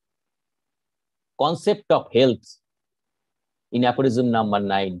 concept of health in aphorism number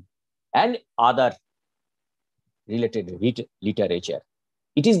 9 and other related literature.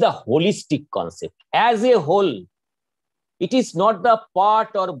 It is the holistic concept. As a whole, it is not the part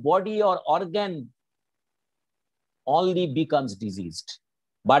or body or organ only becomes diseased,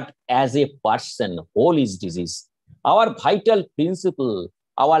 but as a person, whole is diseased. Our vital principle,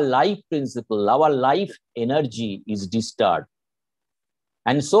 our life principle, our life energy is disturbed.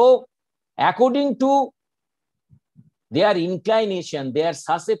 And so, according to their inclination, their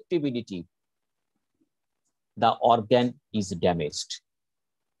susceptibility, the organ is damaged.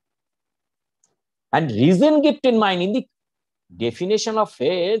 And reason gifted mind, in the definition of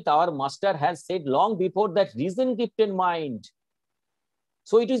health, our master has said long before that reason gifted mind.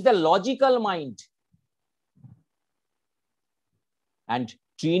 So it is the logical mind and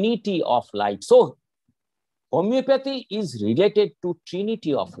trinity of life. So homeopathy is related to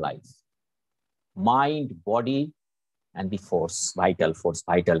trinity of life: mind, body, and the force, vital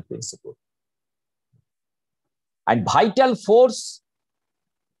principle. And vital force,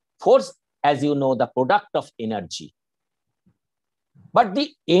 as you know, the product of energy. But the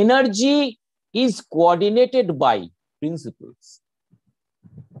energy is coordinated by principles.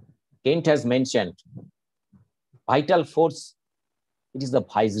 Kent has mentioned vital force, it is the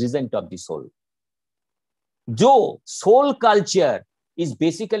vice-regent of the soul. Soul culture is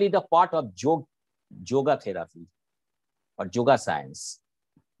basically the part of yoga therapy or yoga science.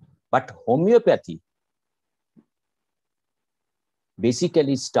 But homeopathy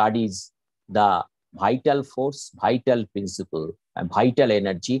basically studies the vital force, vital principle, and vital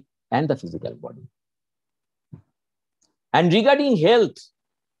energy, and the physical body. And regarding health,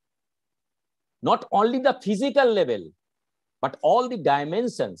 not only the physical level, but all the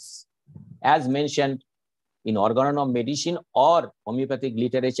dimensions, as mentioned in organon of medicine or homeopathic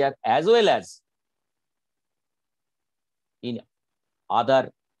literature, as well as in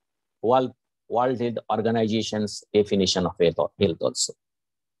other World Health Organization's definition of health also.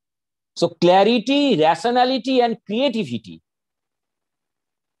 So clarity, rationality, and creativity,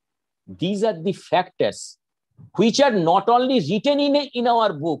 these are the factors which are not only written in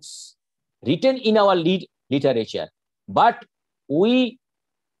our books, written in our literature, but we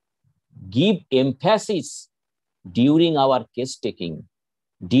give emphasis during our case taking,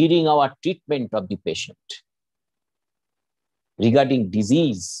 during our treatment of the patient. Regarding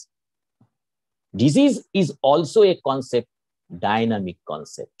disease, disease is also a concept, dynamic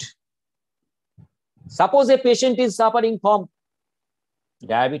concept. Suppose a patient is suffering from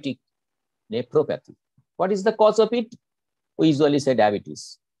diabetic nephropathy. What is the cause of it? We usually say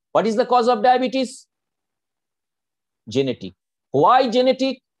diabetes. What is the cause of diabetes? Genetic. Why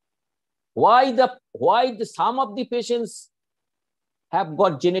genetic? Why some of the patients have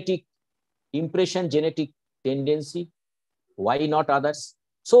got genetic impression, genetic tendency? Why not others?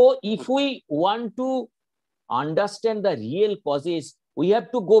 So if we want to understand the real causes, we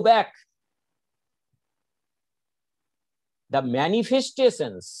have to go back. The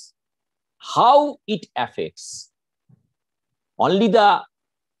manifestations, how it affects. Only the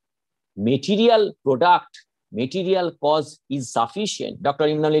material product, material cause is sufficient. Dr.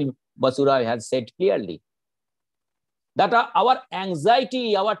 Imnalil Basura has said clearly that our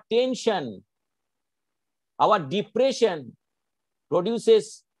anxiety, our tension, our depression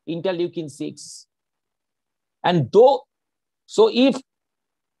produces interleukin-6. And so if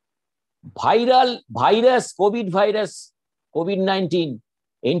COVID-19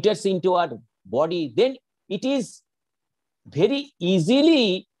 enters into our body, then it is very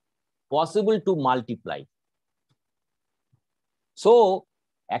easily possible to multiply. So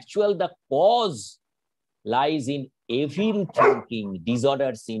actually the cause lies in evil thinking,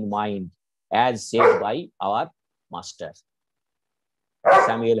 disorders in mind, as said by our master,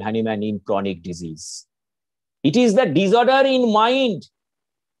 Samuel Hahnemann, in chronic disease. It is the disorder in mind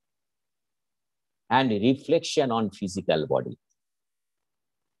and reflection on physical body.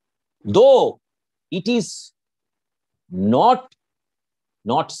 Though it is not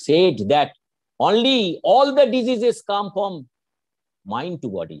said that only all the diseases come from mind to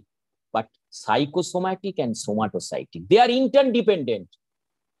body, but psychosomatic and somatocytic, they are interdependent.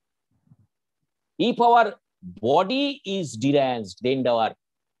 If our body is deranged, then our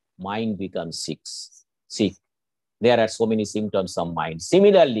mind becomes sick. There are so many symptoms of mind.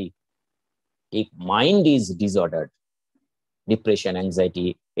 Similarly, if mind is disordered, depression,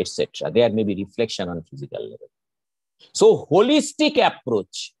 anxiety, etc., there may be reflection on physical level. So holistic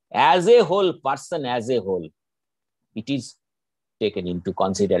approach, as a whole, person as a whole, it is taken into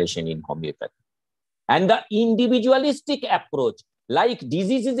consideration in homeopathy. And the individualistic approach, like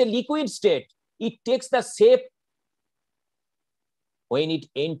disease is a liquid state, it takes the shape when it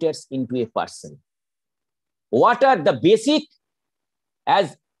enters into a person. Water, the basic,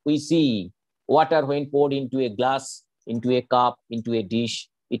 as we see, water when poured into a glass, into a cup, into a dish,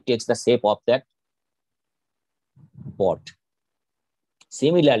 it takes the shape of that pot.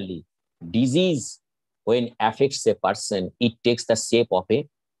 Similarly, disease, when affects a person, it takes the shape of a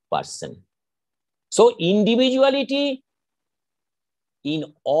person. So individuality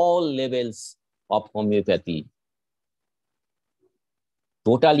in all levels of homeopathy,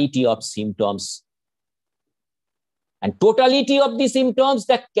 totality of symptoms, and totality of the symptoms,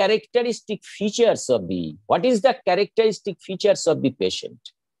 the characteristic features of the, what is the characteristic features of the patient?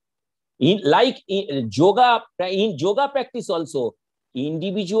 In yoga practice also,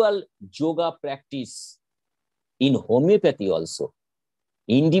 individual yoga practice in homeopathy also,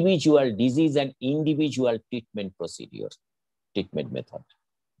 individual disease and individual treatment procedure, treatment method.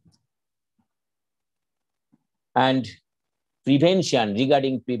 And prevention,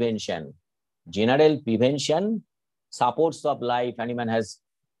 regarding prevention, general prevention, supports of life, Hahnemann has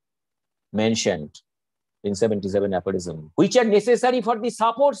mentioned in 77 aphorism, which are necessary for the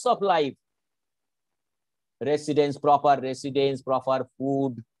supports of life. Residence, proper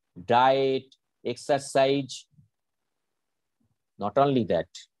food, diet, exercise. Not only that,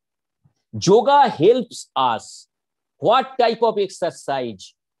 yoga helps us. What type of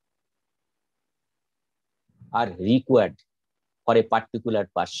exercise are required for a particular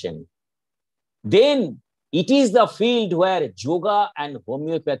person? Then it is the field where yoga and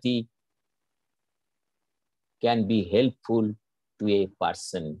homeopathy can be helpful to a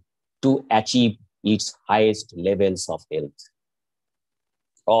person to achieve its highest levels of health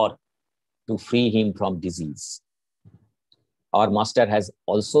or to free him from disease. Our master has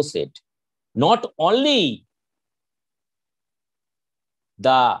also said, not only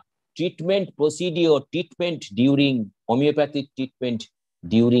the treatment procedure, treatment during homeopathic treatment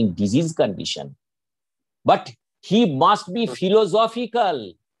during disease condition, but he must be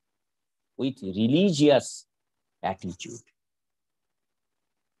philosophical with religious attitude.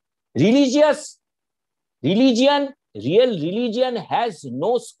 Real religion has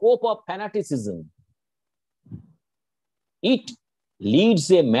no scope of fanaticism. It leads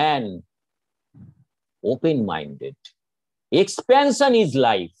a man open-minded. Expansion is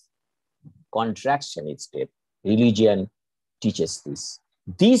life, contraction is death. Religion teaches this.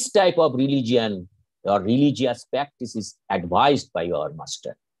 This type of religion or religious practice is advised by your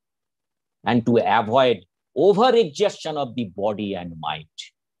master, and to avoid over-exertion of the body and mind.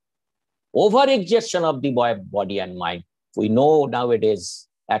 Over-exertion of the body and mind. We know nowadays,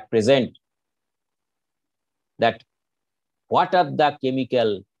 at present, that what are the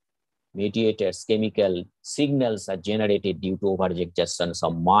chemical mediators, chemical signals are generated due to over-exertion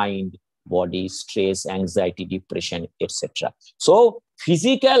of mind, body, stress, anxiety, depression, etc. So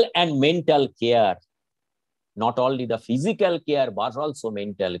physical and mental care, not only the physical care, but also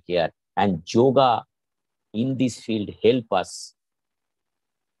mental care, and yoga in this field help us,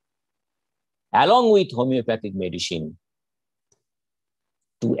 along with homeopathic medicine,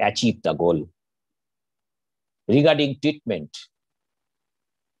 to achieve the goal. Regarding treatment,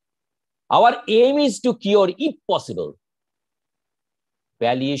 our aim is to cure if possible.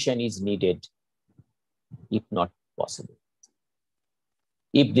 Palliation is needed if not possible,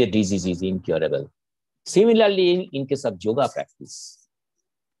 if the disease is incurable. Similarly, in case of yoga practice,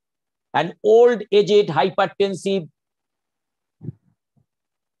 an old, aged, hypertensive,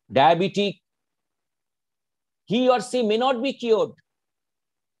 diabetic, he or she may not be cured,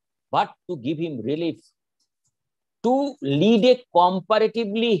 but to give him relief, to lead a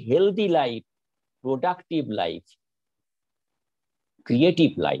comparatively healthy life, productive life,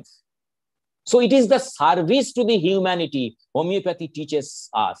 creative life. So it is the service to the humanity homeopathy teaches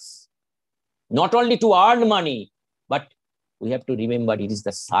us. Not only to earn money, but we have to remember it is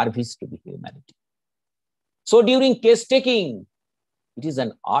the service to the humanity. So during case taking, it is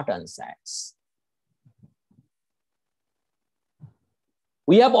an art and science.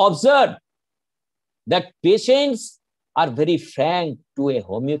 We have observed that patients are very frank to a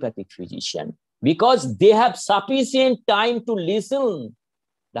homeopathic physician because they have sufficient time to listen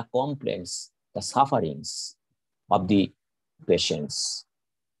the complaints, the sufferings of the patients,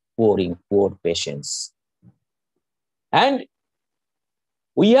 poor patients. And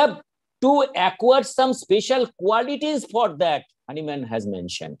we have to acquire some special qualities for that, Hahnemann has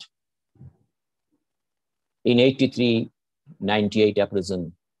mentioned. In 83-98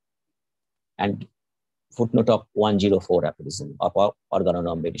 aphorism and footnote of 104 aphorism of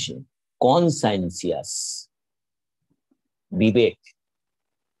organon medicine, conscientious, vivek,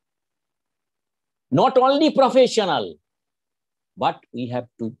 not only professional, but we have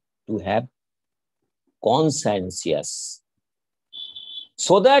to have conscientious,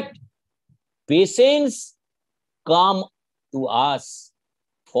 so that patients come to us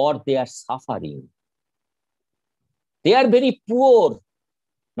for their suffering. They are very poor,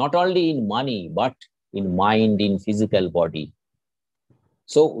 not only in money, but in mind, in physical body.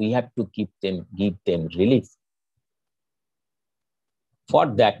 So we have to give them relief. For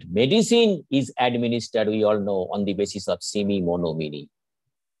that, medicine is administered, we all know, on the basis of simi, mono, mini.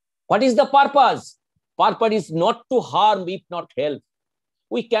 What is the purpose? Purpose is not to harm, if not help.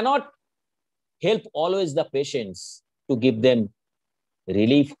 We cannot help always the patients to give them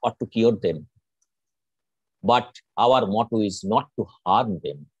relief or to cure them. But our motto is not to harm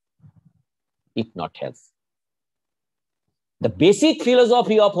them, if not help. The basic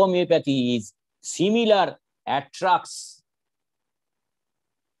philosophy of homeopathy is similar attracts,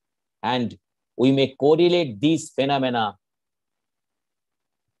 and we may correlate these phenomena.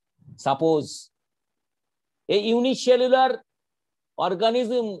 Suppose a unicellular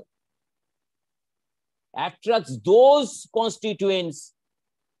organism attracts those constituents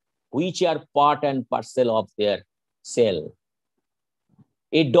which are part and parcel of their cell.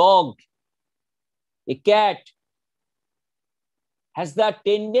 A dog, a cat has the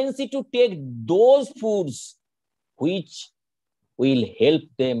tendency to take those foods which will help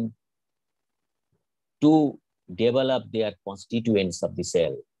them to develop their constituents of the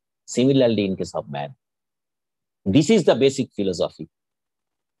cell. Similarly, in case of man. This is the basic philosophy.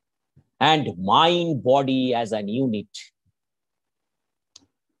 And mind, body as an unit.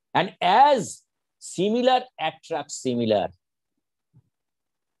 And as similar attracts similar,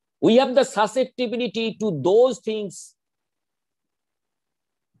 we have the susceptibility to those things.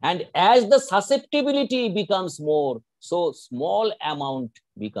 And as the susceptibility becomes more, so small amount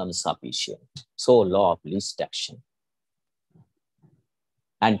becomes sufficient. So law of least action.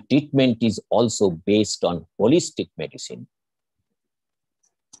 And treatment is also based on holistic medicine.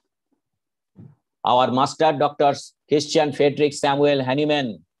 Our master, Dr. Christian Friedrich Samuel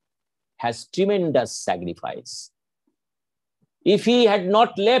Hahnemann, has tremendous sacrifice. If he had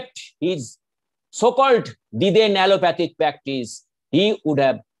not left his so-called then allopathic practice, he would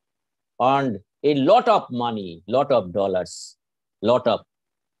have earned a lot of money, lot of dollars, lot of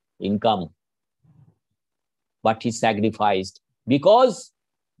income. But he sacrificed because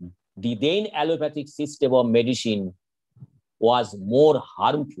the then allopathic system of medicine was more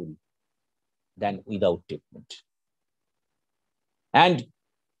harmful than without treatment. And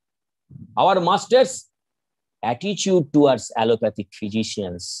our master's attitude towards allopathic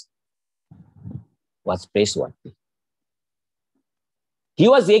physicians was praiseworthy. He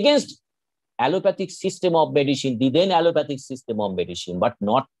was against allopathic system of medicine, the then allopathic system of medicine, but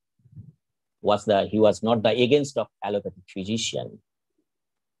he was not the against of allopathic physician.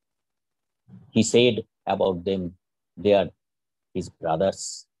 He said about them, they are his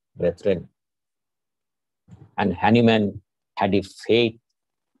brothers, brethren. And Hahnemann had a faith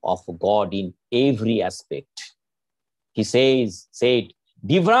of God in every aspect. He said,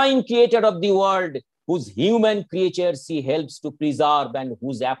 divine creator of the world, whose human creatures he helps to preserve and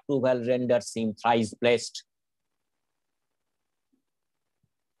whose approval renders him thrice blessed.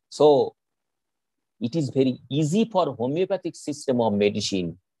 So it is very easy for homeopathic system of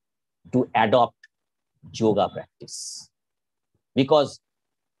medicine to adopt yoga practice. Because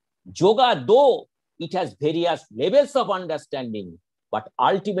yoga, though it has various levels of understanding, but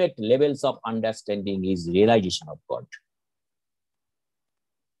ultimate levels of understanding is realization of God.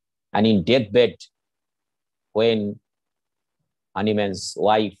 And in deathbed, when Hahnemann's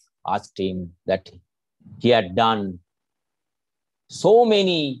wife asked him that he had done so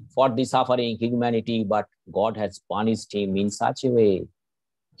many for the suffering humanity, but God has punished him in such a way,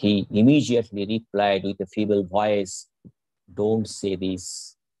 he immediately replied with a feeble voice, "Don't say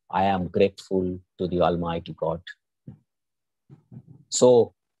this. I am grateful to the Almighty God."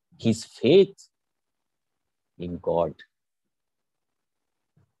 So his faith in God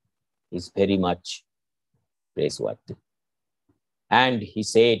is very much praiseworthy. And he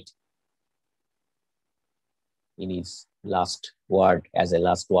said in his last word, as a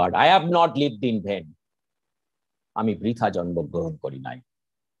last word, I have not lived in vain. Ami britha janma grohon kori nai.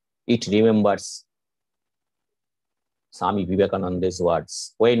 It remembers Swami Vivekananda's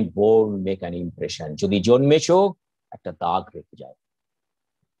words, when born, make an impression. Jodi jonmecho, ekta dag rekhe jao.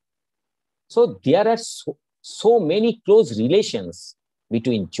 So there are so many close relations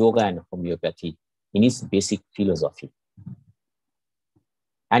between yoga and homeopathy in its basic philosophy.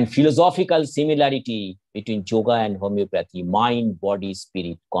 And philosophical similarity between yoga and homeopathy, mind, body,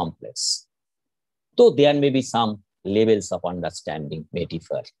 spirit complex. Though there may be some levels of understanding may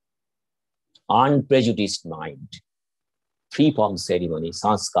differ. Unprejudiced mind, free from ceremony,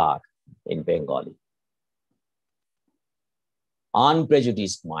 sanskar in Bengali.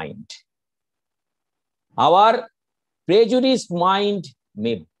 Unprejudiced mind. Our prejudiced mind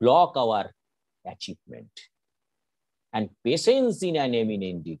may block our achievement. And patience in an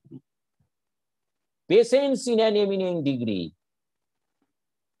eminent degree. Patience in an eminent degree.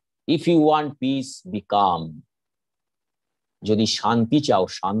 If you want peace, be calm. Jodi shanti chao,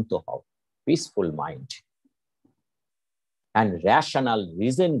 shanto hao. Peaceful mind. And rational,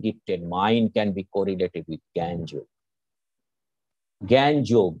 reason-gifted mind can be correlated with Gyan Yoga. Gyan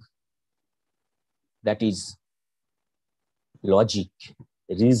Yoga, that is logic,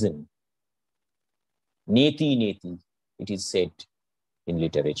 reason. Neti, neti, it is said in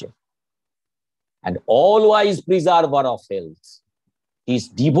literature. And all-wise preserver of health. His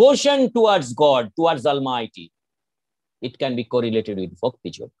devotion towards God, towards Almighty, it can be correlated with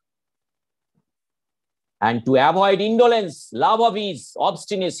Bhakti Yoga. And to avoid indolence, love of ease,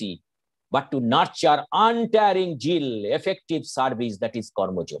 obstinacy, but to nurture untiring zeal, effective service, that is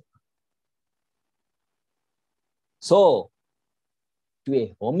Karma Yoga. So, to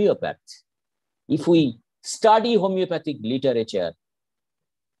a homeopath, if we study homeopathic literature,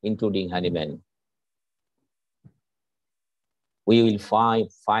 including Hahnemann, we will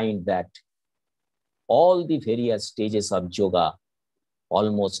find that all the various stages of yoga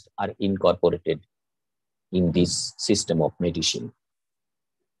almost are incorporated in this system of medicine.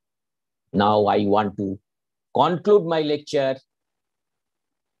 Now I want to conclude my lecture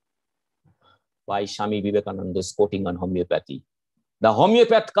by Swami Vivekananda's quoting on homeopathy. The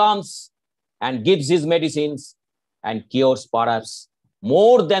homeopath comes and gives his medicines and cures perhaps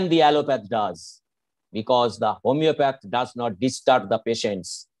more than the allopath does, because the homeopath does not disturb the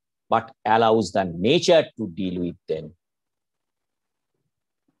patients, but allows the nature to deal with them.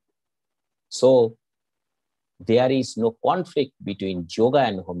 So there is no conflict between yoga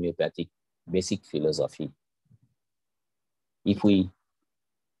and homeopathic basic philosophy. If we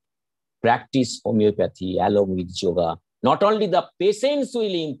practice homeopathy along with yoga, not only the patients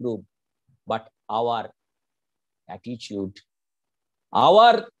will improve, but our attitude,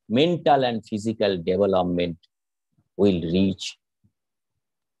 our mental and physical development will reach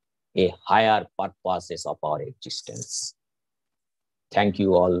a higher purposes of our existence. Thank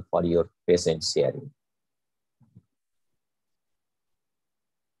you all for your patient sharing.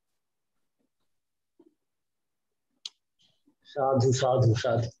 Sadhu, sadhu,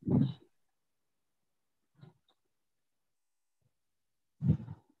 sadhu.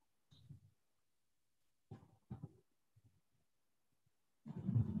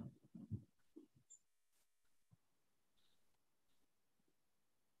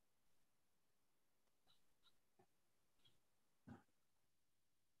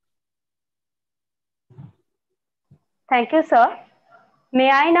 Thank you, sir. May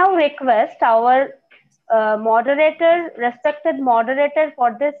I now request our respected moderator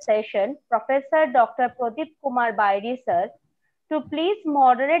for this session, Professor Dr. Pradeep Kumar Bairi, sir, to please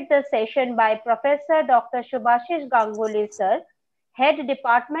moderate the session by Professor Dr. Subhashish Ganguly, sir, Head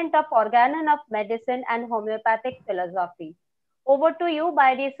Department of Organon of Medicine and Homeopathic Philosophy. Over to you,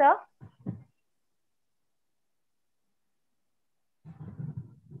 Bairi, sir.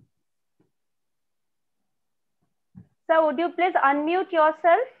 Sir, would you please unmute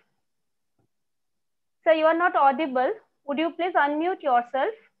yourself? Sir, you are not audible. Would you please unmute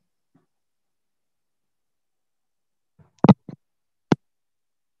yourself?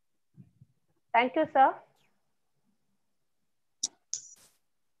 Thank you, sir.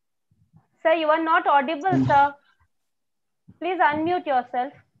 Sir, you are not audible, sir. Please unmute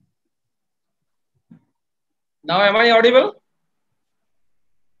yourself. Now, am I audible?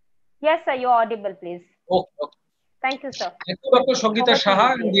 Yes, sir, you are audible, please. Okay. Thank you, sir. Thank you, Dr. Sangeeta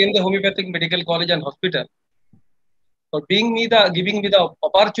Saha and the Homeopathic Medical College and Hospital for giving me the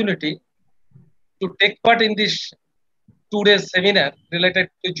opportunity to take part in this 2 days seminar related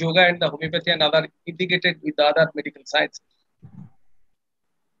to yoga and the homeopathy and other integrated with the other medical science.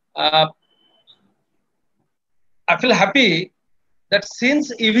 I feel happy that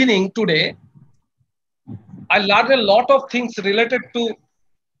since evening today, I learned a lot of things related to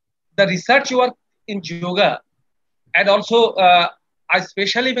the research work in yoga, and also I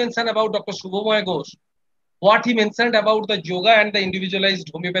specially mentioned about Dr. Shubhamoy Ghosh, what he mentioned about the yoga and the individualized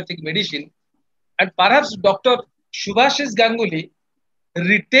homeopathic medicine, and perhaps Dr. Subhashish Ganguly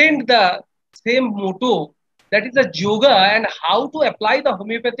retained the same motto, that is the yoga and how to apply the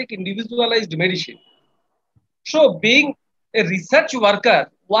homeopathic individualized medicine. So being a research worker,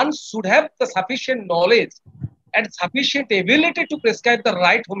 one should have the sufficient knowledge and sufficient ability to prescribe the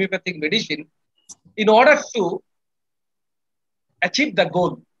right homeopathic medicine in order to achieve the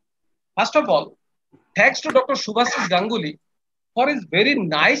goal. First of all, thanks to Dr. Subhasis Ganguly for his very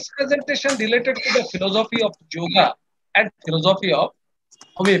nice presentation related to the philosophy of yoga and philosophy of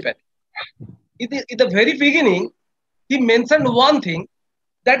homeopathy. In the very beginning, he mentioned one thing,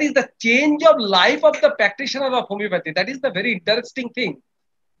 that is the change of life of the practitioner of homeopathy. That is the very interesting thing,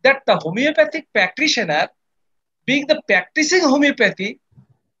 that the homeopathic practitioner, being the practicing homeopathy,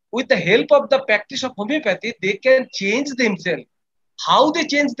 with the help of the practice of homeopathy, they can change themselves. How they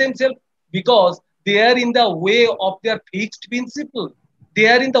change themselves? Because they are in the way of their fixed principle. They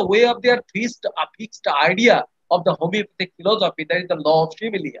are in the way of their fixed idea of the homeopathic philosophy, that is the law of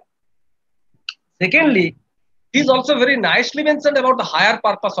similia. Secondly, he is also very nicely mentioned about the higher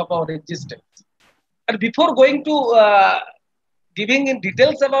purpose of our existence. And before going to giving in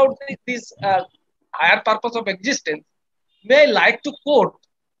details about this higher purpose of existence, may I like to quote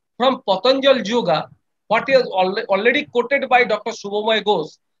from Patanjali Yoga, what is already quoted by Dr. Subhamoy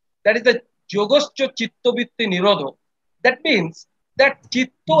Ghosh, that is the Yogoscha Chitta Vitti Nirodho. That means that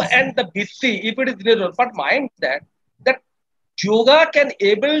Chitta and the Vitti, if it is Nirodho, but mind that yoga can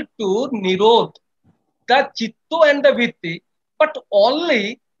able to Nirodh the Chitta and the Vitti, but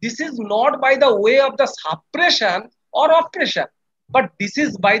only this is not by the way of the suppression or oppression, but this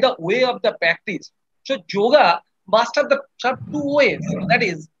is by the way of the practice. So yoga must have the two ways. That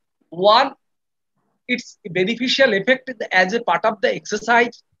is, one, its beneficial effect as a part of the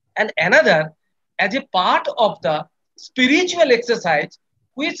exercise, and another as a part of the spiritual exercise,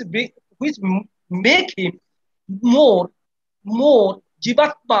 which make him more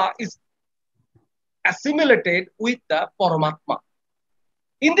Jivatma is assimilated with the Paramatma.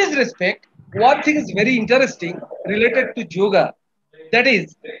 In this respect, one thing is very interesting related to yoga, that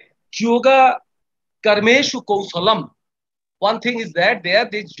is yoga karmeshu kausalam. One thing is that there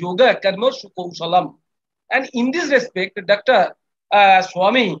is yoga karmeshu kausalam. And in this respect, Dr.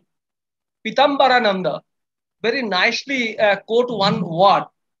 Swami Pitambarananda very nicely quote one word,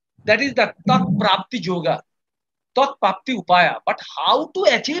 that is the Tat Prapti Yoga, Tat Prapti Upaya. But how to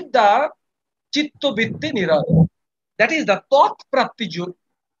achieve the Chitta Vitti Nirodha? That is the Tat Prapti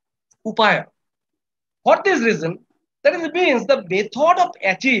Upaya. For this reason, that is means the method of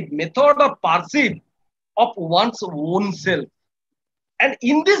achieve, method of perceive of one's own self. And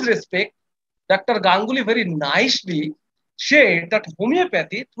in this respect, Dr. Ganguly very nicely shared that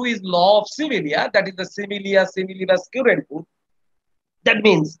homeopathy, through his law of similia, that is the similia similibus curantur, that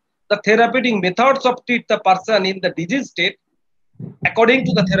means the therapeutic methods of treat the person in the disease state according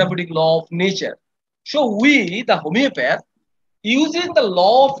to the therapeutic law of nature. So we, the homeopath, using the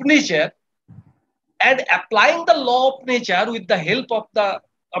law of nature and applying the law of nature with the help of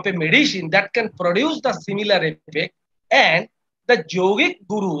a medicine that can produce the similar effect, and the yogic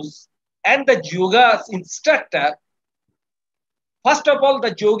gurus and the yoga instructor, first of all,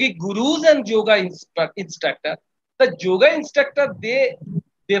 the yogic gurus and yoga instructor, the yoga instructor, they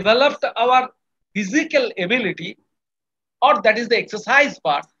developed our physical ability, or that is the exercise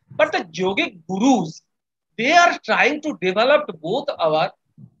part, but the yogic gurus, they are trying to develop both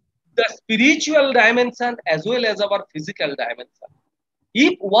the spiritual dimension as well as our physical dimension.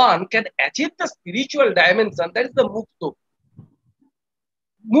 If one can achieve the spiritual dimension, that is the mukto.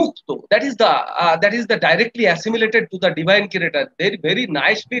 Mukto, that is the directly assimilated to the divine creator. Very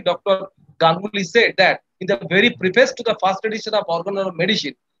nicely, Dr. Ganguly said that in the very preface to the first edition of Organ of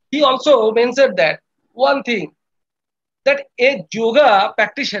Medicine. He also mentioned that one thing, that a yoga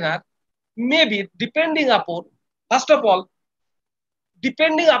practitioner may be depending upon, first of all,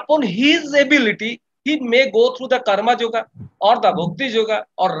 depending upon his ability, he may go through the karma yoga or the bhakti yoga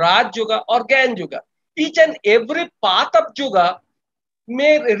or raj yoga or gyan yoga. Each and every path of yoga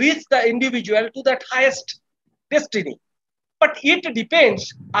may reach the individual to that highest destiny. But it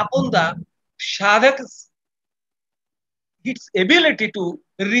depends upon the sadhak's its ability to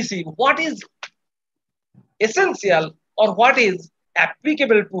receive what is essential or what is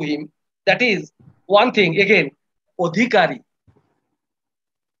applicable to him. That is one thing, again, adhikari,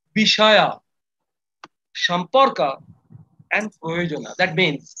 vishaya, samparka, and prayojana. That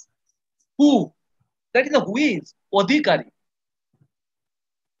means who? That is the who is adhikari.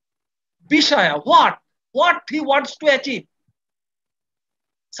 Vishaya, what he wants to achieve.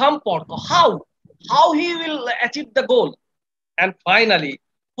 Samparka, how he will achieve the goal. And finally,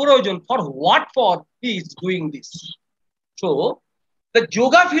 prayojana, for he is doing this. So the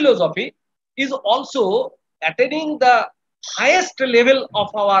yoga philosophy is also attaining the highest level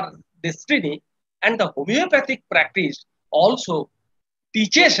of our destiny, and the homeopathic practice also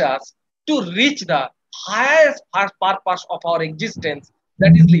teaches us to reach the highest purpose of our existence.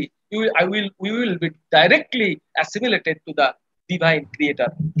 That is, we will be directly assimilated to the divine creator.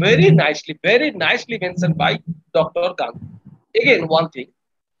 Very nicely mentioned by Dr. Gang. Again, one thing,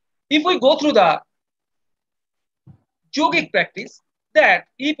 if we go through the yogic practice, that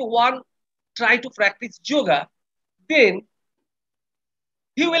if one try to practice yoga, then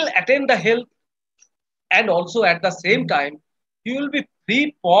he will attain the health, and also at the same time he will be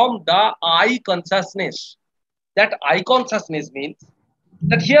free from the I consciousness. That I consciousness means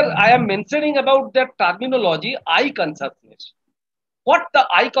that here I am mentioning about the terminology I consciousness. What the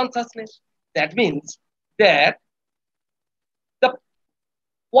I consciousness? That means that the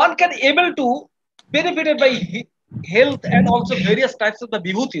one can able to benefited by health and also various types of the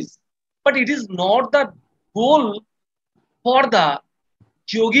vibhutis, but it is not the goal for the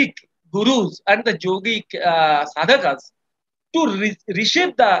yogic gurus and the yogic sadhakas to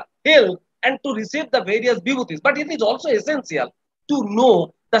receive the health and to receive the various vibhutis. But it is also essential to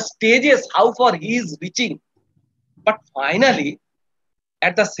know the stages, how far he is reaching. But finally,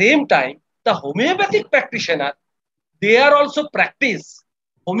 at the same time, the homeopathic practitioner, they are also practice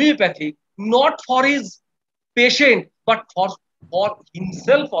homeopathy not for his patient, but for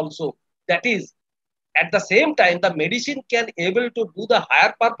himself also. That is, at the same time, the medicine can able to do the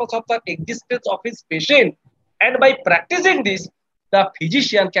higher purpose of the existence of his patient. And by practicing this, the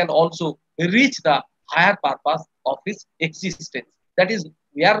physician can also reach the higher purpose of his existence. That is,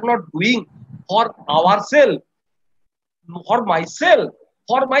 we are not doing for ourselves, for myself,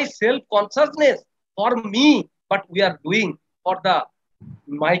 for my self-consciousness, for me, but we are doing for the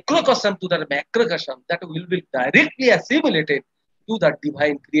microcosm to the macrocosm, that will be directly assimilated to the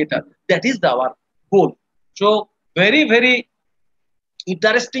divine creator. That is our goal. So very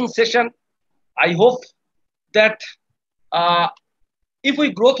interesting session. I hope that if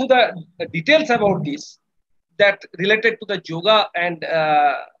we go through the details about this, that related to the yoga and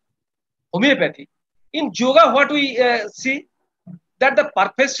homeopathy. In yoga, what we see, that the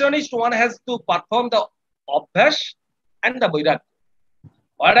perfectionist one has to perform the abhyas and the vairagya.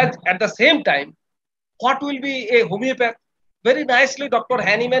 Whereas at the same time, what will be a homeopath? Very nicely, Dr.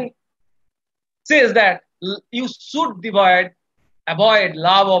 Hahnemann says that you should avoid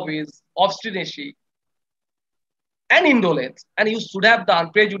love of his obstinacy and indolence, and you should have the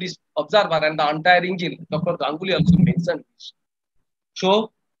unprejudiced observer and the untiring zeal. Dr. Ganguly also mentioned this.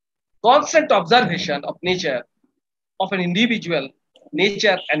 So, constant observation of nature, of an individual,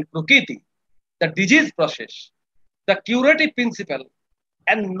 nature and prakriti, the disease process, the curative principle,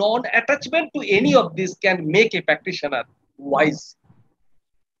 and non-attachment to any of this can make a practitioner wise.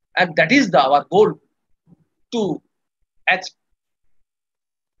 And that is our goal, to, as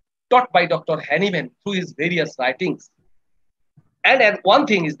taught by Dr. Hahnemann through his various writings. And one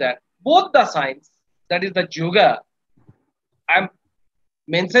thing is that both the science, that is the yoga, I'm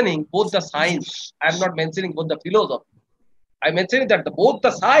mentioning both the science, I'm not mentioning both the philosophy. I'm mentioning that both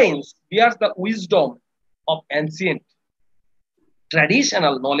the science bears the wisdom of ancient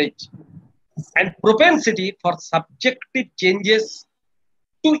traditional knowledge and propensity for subjective changes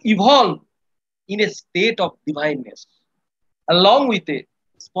to evolve in a state of divineness, along with a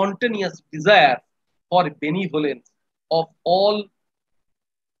spontaneous desire for benevolence of all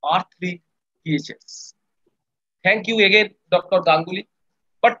earthly creatures. Thank you again, Dr. Ganguly.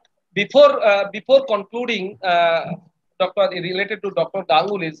 But before concluding, Dr. related to Dr.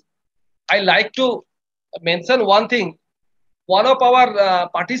 Ganguly's, I like to mention one thing. One of our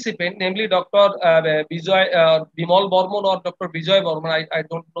participants, namely Dr. Bimal Borman or Dr. Bijoy Borman, I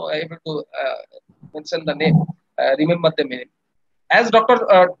don't know, I'm able to mention the name, remember the name. As Dr.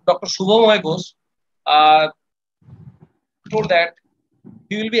 Shubhamoy Ghosh told that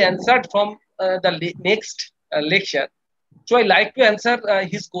he will be answered from the next lecture. So I like to answer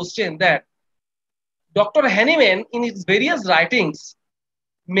his question that Dr. Hahnemann in his various writings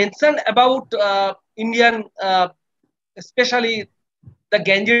mentioned about Indian, especially the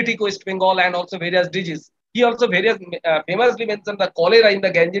Gangetic West Bengal and also various diseases. He also famously mentioned the cholera in the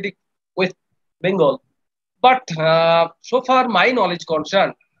Gangetic West Bengal. But so far my knowledge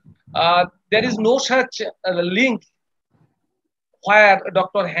concerned, there is no such link where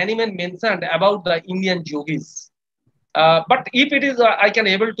Dr. Hahnemann mentioned about the Indian yogis. But if it is, I can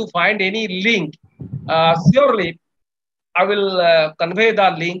able to find any link, surely I will convey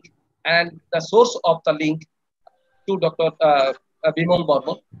the link and the source of the link to Dr. Bimal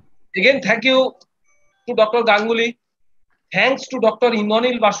Borman. Again, thank you to Dr. Ganguly. Thanks to Dr.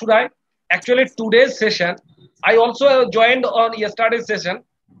 Imanil Basurai. Actually, today's session, I also joined on yesterday's session,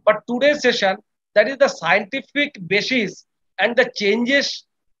 but today's session, that is the scientific basis and the changes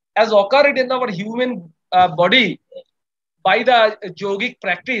as occurred in our human body by the yogic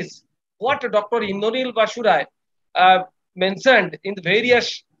practice, what Dr. Indranil Basurai mentioned in the various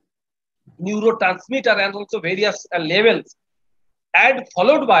neurotransmitter and also various levels, and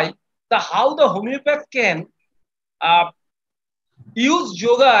followed by the how the homeopath can use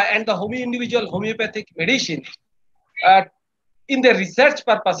yoga and the individual homeopathic medicine in the research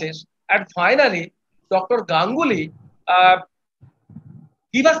purposes. And finally, Dr. Ganguly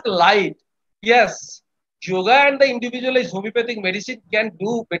give us the light. Yes, yoga and the individualized homeopathic medicine can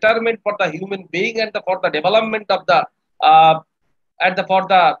do betterment for the human being and for the development of the for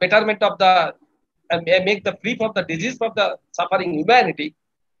the betterment of the make the free from the disease from the suffering humanity.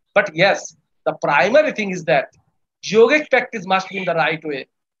 But yes, the primary thing is that yogic practice must be in the right way,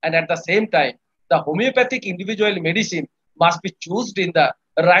 and at the same time, the homeopathic individual medicine must be chosen in the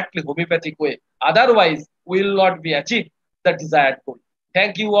rightly homeopathic way. Otherwise, we will not be achieved the desired goal.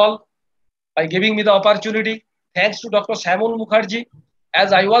 Thank you all by giving me the opportunity. Thanks to Dr. Shamul Mukherjee, as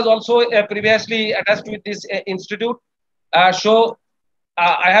I was also previously attached with this institute.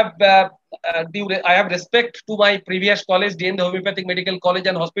 I have respect to my previous college, DN Homeopathic Medical College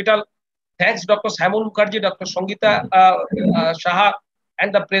and Hospital. Thanks, Dr. Shamul Mukherjee, Dr. Sangita Shaha, and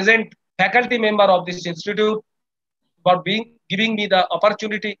the present faculty member of this institute for giving me the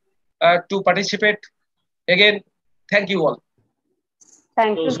opportunity to participate. Again, thank you all.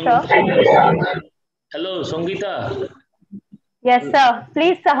 Thank you, sir. Hello, Sangita. Yes, sir.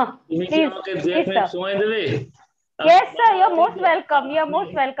 Please, sir. Please, sir. Yes, sir. You're most welcome. You're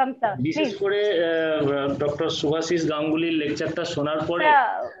most welcome, sir. বিশেষ করে doctor Subhasish গাঙ্গুলির লেকচারটা শোনার পরে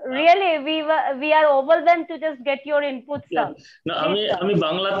really we are overwhelmed to just get your input, sir. না আমি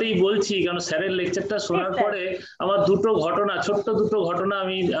বাংলাতেই বলছি কারণ স্যারের লেকচারটা শোনার পরে আমার ছোট্ট দুটো ঘটনা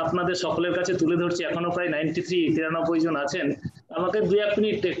আমি আপনাদের সকলের কাছে তুলে ধরছি। এখনো প্রায় 93 জন আছেন, আমাকে 2-1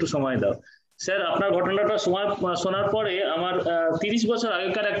 মিনিট একটু সময় দাও। স্যার, আপনার ঘটনাটা শোনার পরে আমার 30 বছর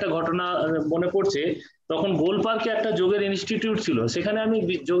আগেকার একটা ঘটনা মনে পড়ছে। তখন গোল পার্কে একটা যোগের ইনস্টিটিউট ছিল, সেখানে আমি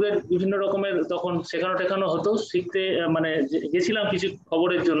যোগের বিভিন্ন রকমের তখন শেখানো হতো, শিখতে মানে গেছিলাম কিছু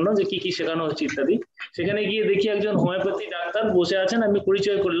খবরের জন্য যে কি কি শেখানো হচ্ছে ইত্যাদি। সেখানে গিয়ে দেখি একজন হোমিওপ্যাথি ডাক্তার বসে আছেন, আমি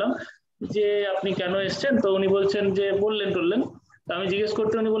পরিচয় করলাম যে আপনি কেন এসছেন, তো উনি বলছেন যে বললেন আমি জিজ্ঞেস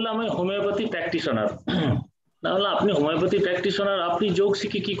করতে, উনি বললেন আমি হোমিওপ্যাথি প্র্যাকটিশনার। না হলে আপনি হোমিওপ্যাথি প্র্যাকটিশনার, আপনি যোগ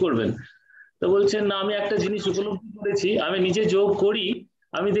শিখে কি করবেন? তো বলছেন না, আমি একটা জিনিস উপলব্ধি করেছি, আমি নিজে যোগ করি,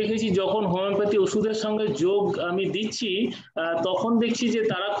 আমি দেখেছি যখন হোমিওপ্যাথি ওষুধের সঙ্গে যোগ আমি দিচ্ছি তখন দেখছি যে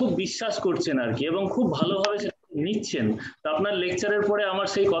তারা খুব বিশ্বাস করছেন আর কি, এবং খুব ভালোভাবে নিচ্ছেন। তো আপনার লেকচারের পরে আমার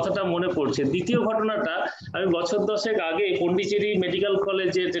সেই কথাটা মনে পড়ছে। দ্বিতীয় ঘটনাটা, আমি বছর 10 আগে পন্ডিচেরি মেডিকেল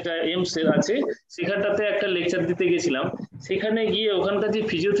কলেজে যেটা এইমস এর আছে সেখানটাতে একটা লেকচার দিতে গেছিলাম। সেখানে গিয়ে ওখানকার যে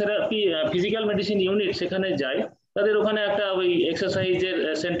ফিজিওথেরাপি ফিজিক্যাল মেডিসিন ইউনিট সেখানে যাই, তাদের ওখানে একটা ওই এক্সারসাইজের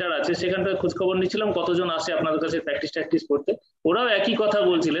সেন্টার আছে, সেখানটা খোঁজ খবর নিচ্ছিলাম কতজন আসে আপনাদের কাছে প্র্যাকটিস করতে। ওরাও একই কথা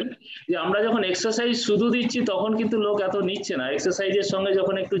বলছিলেন যে আমরা যখন এক্সারসাইজ শুধু দিচ্ছি তখন কিন্তু লোক এত নিচ্ছে না, এক্সারসাইজের সঙ্গে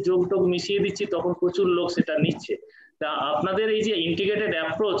যখন একটু যোগ টোগ মিশিয়ে দিচ্ছি তখন প্রচুর লোক সেটা নিচ্ছে। তা আপনাদের এই যে ইন্টিগ্রেটেড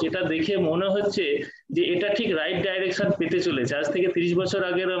অ্যাপ্রোচ, এটা দেখে মনে হচ্ছে যে এটা ঠিক রাইট ডাইরেকশন পেতে চলেছে। আজ থেকে 30 বছর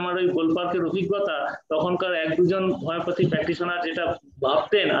আগের আমার ওই গোলপার্কের অভিজ্ঞতা, তখনকার 1-2 হোমিওপ্যাথি প্র্যাকটিশনার যেটা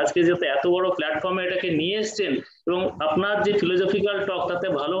ভাবতেন, আজকে যাতে এত বড় প্ল্যাটফর্মে এটাকে নিয়ে এসছেন, এবং আপনার যে ফিলোসফিক্যাল টক তাতে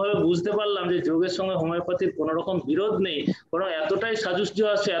ভালোভাবে বুঝতে পারলাম যে যোগের সঙ্গে হোমিওপ্যাথির কোনো রকম বিরোধ নেই, বরং এতটাই সাযুজ্য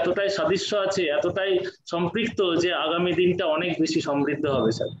আছে, এতটাই সাদৃশ্য আছে, এতটাই সম্পৃক্ত যে আগামী দিনটা অনেক বেশি সমৃদ্ধ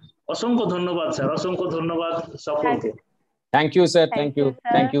হবে। স্যার, অসংখ্য ধন্যবাদ স্যার, অসংখ্য ধন্যবাদ সকলকে। Thank you sir,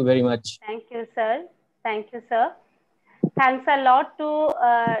 thank you very much. Thank you, sir. Thank you, sir. Thanks a lot to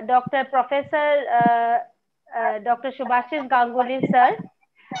Professor Dr. Subhashis Ganguly, sir,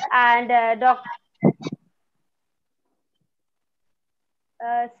 and Dr.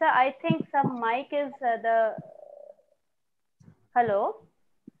 Sir, I think some mic is hello.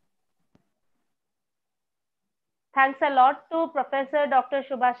 Thanks a lot to Professor Dr.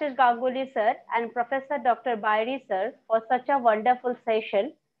 Subhashis Ganguly, sir, and Professor Dr. Bairi, sir, for such a wonderful session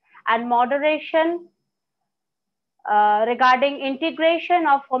and moderation regarding integration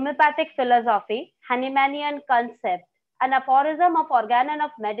of homeopathic philosophy, Hahnemannian concept, and aphorism of organon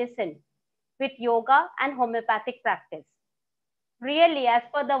of medicine with yoga and homeopathic practice. Really, as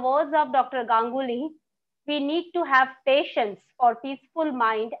per the words of Dr. Ganguly, we need to have patience for peaceful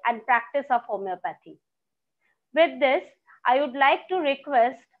mind and practice of homeopathy. With this, I would like to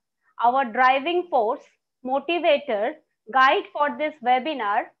request our driving force, motivator, guide for this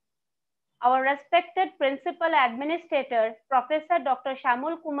webinar, our respected principal administrator, Professor Dr.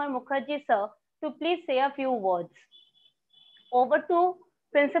 Shamul Kumar Mukherjee, sir, to please say a few words. Over to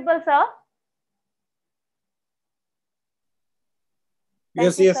principal, sir.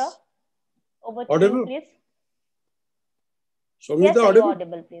 Thank you, sir. Over to you, please. Yes, sir, you're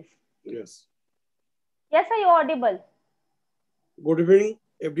audible, please. Yes. Yes, sir, you're audible. Good evening,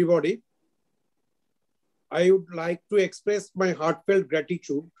 everybody. I would like to express my heartfelt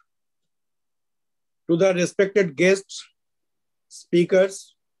gratitude to the respected guests,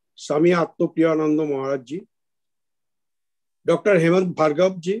 speakers, Swami Atmapriyananda Maharaj ji, Dr. Hemant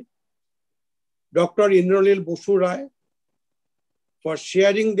Bhargav ji, Dr. Indranil Bosu Rai, for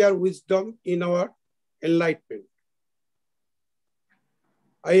sharing their wisdom in our enlightenment.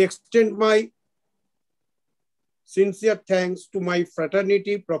 I extend my sincere thanks to my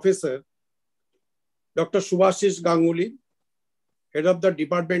fraternity professor, Dr. Subhashish Ganguly, head of the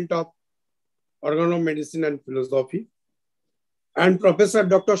Department of Organomedicine and Philosophy, and Professor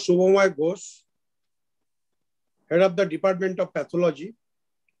Dr. Shubhamay Ghosh, head of the Department of Pathology,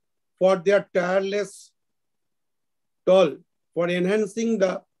 for their tireless toil for enhancing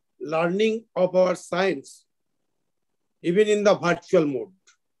the learning of our science, even in the virtual mode.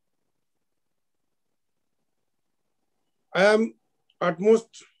 I am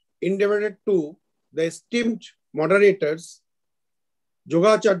utmost indebted to the esteemed moderators,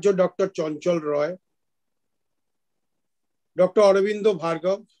 Yogacharya Dr. Chanchal Roy, Dr. Aurobindo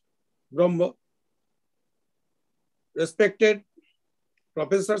Bhargav Brahma, respected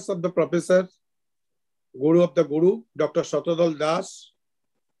professors of the professors, Guru of the Guru, Dr. Shatadal Das,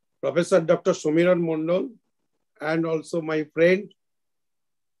 Professor Dr. Sumiran Mondal, and also my friend,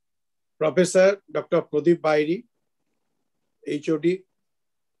 Professor Dr. Pradeep Bairi, HOD,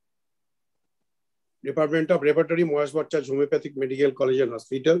 Department of Repertory, Mohash Bhattacharya Homeopathic Medical College and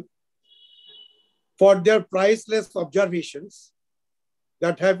Hospital, for their priceless observations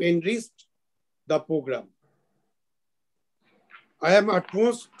that have enriched the program. I am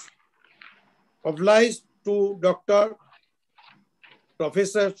utmost obliged to Dr.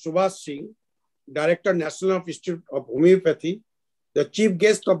 Professor Subhash Singh, Director, National Institute of Homeopathy, the chief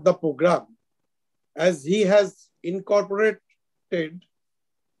guest of the program, as he has incorporated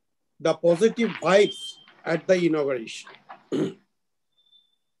the positive vibes at the inauguration.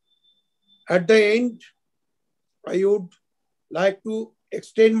 At the end, I would like to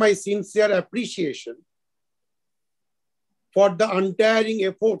extend my sincere appreciation for the untiring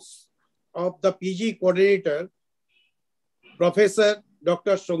efforts of the PG coordinator, Professor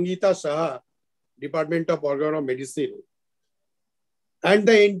Dr. Sangeeta Saha, Department of Organomedicine, and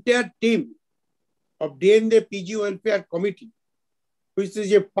the entire team of DND PG Welfare Committee, which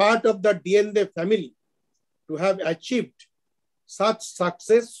is a part of the DND family, to have achieved such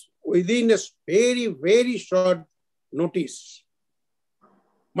success within a very, very short notice.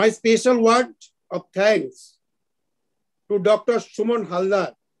 My special word of thanks to Dr. Suman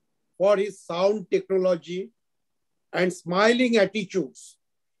Haldar for his sound technology and smiling attitudes,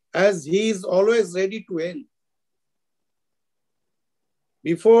 as he is always ready to help.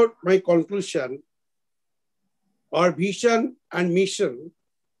 Before my conclusion, our vision and mission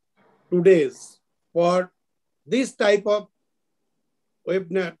today's for this type of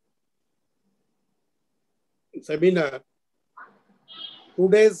webinar seminar,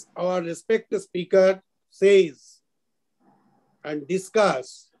 today's our respected speaker says and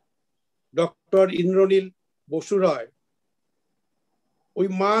discuss Dr. Indranil Bosu Rai. We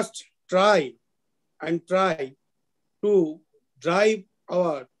must try to drive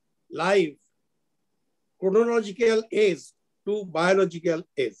our life chronological age to biological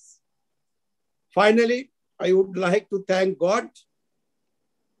age. Finally, I would like to thank God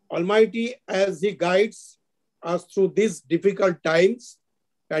Almighty as He guides us through these difficult times,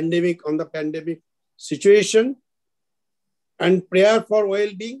 pandemic situation, and prayer for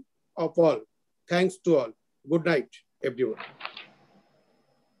well-being of all. Thanks to all. Good night, everyone.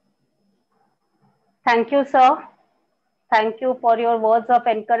 Thank you, sir. Thank you for your words of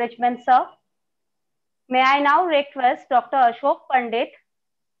encouragement, sir. May I now request Dr. Ashok Pandit,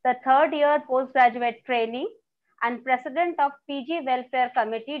 the third-year postgraduate trainee and President of PG Welfare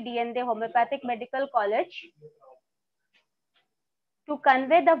Committee, DND Homeopathic Medical College, to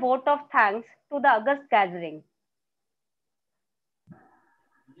convey the vote of thanks to the August gathering.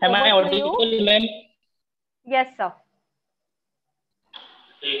 Am I audible, ma'am? Yes, sir.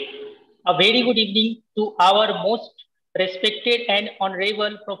 A very good evening to our most respected and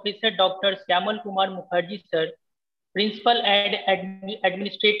honorable Professor Dr. Syamal Kumar Mukherjee, sir, Principal and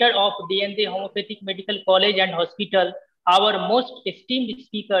Administrator of DND Homeopathic Medical College and Hospital, our most esteemed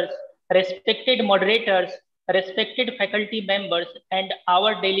speakers, respected moderators, respected faculty members, and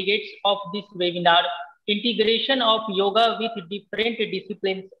our delegates of this webinar, Integration of Yoga with Different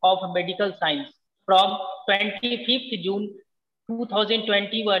Disciplines of Medical Science, from 25th June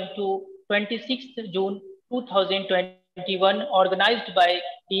 2021 to 26th June 2021, organized by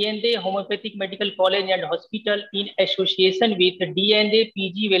D&A Homeopathic Medical College and Hospital in association with D&A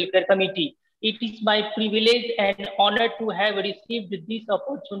PG Welfare Committee. It is my privilege and honor to have received this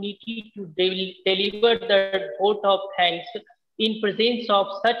opportunity to deliver the vote of thanks in presence of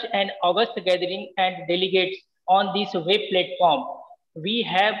such an august gathering and delegates on this web platform. We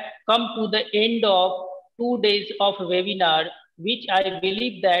have come to the end of 2 days of webinar, which I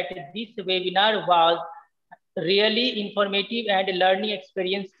believe that this webinar was really informative and learning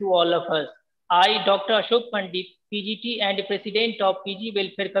experience to all of us. I, Dr. Ashok Pandit, PGT and President of PG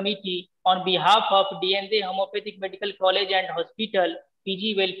Welfare Committee, on behalf of D&A Homeopathic Medical College and Hospital,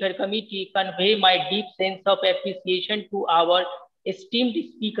 PG Welfare Committee, convey my deep sense of appreciation to our esteemed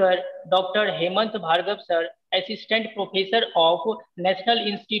speaker, Dr. Hemant Bhargav sir, Assistant Professor of National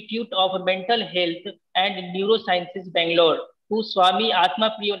Institute of Mental Health and Neurosciences, Bangalore, to Swami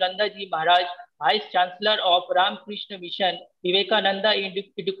Atma Priyananda Ji Maharaj, Vice Chancellor of Ramakrishna Mission, Vivekananda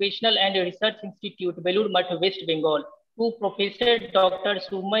Educational and Research Institute, Belur Math, West Bengal, to Professor Dr.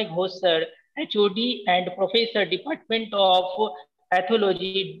 Sumay Ghosh sir, HOD and Professor, Department of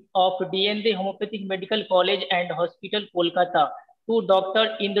Pathology of D&A Homeopathic Medical College and Hospital, Kolkata, to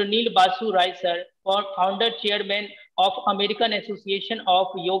Dr. Indranil Basu Rai sir, Founder Chairman of American Association of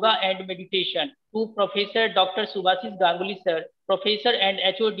Yoga and Meditation, to Professor Dr. Subhasis Ganguly sir, Professor and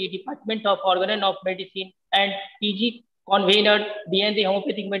HOD, Department of Organ of Medicine and PG Convener, D&A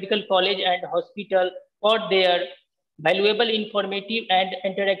Homeopathic Medical College and Hospital, for their valuable, informative and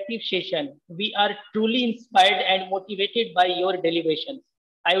interactive session. We are truly inspired and motivated by your deliberations.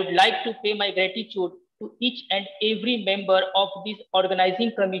 I would like to pay my gratitude to each and every member of this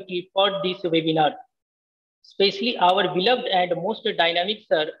organizing committee for this webinar, especially our beloved and most dynamic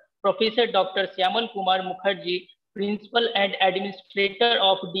sir, Professor Dr. Syamal Kumar Mukherjee, Principal and Administrator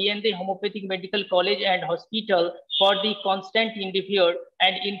of D&A Homeopathic Medical College and Hospital, for the constant endeavor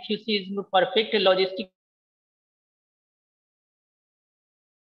and enthusiasm, perfect logistics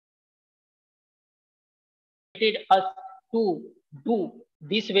us to do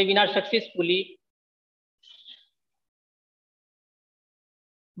this webinar successfully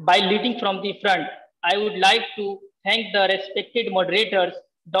by leading from the front. I would like to thank the respected moderators,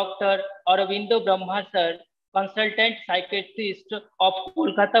 Dr. Aurobindo Brahma sir, Consultant Psychiatrist of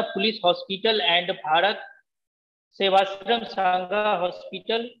Kolkata Police Hospital and Bharat Sevashram Sangha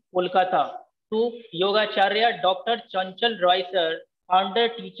Hospital, Kolkata, to Yogacharya Dr. Chanchal Roy sir, Founder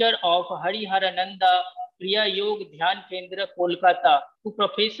Teacher of Hariharananda Priya Yog Dhyan Kendra, Kolkata, to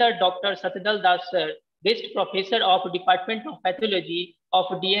Professor Dr. Satdal Das sir, Guest Professor of Department of Pathology of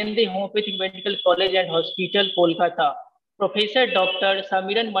D&A Homeopathic Medical College and Hospital, Kolkata, Professor Dr.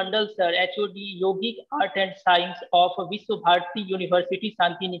 Samiran Mandal sir, HOD, Yogic Art and Science of Vishwa Bharati University,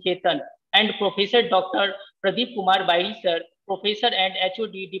 Santi Niketan, and Professor Dr. Pradeep Kumar Bairi sir, Professor and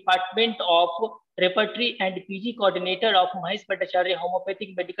HOD, Department of Repertory and PG Coordinator of Mahesh Bhattacharya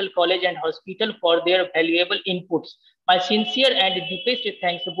Homeopathic Medical College and Hospital, for their valuable inputs. My sincere and deepest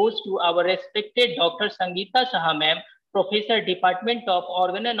thanks goes to our respected Dr. Sangeeta Saha ma'am, Professor, Department of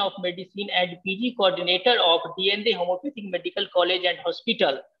Organ of Medicine and PG Coordinator of D&A Homeopathic Medical College and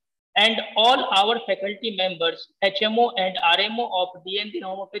Hospital, and all our faculty members, HMO and RMO of D&A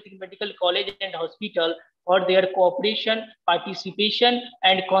Homeopathic Medical College and Hospital, for their cooperation, participation,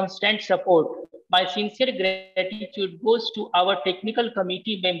 and constant support. My sincere gratitude goes to our technical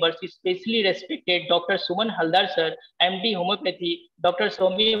committee members, especially respected Dr. Suman Haldar sir, MD Homeopathy, Dr.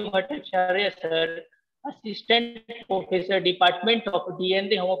 Soumya Bhattacharya sir, Assistant Professor, Department of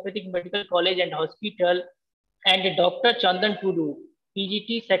D&A Homeopathic Medical College and Hospital, and Dr. Chandan Tudu,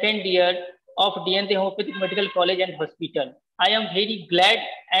 PGT second year of D&A Homeopathic Medical College and Hospital. I am very glad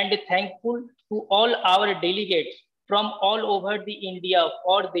and thankful to all our delegates from all over the India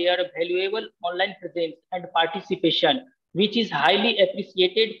for their valuable online presence and participation, which is highly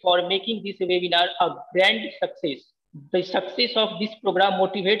appreciated for making this webinar a grand success. The success of this program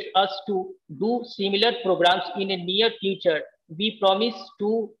motivates us to do similar programs in the near future. We promise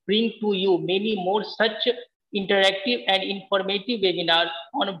to bring to you many more such interactive and informative webinars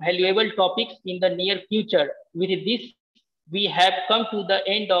on valuable topics in the near future. With this, we have come to the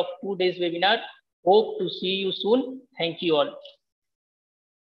end of today's webinar. Hope to see you soon. Thank you all.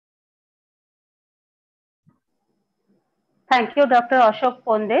 Thank you, Dr. Ashok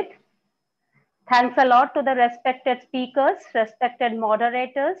Pandit. Thanks a lot to the respected speakers, respected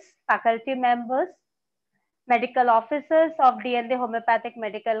moderators, faculty members, medical officers of D&A Homeopathic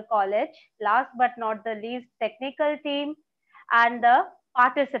Medical College, last but not the least, technical team, and the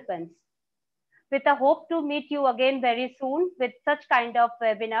participants. With a hope to meet you again very soon with such kind of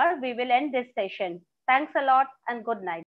webinar, we will end this session. Thanks a lot and good night.